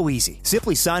is so easy.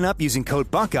 Simply sign up using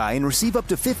code Buckeye and receive up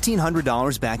to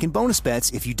 $1,500 back in bonus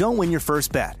bets if you don't win your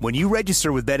first bet. When you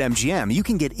register with BetMGM, you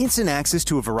can get instant access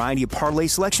to a variety of parlay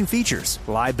selection features,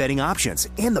 live betting options,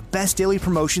 and the best daily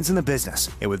promotions in the business.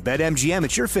 And with BetMGM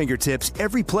at your fingertips,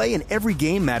 every play and every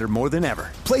game matter more than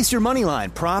ever. Place your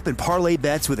moneyline, prop, and parlay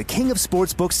bets with the king of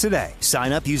sportsbooks today.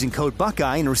 Sign up using code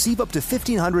Buckeye and receive up to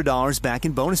 $1,500 back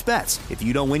in bonus bets if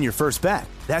you don't win your first bet.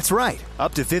 That's right,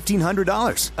 up to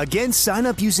 $1,500. Again, sign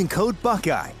up using code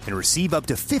Buckeye and receive up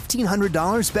to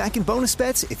 $1,500 back in bonus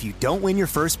bets if you don't win your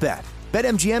first bet.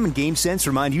 BetMGM and GameSense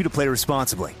remind you to play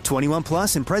responsibly. 21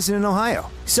 plus and present in Ohio.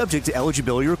 Subject to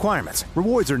eligibility requirements.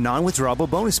 Rewards are non-withdrawable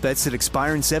bonus bets that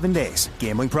expire in 7 days.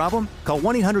 Gambling problem? Call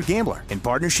 1-800-GAMBLER in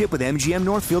partnership with MGM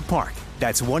Northfield Park.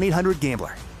 That's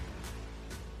 1-800-GAMBLER.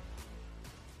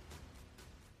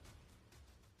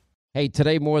 Hey,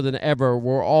 today more than ever,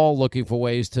 we're all looking for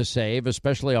ways to save,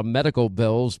 especially on medical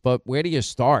bills. But where do you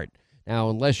start? Now,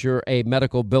 unless you're a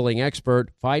medical billing expert,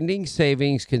 finding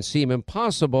savings can seem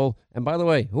impossible. And by the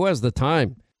way, who has the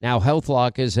time? Now,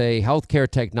 HealthLock is a healthcare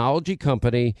technology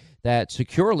company that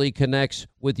securely connects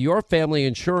with your family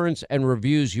insurance and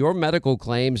reviews your medical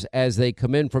claims as they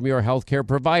come in from your healthcare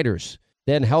providers.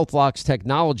 Then HealthLock's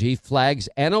technology flags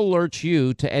and alerts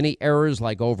you to any errors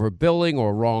like overbilling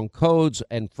or wrong codes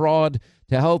and fraud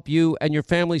to help you and your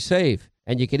family save.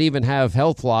 And you can even have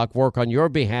HealthLock work on your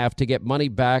behalf to get money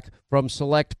back from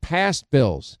select past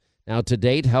bills. Now, to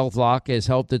date, HealthLock has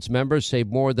helped its members save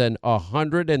more than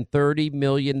 $130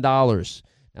 million.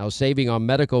 Now, saving on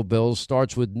medical bills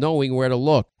starts with knowing where to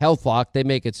look. HealthLock, they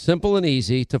make it simple and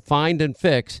easy to find and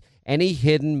fix any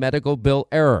hidden medical bill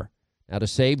error. Now, to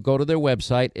save, go to their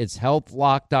website. It's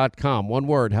healthlock.com. One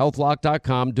word,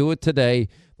 healthlock.com. Do it today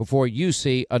before you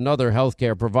see another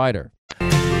healthcare provider. All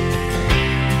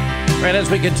right, as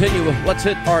we continue, let's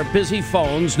hit our busy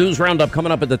phones. News Roundup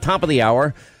coming up at the top of the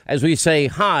hour as we say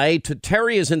hi to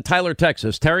Terry is in Tyler,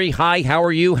 Texas. Terry, hi, how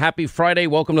are you? Happy Friday.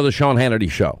 Welcome to the Sean Hannity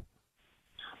Show.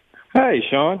 Hey,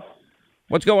 Sean.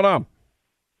 What's going on?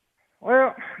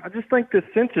 Well, I just think this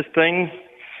census thing,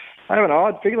 I have an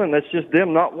odd feeling that's just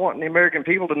them not wanting the American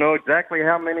people to know exactly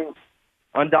how many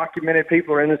undocumented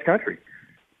people are in this country.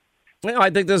 Well, I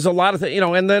think there's a lot of things,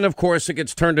 and then, of course, it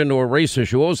gets turned into a race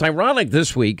issue. What was ironic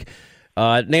this week,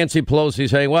 Nancy Pelosi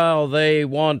saying, well, they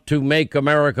want to make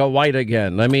America white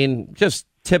again. I mean, just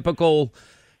typical.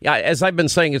 Yeah, as I've been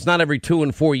saying, it's not every 2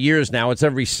 and 4 years now. It's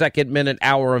every second, minute,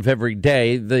 hour of every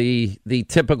day, the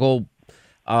typical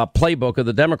playbook of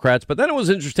the Democrats. But then it was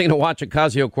interesting to watch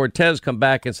Ocasio-Cortez come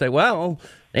back and say, well,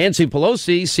 Nancy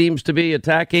Pelosi seems to be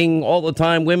attacking all the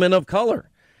time women of color.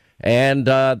 And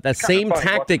that same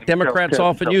tactic Democrats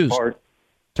often use.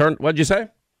 What'd you say?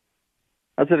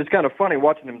 I said it's kind of funny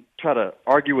watching them try to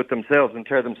argue with themselves and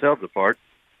tear themselves apart.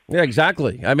 Yeah,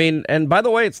 exactly. I mean, and by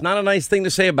the way, it's not a nice thing to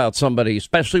say about somebody,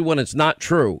 especially when it's not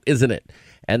true, isn't it?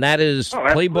 And that is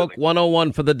Playbook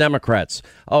 101 for the Democrats.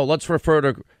 Oh, let's refer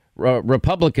to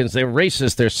Republicans. They're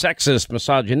racist, they're sexist,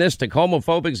 misogynistic,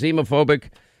 homophobic, xenophobic,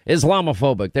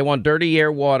 Islamophobic. They want dirty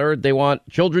air, water. They want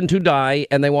children to die,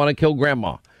 and they want to kill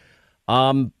grandma.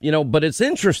 But it's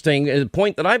interesting, a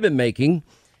point that I've been making.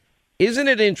 Isn't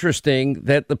it interesting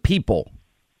that the people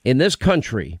in this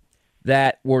country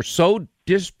that were so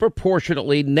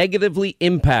disproportionately negatively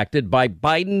impacted by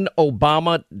Biden,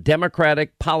 Obama,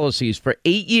 Democratic policies for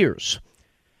 8 years,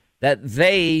 that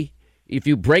they, if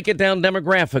you break it down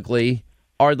demographically,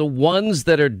 are the ones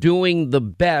that are doing the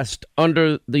best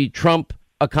under the Trump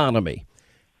economy?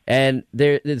 And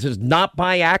this is not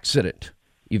by accident.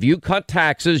 If you cut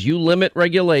taxes, you limit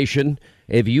regulation,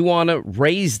 if you want to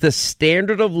raise the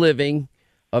standard of living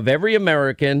of every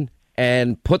American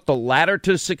and put the ladder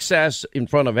to success in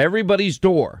front of everybody's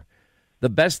door, the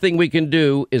best thing we can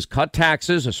do is cut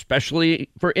taxes, especially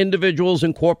for individuals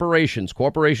and corporations.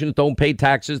 Corporations don't pay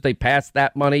taxes. They pass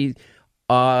that money,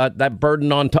 that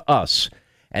burden on to us.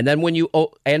 And then when you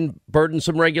and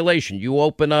burdensome regulation, you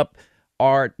open up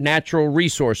our natural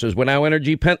resources. We're now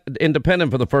energy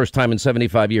independent for the first time in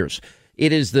 75 years.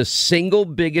 It is the single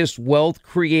biggest wealth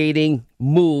creating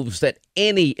moves that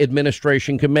any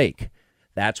administration can make.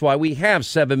 That's why we have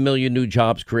 7 million new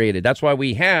jobs created. That's why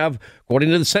we have,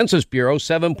 according to the Census Bureau,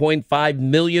 7.5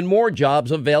 million more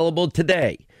jobs available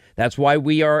today. That's why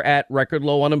we are at record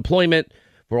low unemployment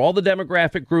for all the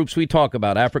demographic groups we talk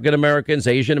about: African Americans,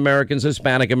 Asian Americans,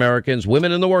 Hispanic Americans,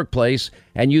 women in the workplace,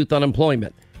 and youth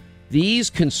unemployment. These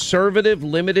conservative,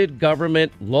 limited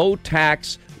government, low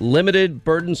tax, limited,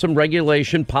 burdensome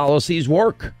regulation policies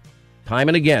work. Time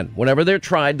and again. Whenever they're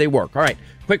tried, they work. All right,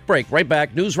 quick break. Right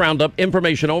back. News Roundup,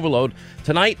 information overload.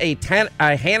 Tonight, a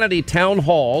Hannity town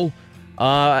hall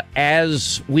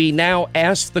as we now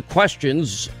ask the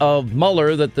questions of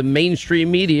Mueller that the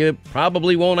mainstream media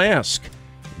probably won't ask.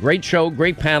 Great show,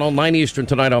 great panel, 9 Eastern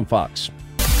tonight on Fox.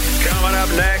 Coming up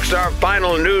next, our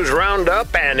final news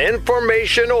roundup and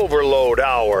information overload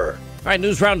hour. All right,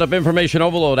 news roundup, information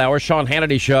overload hour, Sean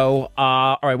Hannity Show.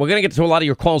 All right, we're going to get to a lot of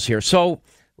your calls here. So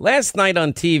last night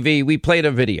on TV, we played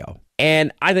a video,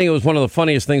 and I think it was one of the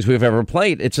funniest things we've ever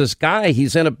played. It's this guy,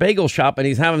 he's in a bagel shop, and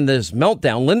he's having this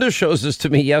meltdown. Linda shows this to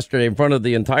me yesterday in front of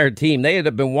the entire team. They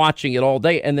had been watching it all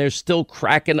day, and they're still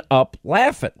cracking up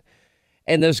laughing.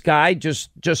 And this guy just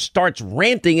starts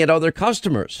ranting at other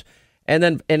customers.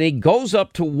 And he goes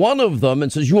up to one of them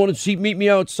and says, "You want to meet me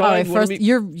outside?" All right, first,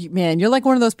 you're like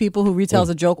one of those people who retells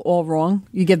a joke all wrong.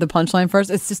 You give the punchline first.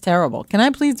 It's just terrible. Can I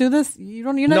please do this? You're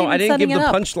not No, even I didn't give the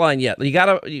up. punchline yet. You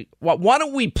gotta. Why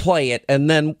don't we play it and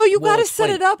then? Oh, you we'll gotta explain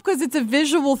set it up because it's a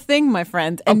visual thing, my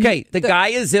friend. And okay, the guy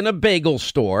is in a bagel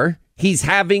store. He's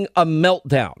having a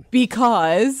meltdown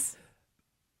because.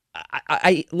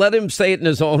 I let him say it in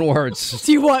his own words.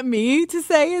 Do you want me to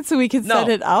say it so we can set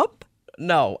it up?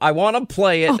 No, I want to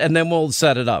play it and then we'll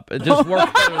set it up. It just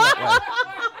works better that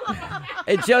way.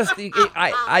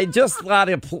 I just let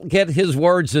him get his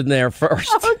words in there first.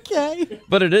 Okay.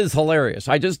 But it is hilarious.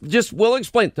 I just will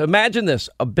explain. Imagine this: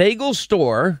 a bagel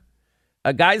store,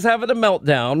 a guy's having a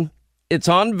meltdown. It's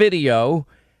on video.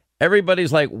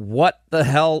 Everybody's like, what the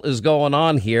hell is going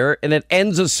on here? And it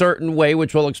ends a certain way,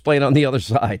 which we'll explain on the other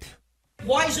side.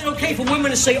 Why is it okay for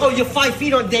women to say, oh, you're 5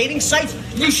 feet on dating sites?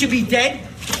 You should be dead?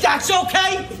 That's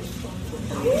okay?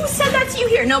 Who said that to you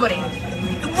here? Nobody.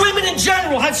 Women in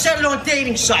general have said it on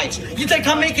dating sites. You think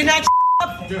I'm making that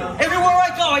up? Everywhere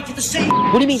I go, I get the same.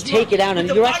 What do you mean take it out? And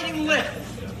you're biting lip.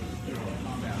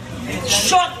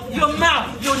 Shut your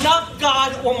mouth. You're not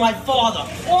God or my father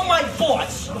or my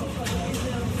boss.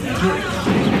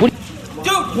 Dude,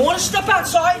 you want to step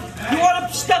outside? You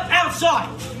want to step outside?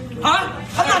 Huh?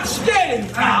 I'm not standing,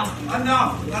 pal.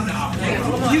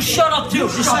 Enough. You shut up, too. You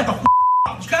shut the up.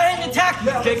 Go ahead and attack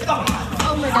me, Jacob.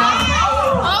 Oh, my God.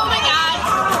 Oh, my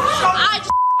God.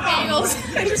 Bagels.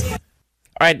 All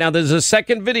right, now there's a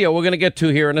second video we're going to get to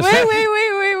here in a second.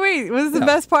 Wait. What is the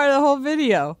best part of the whole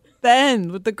video? The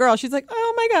end with the girl. She's like,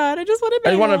 oh, my God, I just want a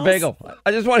bagel.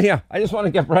 I just want a bagel. I just want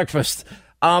to get breakfast.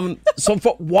 So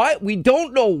why we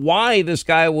don't know why this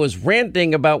guy was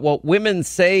ranting about what women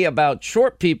say about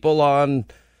short people on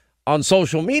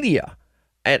social media,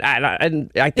 and I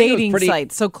think dating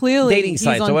sites. So clearly, he's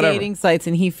on dating sites,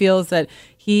 and he feels that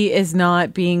he is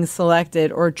not being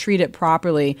selected or treated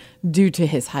properly due to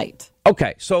his height.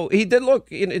 Okay, so it didn't look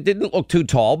too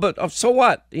tall, but so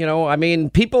what? I mean,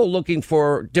 people looking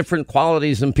for different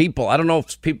qualities in people. I don't know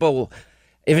if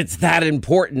it's that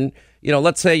important.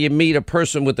 Let's say you meet a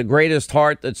person with the greatest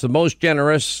heart, that's the most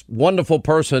generous, wonderful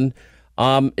person.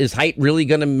 Is height really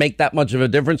going to make that much of a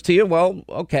difference to you? Well,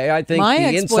 okay, I think my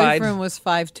the ex-boyfriend was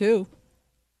 5'2",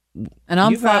 and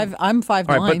I'm 5'9".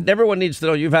 All right, but everyone needs to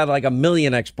know you've had like a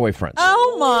million ex-boyfriends.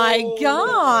 Oh my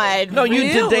God! No, you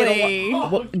really? did date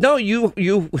no, you.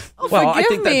 Oh, well,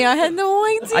 forgive me. I had no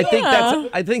idea.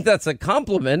 I think that's a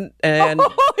compliment. And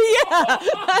oh yeah, that's a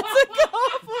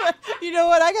compliment. You know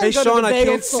what? I gotta go Sean, to the bagel I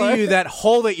can't store. see you. That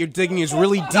hole that you're digging is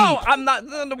really deep. No, I'm not.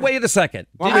 Wait a second.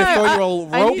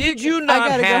 Did you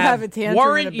not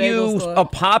weren't you a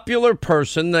popular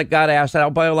person that got asked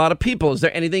out by a lot of people? Is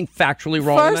there anything factually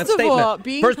wrong in that statement?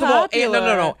 First of all,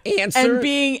 no. Answer. And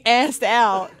being asked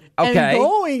out. Okay. And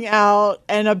going out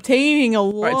and obtaining a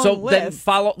long list.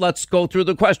 Then let's go through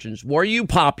the questions. Were you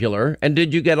popular, and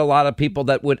did you get a lot of people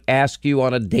that would ask you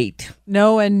on a date?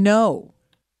 No and no.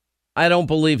 I don't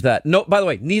believe that. No, by the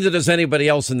way, neither does anybody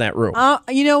else in that room.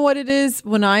 You know what it is?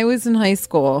 When I was in high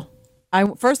school,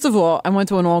 first of all, I went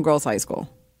to an all-girls high school.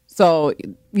 So,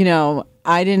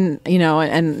 I didn't,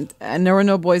 and there were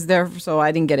no boys there, so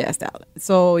I didn't get asked out.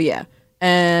 So, yeah.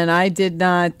 And I did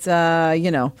not, I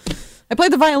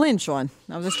played the violin, Sean.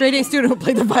 I was a straight A student who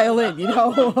played the violin,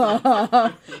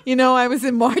 I was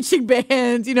in marching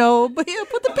bands, but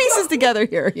put the pieces together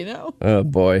here, Oh,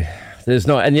 boy. There's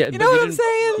no, and yet, you know what I'm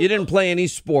saying? You didn't play any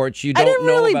sports. You I didn't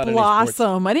really know about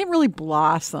blossom. I didn't really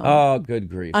blossom. Oh, good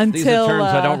grief. Until, these are terms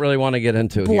I don't really want to get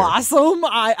into blossom? Here.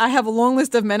 I have a long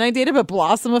list of men I dated, but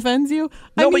blossom offends you?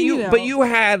 No, but you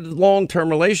had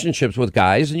long-term relationships with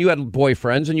guys, and you had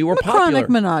boyfriends, and you were popular. Chronic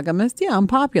monogamist. Yeah, I'm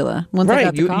popular. Once I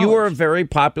got to college. You were a very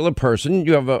popular person.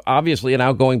 You have obviously an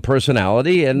outgoing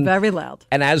personality. And very loud.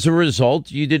 And as a result,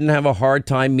 you didn't have a hard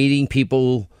time meeting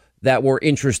people that were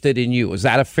interested in you. Is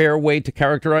that a fair way to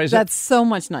characterize it? That's so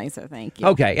much nicer, thank you.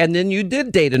 Okay, and then you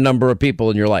did date a number of people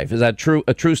in your life. Is that true?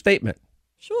 A true statement?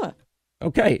 Sure.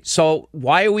 Okay, so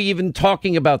why are we even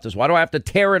talking about this? Why do I have to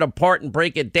tear it apart and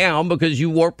break it down because you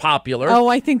were popular? Oh,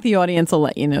 I think the audience will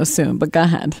let you know soon, but go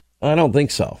ahead. I don't think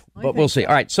so, but we'll see.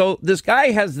 All right, so this guy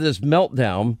has this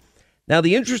meltdown. Now,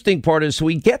 the interesting part is, so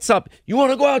he gets up, you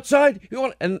want to go outside?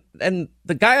 And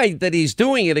the guy that he's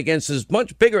doing it against is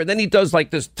much bigger. And then he does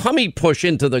like this tummy push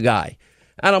into the guy.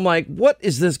 And I'm like, what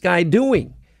is this guy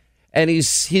doing? And he's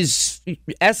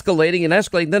escalating and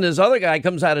escalating. Then this other guy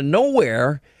comes out of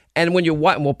nowhere. And when you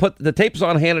watch, and we'll put the tapes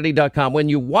on Hannity.com, when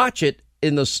you watch it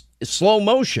in the slow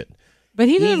motion. But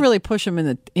he didn't really push him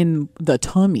in the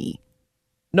tummy.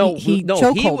 No, he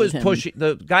was him. pushing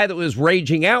the guy that was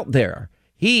raging out there.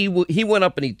 He went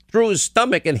up and he threw his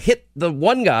stomach and hit the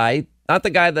one guy, not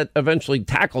the guy that eventually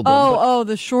tackled him. Oh,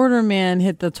 the shorter man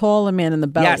hit the taller man in the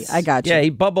belly. Yes. I got you. Yeah, he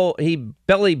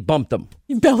belly bumped him.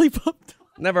 He belly bumped him.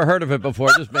 Never heard of it before.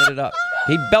 Just made it up.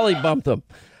 He belly bumped him.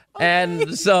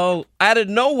 And so out of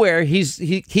nowhere,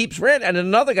 he keeps running. And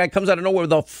another guy comes out of nowhere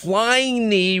with a flying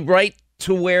knee right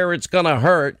to where it's going to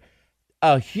hurt.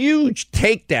 A huge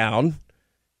takedown.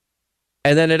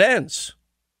 And then it ends.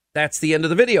 That's the end of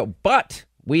the video. But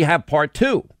we have part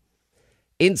 2.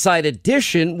 Inside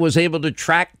Edition was able to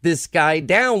track this guy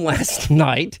down last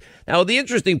night. Now, the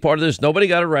interesting part of this, nobody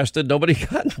got arrested. Nobody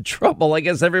got in trouble. I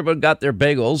guess everyone got their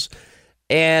bagels.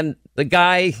 And the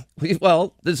guy,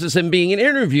 well, this is him being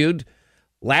interviewed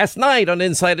last night on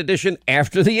Inside Edition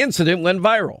after the incident went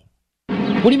viral.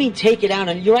 What do you mean take it out?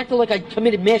 And you're acting like I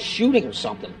committed mass shooting or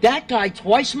something. That guy,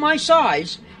 twice my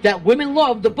size, that women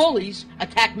love, the bullies,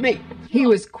 attacked me. He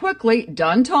was quickly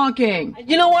done talking.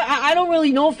 You know what? I don't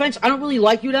really, no offense, I don't really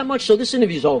like you that much, so this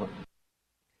interview's over.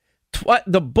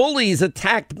 The bullies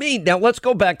attacked me. Now, let's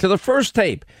go back to the first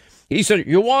tape. He said,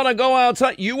 you want to go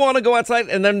outside? You want to go outside?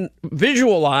 And then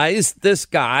visualize this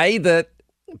guy that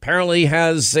apparently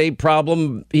has a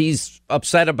problem. He's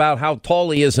upset about how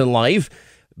tall he is in life.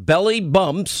 Belly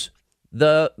bumps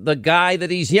the guy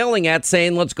that he's yelling at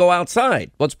saying, let's go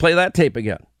outside. Let's play that tape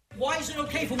again. Why is it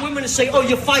okay for women to say, oh,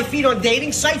 you're 5 feet on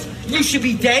dating sites? You should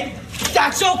be dead.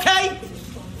 That's okay?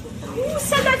 Who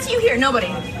said that to you here? Nobody.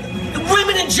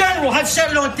 Women in general have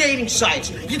said it on dating sites.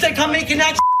 You think I'm making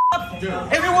that up?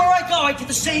 Everywhere I go, I get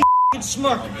the same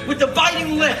smirk with the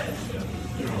biting lip.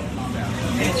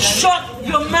 Shut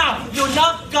your mouth. You're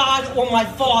not God or my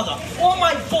father or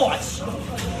my boss.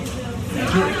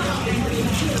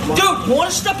 Dude, you want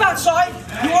to step outside?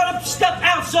 You want to step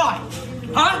outside?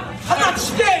 Huh? I'm not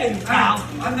scared of you, pal.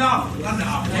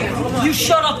 Enough. You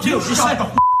shut up, too. Just shut the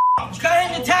Go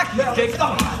ahead and attack me, Jake.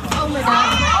 Oh, my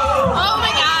God. Oh,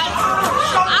 my God.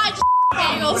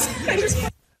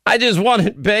 I just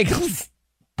wanted bagels.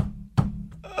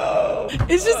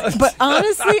 It's just, but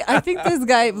honestly, I think this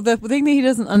guy, the thing that he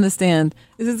doesn't understand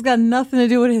is it's got nothing to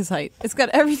do with his height. It's got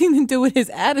everything to do with his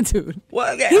attitude.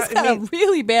 Well, he's got a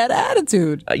really bad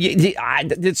attitude.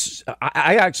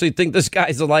 I actually think this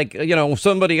guy's like,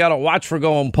 somebody got to watch for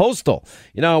going postal.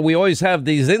 We always have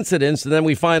these incidents and then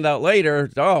we find out later,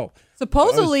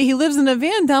 supposedly he lives in a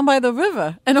van down by the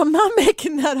river. And I'm not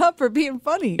making that up or being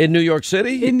funny. In New York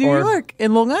City? In New York,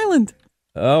 in Long Island.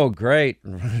 Oh, great.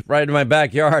 Right in my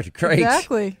backyard. Great.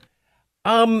 Exactly.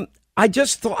 I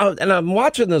just thought, and I'm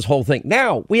watching this whole thing.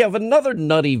 Now, we have another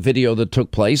nutty video that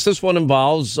took place. This one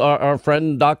involves our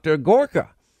friend Dr. Gorka.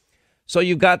 So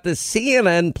you've got this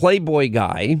CNN Playboy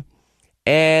guy,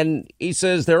 and he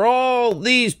says they're all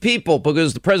these people,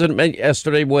 because the president met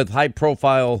yesterday with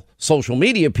high-profile social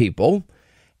media people,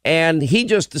 and he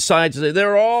just decides that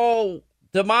they're all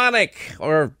demonic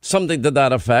or something to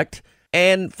that effect.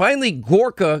 And finally,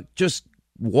 Gorka just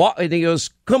walked, and he goes,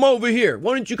 come over here.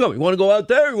 Why don't you come? You want to go out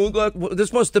there? You want to go out?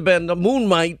 This must have been, the moon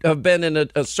might have been in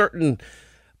a certain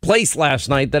place last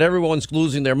night that everyone's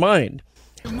losing their mind.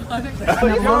 You're threatening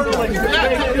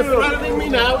me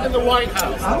now in the White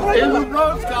House. In the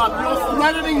Rose Garden. You're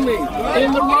threatening me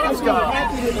in the Rose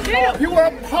Garden. You are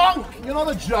a punk. You're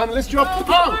not a journalist. You're a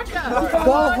punk.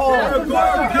 Go home.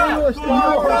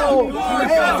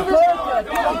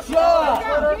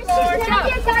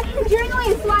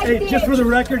 Hey, just for the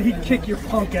record, he'd kick your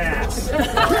punk ass.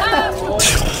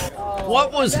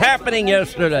 What was happening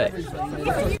yesterday?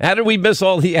 How did we miss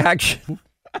all the action?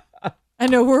 I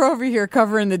know we're over here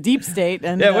covering the deep state,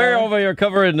 and we're over here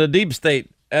covering the deep state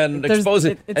and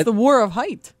exposing. It's the war of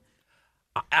height.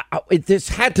 This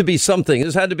had to be something.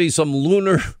 This had to be some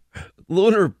lunar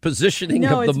positioning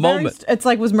of the moment. It's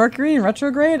like, was Mercury in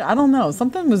retrograde? I don't know.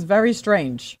 Something was very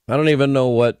strange. I don't even know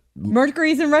what.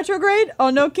 Mercury's in retrograde?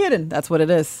 Oh, no kidding. That's what it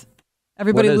is.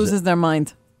 Everybody loses their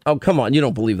mind. Oh, come on. You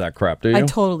don't believe that crap, do you? I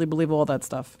totally believe all that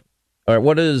stuff. All right,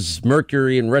 what does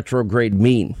Mercury in retrograde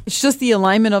mean? It's just the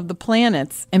alignment of the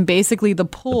planets and basically the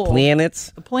pull. The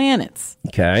planets? The planets.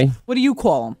 Okay. What do you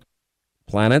call them?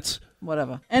 Planets?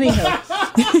 Whatever. Anyhow.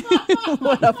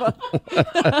 Whatever.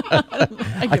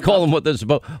 I call them what they're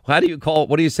supposed. How do you call it?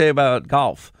 What do you say about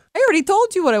golf? I already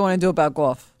told you what I want to do about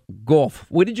golf. Golf.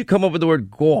 Where did you come up with the word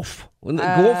golf?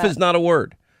 Golf is not a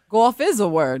word. Golf is a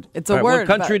word. It's a word. What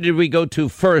country did we go to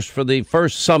first for the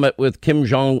first summit with Kim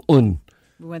Jong-un?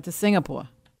 We went to Singapore.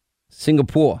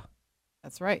 Singapore.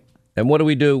 That's right. And what do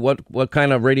we do? What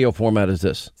kind of radio format is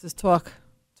this? This is talk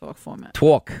format.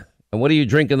 Talk. And what do you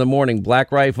drink in the morning?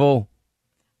 Black Rifle?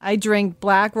 I drink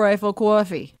Black Rifle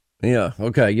coffee. Yeah.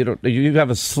 Okay. You have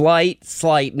a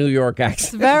slight New York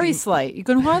accent. It's very slight. You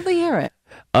can hardly hear it.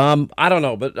 I don't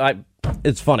know, but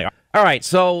it's funny. All right.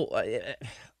 So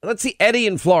let's see, Eddie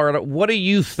in Florida. What do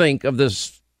you think of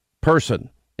this person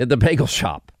at the bagel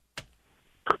shop?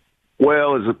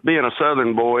 Well, as being a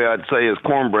Southern boy, I'd say his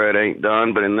cornbread ain't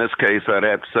done, but in this case, I'd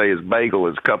have to say his bagel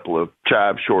is a couple of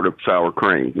chives short of sour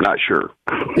cream. Not sure.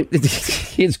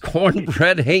 His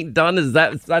cornbread ain't done?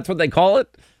 That's what they call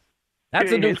it?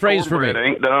 That's a new phrase for me. Cornbread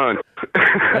ain't done.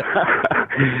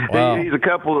 Wow. He's a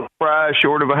couple of fries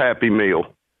short of a Happy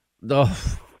Meal.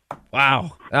 Oh,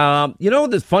 wow.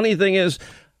 The funny thing is,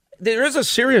 there is a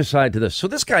serious side to this. So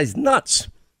this guy's nuts.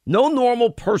 No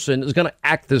normal person is going to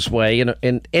act this way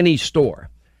in any store.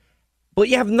 But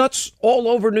you have nuts all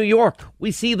over New York.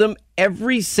 We see them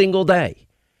every single day.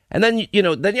 And then,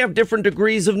 then you have different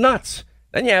degrees of nuts.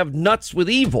 Then you have nuts with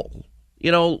evil.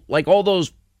 Like all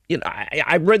those,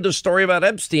 I read the story about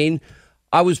Epstein.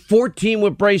 I was 14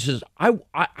 with braces.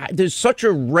 There's such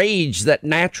a rage that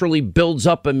naturally builds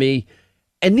up in me.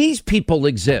 And these people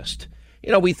exist.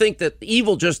 We think that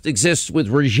evil just exists with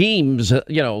regimes,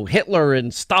 Hitler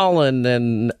and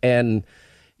Stalin and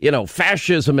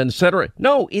fascism, etc.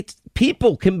 No,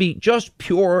 people can be just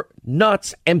pure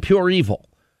nuts and pure evil.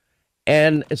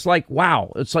 And it's like,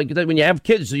 wow. It's like when you have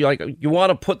kids, you want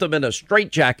to put them in a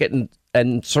straitjacket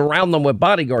and surround them with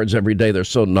bodyguards every day. They're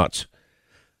so nuts.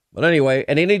 But anyway,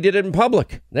 and then he did it in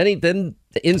public. Then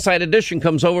the Inside Edition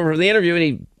comes over for the interview and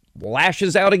he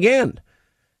lashes out again.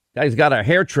 Guy's got a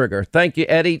hair trigger. Thank you,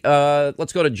 Eddie.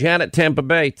 Let's go to Janet, Tampa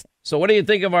Bay. So what do you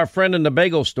think of our friend in the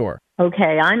bagel store?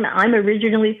 Okay, I'm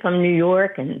originally from New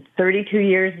York and 32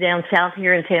 years down south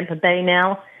here in Tampa Bay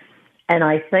now. And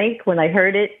I think when I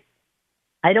heard it,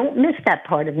 I don't miss that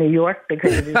part of New York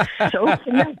because it is so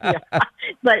familiar.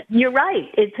 But you're right.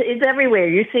 It's everywhere.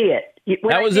 You see it.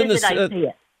 That was I see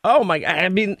it. Oh, my God. I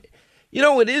mean,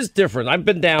 it is different. I've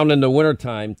been down in the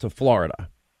wintertime to Florida.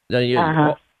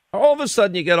 All of a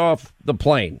sudden, you get off the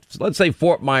plane. Let's say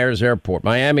Fort Myers Airport,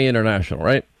 Miami International,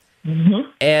 right? Mm-hmm.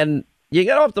 And you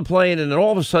get off the plane, and then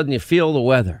all of a sudden, you feel the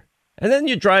weather. And then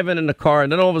you're driving in the car,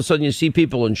 and then all of a sudden, you see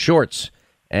people in shorts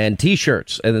and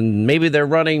T-shirts. And then maybe they're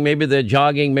running, maybe they're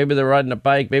jogging, maybe they're riding a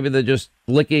bike, maybe they're just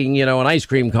licking, an ice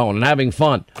cream cone and having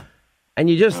fun. And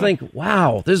you just think,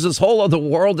 wow, there's this whole other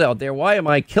world out there. Why am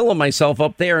I killing myself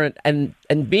up there and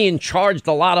being charged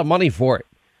a lot of money for it?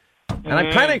 And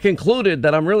I kind of concluded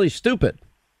that I'm really stupid.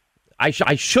 I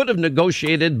should have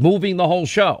negotiated moving the whole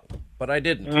show, but I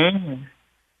didn't.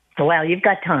 Mm-hmm. Well, you've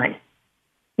got time.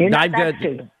 You're not that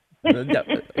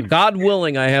stupid. God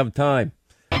willing, I have time.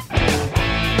 All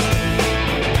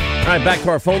right, back to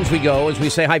our phones we go as we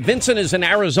say hi. Vincent is in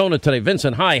Arizona today.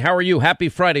 Vincent, hi. How are you? Happy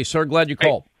Friday, sir. Glad you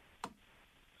called.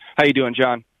 How you doing,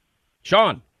 John?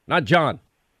 Sean, not John.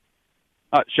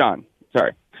 Sean.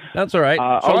 Sorry. That's all right.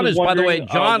 Sean is, by the way,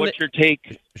 John. What's your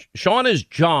take? Sean is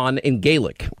John in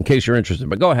Gaelic, in case you're interested.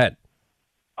 But go ahead.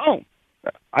 Oh,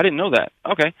 I didn't know that.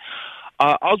 Okay.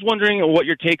 I was wondering what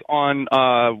your take on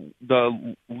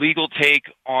the legal take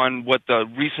on what the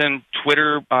recent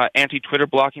anti-Twitter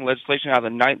blocking legislation out of the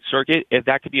Ninth Circuit, if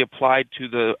that could be applied to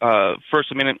the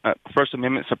First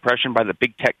Amendment suppression by the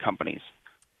big tech companies.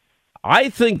 I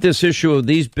think this issue of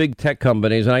these big tech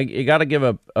companies, and you got to give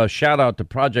a shout out to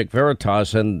Project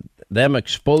Veritas and them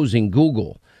exposing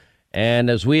Google. And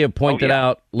as we have pointed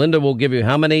out, Linda will give you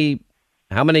how many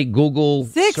Google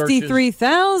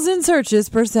 63,000 searches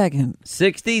per second.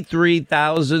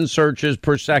 63,000 searches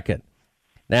per second.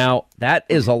 Now, that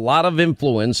is a lot of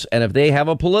influence. And if they have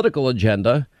a political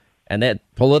agenda and that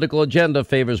political agenda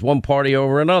favors one party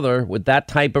over another with that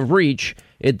type of reach,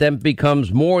 it then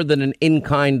becomes more than an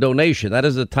in-kind donation. That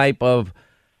is a type of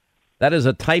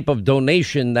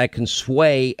donation that can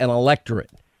sway an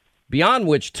electorate. Beyond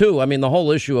which, too, I mean, the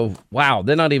whole issue of, wow,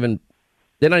 they're not even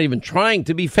trying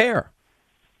to be fair.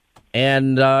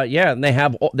 And and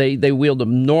they wield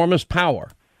enormous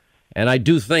power. And I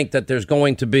do think that they're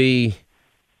going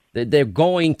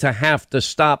to have to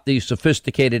stop these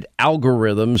sophisticated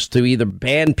algorithms to either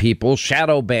ban people,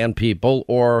 shadow ban people,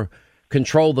 or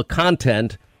control the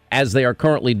content as they are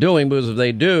currently doing. Because if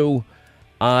they do,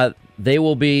 they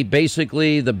will be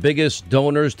basically the biggest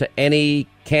donors to any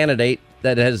candidate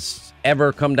that has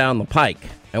ever come down the pike.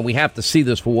 And we have to see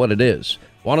this for what it is.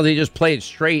 Why don't they just play it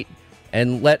straight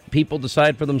and let people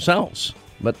decide for themselves?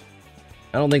 But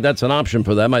I don't think that's an option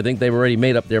for them. I think they've already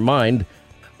made up their mind.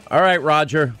 All right,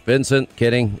 Roger, Vincent,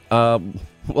 kidding.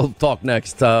 We'll talk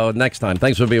next time.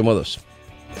 Thanks for being with us.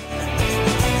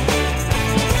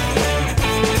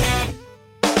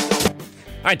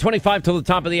 All right, 25 till the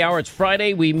top of the hour. It's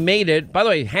Friday. We made it. By the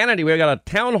way, Hannity, we got a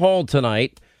town hall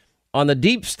tonight. on the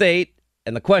deep state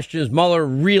and the questions Mueller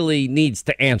really needs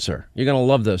to answer. You're going to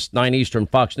love this. 9 Eastern,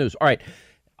 Fox News. All right.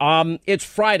 It's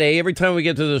Friday. Every time we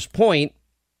get to this point,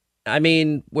 I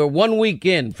mean, we're 1 week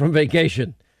in from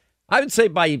vacation. I would say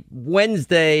by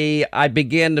Wednesday, I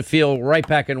began to feel right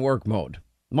back in work mode.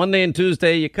 Monday and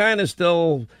Tuesday, you kind of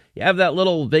still you have that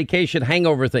little vacation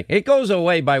hangover thing. It goes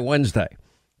away by Wednesday.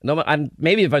 No,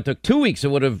 maybe if I took 2 weeks,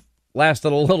 it would have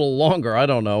lasted a little longer. I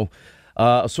don't know.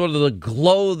 Sort of the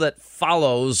glow that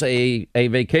follows a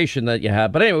vacation that you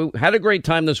have. But anyway, had a great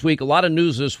time this week. A lot of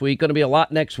news this week. Going to be a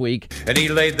lot next week. And he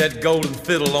laid that golden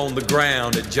fiddle on the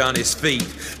ground at Johnny's feet.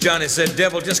 Johnny said,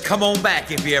 "Devil, just come on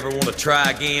back if you ever want to try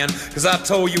again. Because I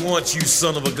told you once, you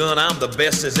son of a gun, I'm the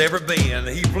best there's ever been."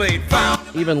 He played foul.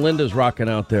 Even Linda's rocking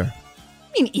out there.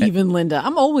 I mean, even Linda.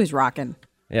 I'm always rocking.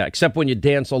 Yeah, except when you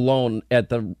dance alone at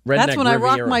the Redneck That's when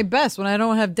Riviera. I rock my best, when I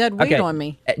don't have dead weight on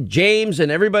me. James and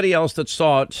everybody else that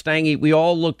saw it, Stangy, we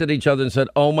all looked at each other and said,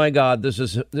 "Oh my God, this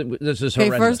is horrendous." Okay,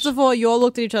 first of all, you all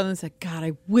looked at each other and said, "God,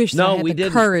 I wish I had the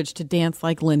courage to dance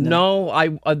like Linda."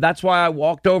 No, that's why I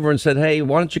walked over and said, "Hey,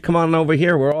 why don't you come on over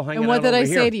here? We're all hanging out over here." And what did I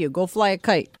say to you? Go fly a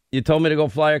kite. You told me to go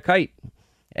fly a kite.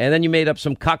 And then you made up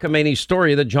some cockamamie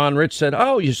story that John Rich said,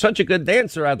 "Oh, you're such a good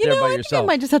dancer out there by I yourself." think I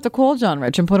might just have to call John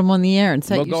Rich and put him on the air and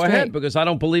set you straight. Well, go ahead, because I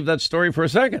don't believe that story for a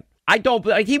second. I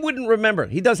don't. He wouldn't remember.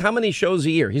 He does how many shows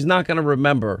a year? He's not going to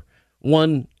remember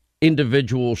one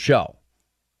individual show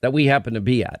that we happen to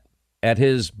be at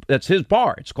that's his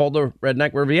bar. It's called the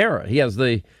Redneck Riviera. He has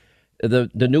the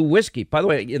new whiskey. By the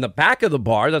way, in the back of the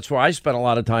bar, that's where I spent a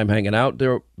lot of time hanging out.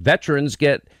 There, veterans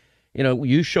get,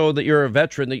 you show that you're a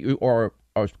veteran that you are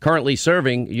currently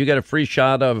serving, you get a free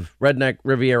shot of Redneck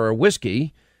Riviera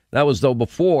whiskey. That was, though,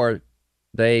 before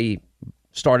they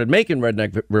started making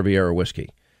Redneck Riviera whiskey.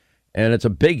 And it's a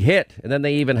big hit. And then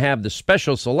they even have the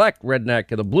special select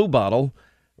Redneck in the blue bottle,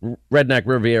 Redneck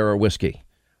Riviera whiskey.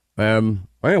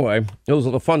 Anyway, it was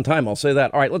a fun time, I'll say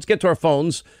that. All right, let's get to our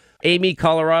phones. Amy,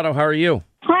 Colorado, how are you?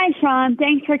 Hi, Sean.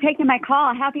 Thanks for taking my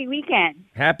call. Happy weekend.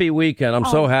 Happy weekend. I'm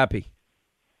so happy.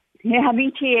 Yeah,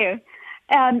 me too.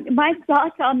 My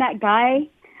thoughts on that guy,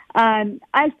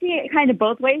 I see it kind of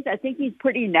both ways. I think he's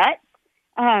pretty nuts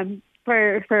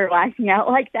for lashing out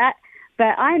like that.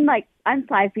 But I'm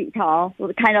 5 feet tall,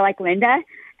 kind of like Linda.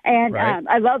 And right.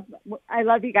 I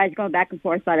love you guys going back and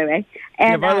forth, by the way. And,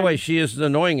 yeah, by the way, she is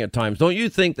annoying at times. Don't you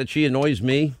think that she annoys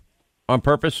me on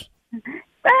purpose?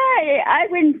 I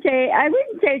wouldn't say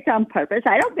it's on purpose.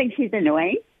 I don't think she's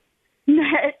annoying.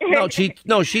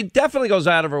 She definitely goes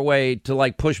out of her way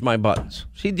to push my buttons.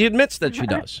 She admits that she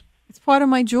does. It's part of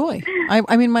my joy.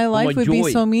 I mean, my life would be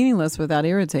joy. so meaningless without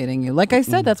irritating you. Like I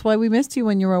said, that's why we missed you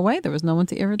when you were away. There was no one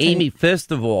to irritate. Amy,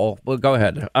 first of all, well, go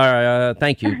ahead.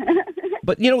 Thank you.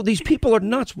 But these people are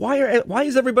nuts. Why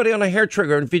is everybody on a hair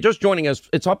trigger? And if you're just joining us,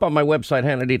 it's up on my website,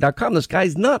 Hannity.com. This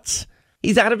guy's nuts.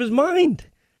 He's out of his mind.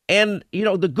 And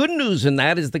the good news in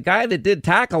that is the guy that did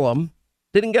tackle him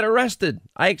didn't get arrested.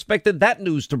 I expected that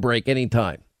news to break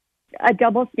anytime. A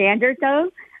double standard, though,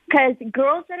 because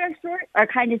girls that are short are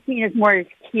kind of seen as more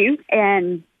cute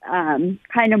and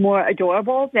kind of more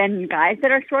adorable than guys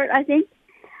that are short, I think.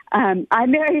 I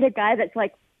married a guy that's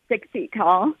 6 feet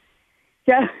tall.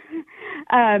 So,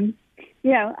 I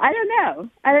don't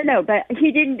know. But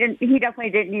he definitely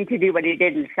didn't need to do what he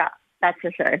did in the shop. That's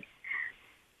for sure.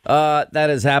 That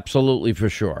is absolutely for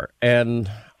sure.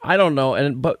 And I don't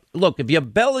know. But look, if you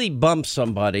belly bump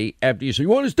somebody after you say, "You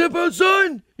want to step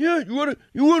outside? Yeah, you want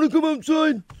to come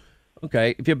outside?"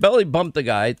 Okay, if you belly bump the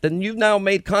guy, then you've now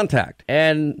made contact.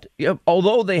 And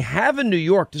although they have in New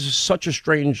York, this is such a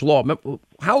strange law.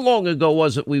 How long ago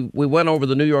was it we went over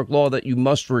the New York law that you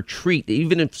must retreat,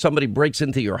 even if somebody breaks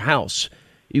into your house?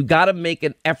 You got to make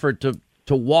an effort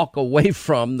to walk away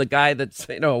from the guy that's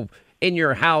in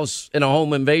your house in a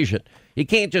home invasion. You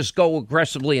can't just go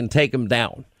aggressively and take him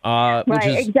down. Right,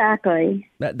 exactly.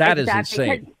 That is insane.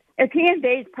 Because if he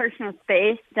invades personal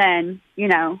space, then,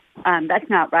 that's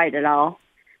not right at all.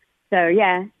 So,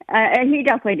 yeah, and he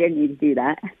definitely didn't need to do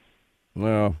that.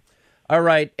 Well, all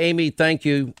right, Amy, thank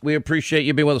you. We appreciate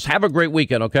you being with us. Have a great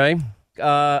weekend, okay?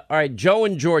 All right, Joe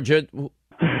in Georgia.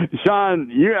 Sean,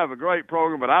 you have a great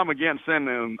program, but I'm against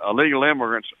sending illegal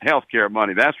immigrants health care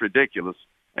money. That's ridiculous.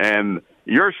 And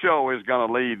your show is going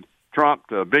to lead Trump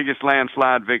to the biggest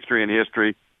landslide victory in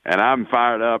history, and I'm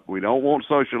fired up. We don't want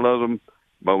socialism,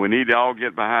 but we need to all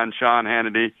get behind Sean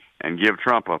Hannity and give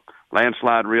Trump a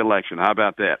landslide reelection. How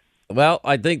about that? Well,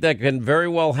 I think that can very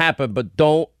well happen, but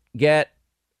don't get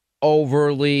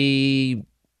overly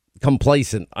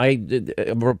complacent. A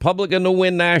Republican to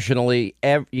win nationally,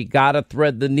 you got to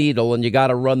thread the needle and you got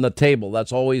to run the table.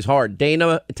 That's always hard.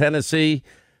 Dana, Tennessee,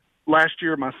 last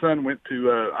year my son went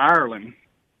to Ireland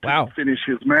to finish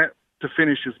his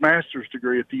master's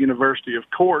degree at the University of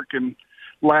Cork. And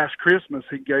last Christmas,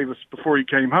 before he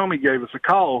came home, he gave us a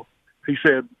call. He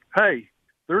said, "Hey,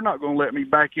 they're not going to let me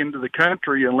back into the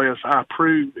country unless I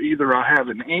prove either I have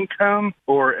an income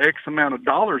or X amount of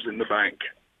dollars in the bank."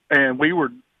 And we were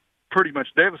pretty much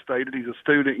devastated. He's a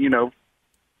student,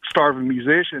 starving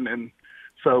musician. And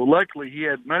so luckily he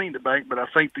had money in the bank, but I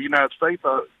think the United States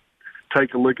ought to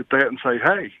take a look at that and say,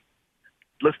 hey,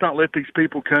 let's not let these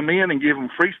people come in and give them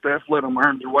free stuff. Let them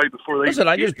earn their way before they Listen,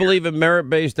 I just believe in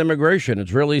merit-based immigration.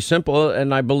 It's really simple,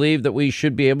 and I believe that we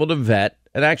should be able to vet.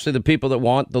 And actually, the people that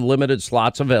want the limited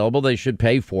slots available, they should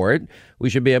pay for it. We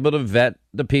should be able to vet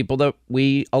the people that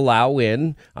we allow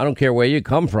in. I don't care where you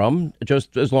come from,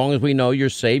 just as long as we know you're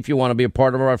safe, you want to be a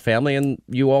part of our family, and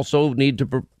you also need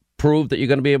to prove that you're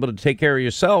going to be able to take care of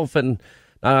yourself and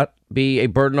not be a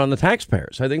burden on the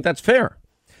taxpayers. I think that's fair.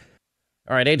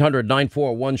 All right,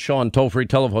 800-941-SEAN, toll-free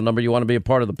telephone number. You want to be a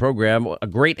part of the program. A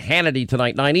great Hannity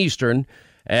tonight, 9 Eastern,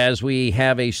 as we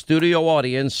have a studio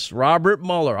audience. Robert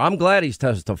Mueller. I'm glad he's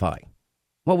testifying.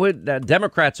 Well,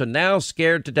 Democrats are now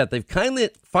scared to death. They've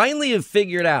finally have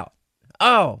figured out,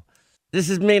 this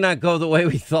may not go the way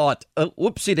we thought.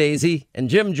 Whoopsie daisy. And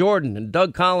Jim Jordan and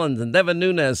Doug Collins and Devin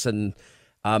Nunes and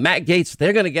Matt Gaetz,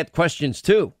 they're going to get questions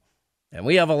too. And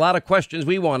we have a lot of questions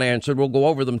we want answered. We'll go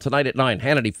over them tonight at 9.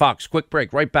 Hannity, Fox, quick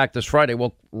break. Right back this Friday.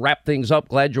 We'll wrap things up.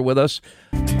 Glad you're with us.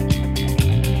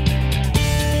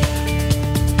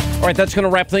 All right, that's going to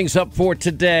wrap things up for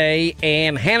today.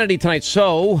 And Hannity tonight.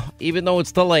 So, even though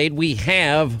it's delayed, we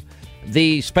have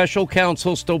the special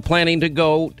counsel still planning to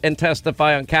go and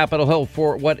testify on Capitol Hill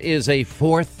for what is a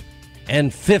 4th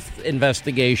and 5th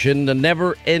investigation, the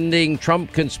never-ending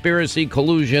Trump conspiracy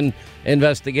collusion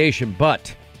investigation.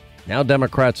 But now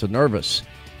Democrats are nervous.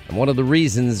 And one of the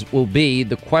reasons will be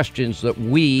the questions that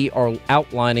we are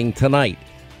outlining tonight.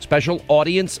 Special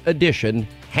audience edition,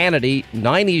 Hannity,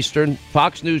 9 Eastern,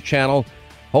 Fox News Channel.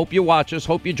 Hope you watch us.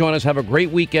 Hope you join us. Have a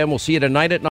great weekend. We'll see you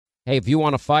tonight at 9. Hey, if you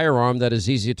want a firearm that is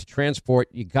easy to transport,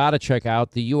 you got to check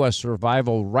out the U.S.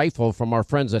 Survival Rifle from our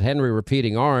friends at Henry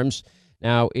Repeating Arms.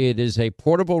 Now, it is a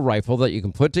portable rifle that you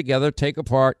can put together, take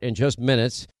apart in just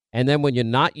minutes. And then when you're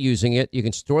not using it, you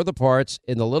can store the parts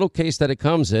in the little case that it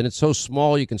comes in. It's so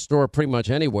small you can store it pretty much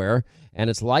anywhere, and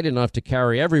it's light enough to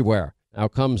carry everywhere. Now,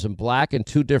 it comes in black and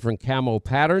 2 different camo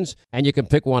patterns, and you can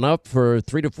pick one up for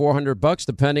 $300 to $400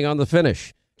 depending on the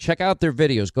finish. Check out their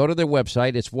videos. Go to their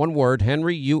website. It's one word,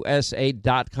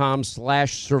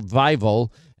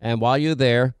 henryusa.com/survival. And while you're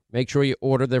there, make sure you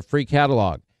order their free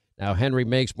catalog. Now, Henry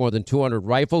makes more than 200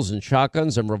 rifles and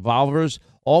shotguns and revolvers,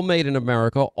 all made in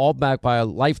America, all backed by a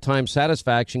lifetime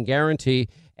satisfaction guarantee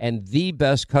and the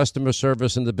best customer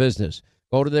service in the business.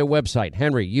 Go to their website,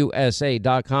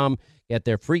 henryusa.com. Get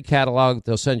their free catalog.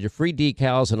 They'll send you free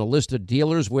decals and a list of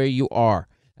dealers where you are.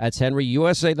 That's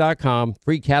henryusa.com.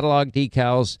 Free catalog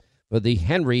decals for the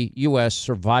Henry U.S.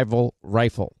 Survival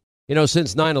Rifle. You know,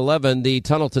 since 9/11, the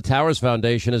Tunnel to Towers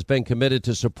Foundation has been committed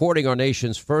to supporting our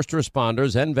nation's first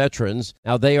responders and veterans.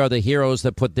 Now, they are the heroes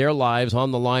that put their lives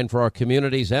on the line for our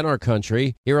communities and our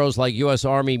country. Heroes like U.S.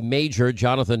 Army Major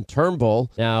Jonathan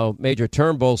Turnbull. Now, Major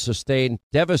Turnbull sustained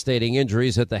devastating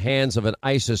injuries at the hands of an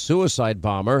ISIS suicide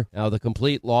bomber. Now, the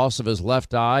complete loss of his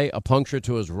left eye, a puncture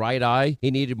to his right eye.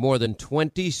 He needed more than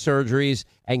 20 surgeries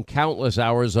and countless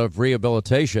hours of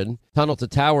rehabilitation. Tunnel to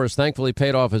Towers thankfully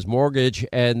paid off his mortgage,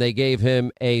 and they gave him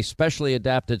a specially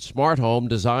adapted smart home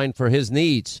designed for his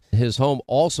needs. His home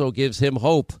also gives him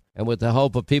hope. And with the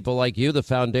help of people like you, the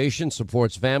foundation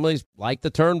supports families like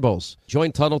the Turnbulls.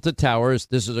 Join Tunnel to Towers.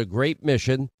 This is a great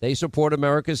mission. They support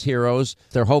America's heroes.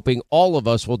 They're hoping all of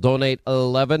us will donate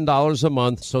 $11 a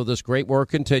month so this great work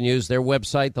continues. Their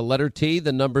website, the letter T,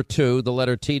 the number 2, the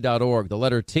letter T.org. The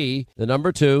letter T, the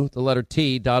number 2, the letter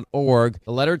T.org.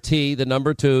 The letter T, the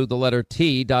number 2, the letter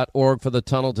T.org for the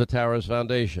Tunnel to Towers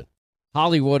Foundation.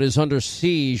 Hollywood is under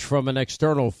siege from an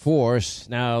external force.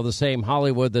 Now, the same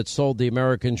Hollywood that sold the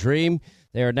American dream,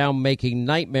 they are now making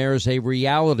nightmares a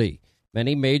reality.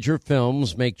 Many major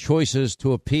films make choices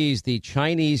to appease the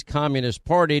Chinese Communist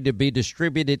Party to be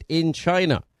distributed in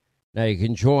China. Now, you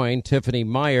can join Tiffany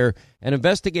Meyer, an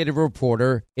investigative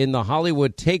reporter in the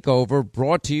Hollywood Takeover,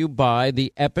 brought to you by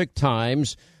the Epoch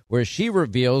Times, where she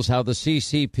reveals how the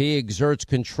CCP exerts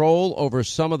control over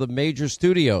some of the major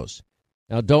studios.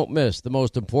 Now, don't miss the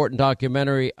most important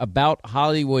documentary about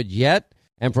Hollywood yet.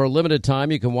 And for a limited time,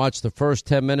 you can watch the first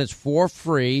 10 minutes for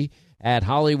free at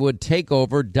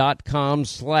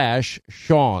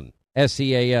HollywoodTakeover.com/Sean,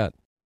 SEAN.